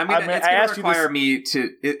 Bill, man, it's going to require me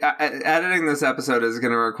to... editing this episode is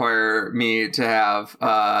going to require me to have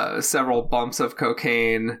several bumps of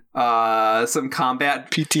cocaine, some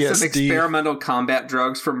combat... PTSD. Some experimental combat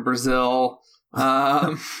drugs from Brazil,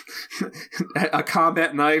 a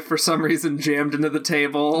combat knife for some reason jammed into the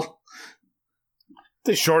table.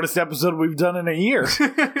 The shortest episode we've done in a year.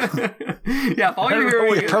 Yeah, all you're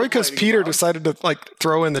hearing probably because Peter decided to, like,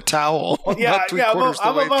 throw in the towell. I'm about to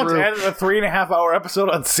edit a 3.5-hour episode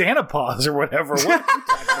on Santa Paws or whatever. What are you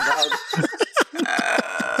talking about?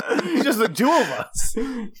 It's just the two of us.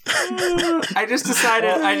 I just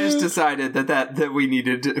decided that we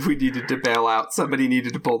needed to bail out. Somebody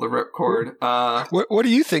needed to pull the ripcord. What do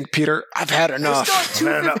you think, Peter? I've had enough. We're still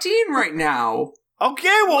at 2:15 right now.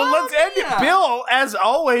 Okay, well, let's end it. Bill, as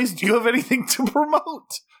always, do you have anything to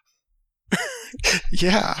promote?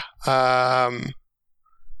 Yeah.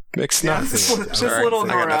 Mixed Nuts. Just a little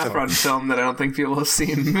Nora Ephron film that I don't think people have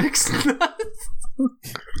seen. Mixed Nuts.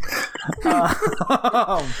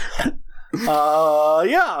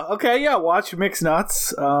 Watch Mixed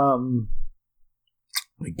Nuts. I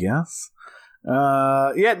guess.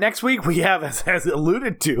 Next week we have, as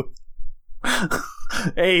alluded to,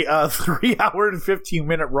 a 3-hour and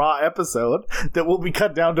 15-minute Raw episode that will be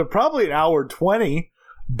cut down to probably an hour 20,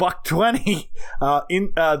 $1.20,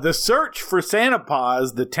 in the search for Santa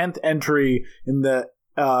Paws, the 10th entry in the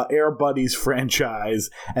Air Buddies franchise,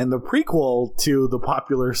 and the prequel to the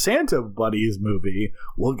popular Santa Buddies movie.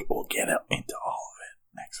 We'll get into all of it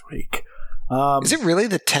next week. Is it really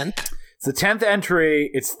the 10th? It's the 10th entry.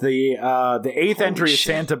 It's the 8th entry of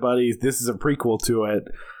Santa Buddies. This is a prequel to it.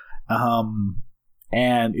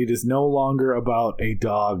 And it is no longer about a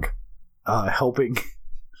dog helping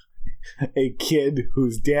a kid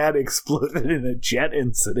whose dad exploded in a jet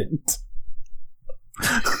incident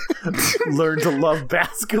learn to love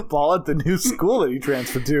basketball at the new school that he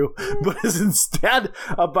transferred to, but is instead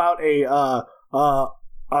about a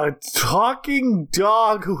talking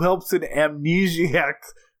dog who helps an amnesiac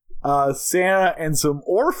Santa and some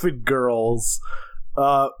orphan girls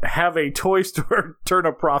have a toy store turn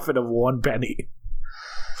a profit of 1 penny.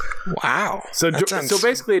 Wow. So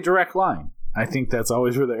basically a direct line. I think that's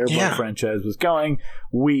always where the Air Bud franchise was going.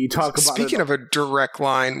 We talk about Speaking of a direct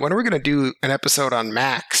line, when are we going to do an episode on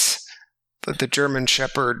Max? the German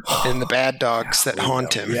Shepherd and the bad dogs that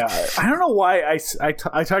haunt him. Yeah, I don't know why I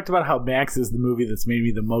talked about how Max is the movie that's made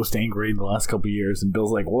me the most angry in the last couple of years, and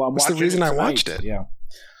Bill's like, "Well, I'm watching." That's the reason I watched it. Yeah.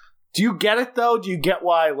 Do you get it though? Do you get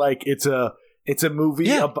why? Like, it's a movie.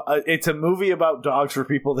 Yeah. It's a movie about dogs for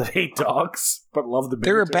people that hate dogs but love the.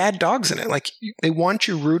 There are bad dogs in it. Like, they want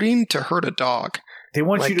you rooting to hurt a dog. They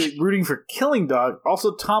want you to rooting for killing dog.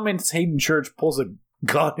 Also, Thomas Hayden Church pulls a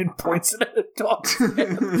gun and points it at a dog's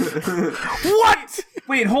head. What?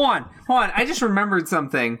 Wait, hold on. I just remembered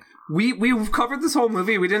something. We've covered this whole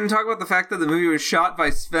movie. We didn't talk about the fact that the movie was shot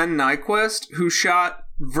by Sven Nykvist, who shot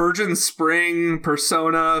Virgin Spring,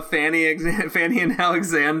 Persona, Fanny and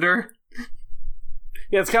Alexander.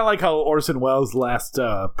 Yeah, it's kind of like how Orson Welles' last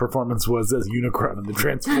performance was as Unicron in the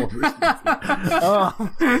Transformers movie.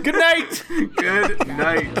 Good night! Good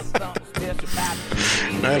night.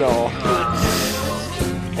 At all.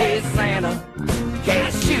 Hey Santa,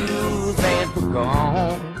 get your shoes and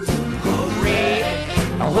pecans. Hooray,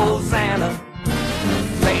 oh Santa,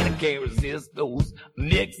 Santa can't resist those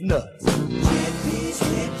mixed nuts. Red peas,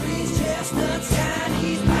 chestnuts,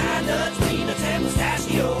 Chinese pine nuts, peanuts and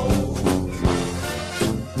pistachios.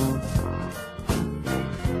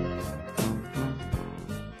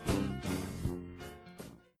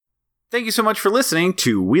 Thank you so much for listening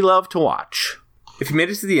to We Love to Watch. If you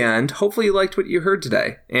made it to the end, hopefully you liked what you heard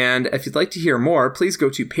today. And if you'd like to hear more, please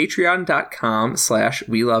go to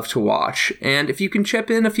patreon.com/WeLoveToWatch. And if you can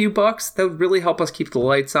chip in a few bucks, that would really help us keep the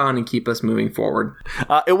lights on and keep us moving forward.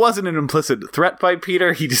 It wasn't an implicit threat by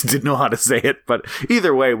Peter. He just didn't know how to say it. But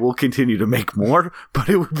either way, we'll continue to make more. But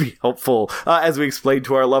it would be helpful as we explain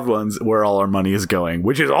to our loved ones where all our money is going,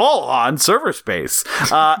 which is all on server space.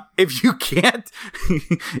 If you can't,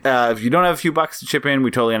 if you don't have a few bucks to chip in,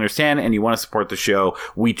 we totally understand. And you want to support the show,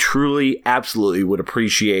 we truly, absolutely would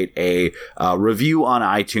appreciate a review on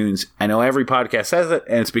iTunes. I know every podcast says it,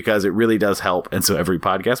 and it's because it really does help, and so every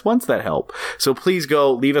podcast wants that help. So please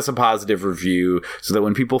go leave us a positive review so that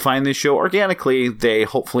when people find this show organically, they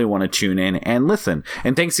hopefully want to tune in and listen.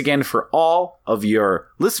 And thanks again for all of your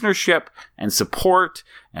listenership and support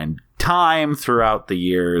and time throughout the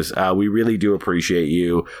years. We really do appreciate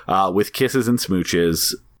you. With kisses and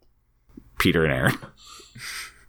smooches, Peter and Aaron.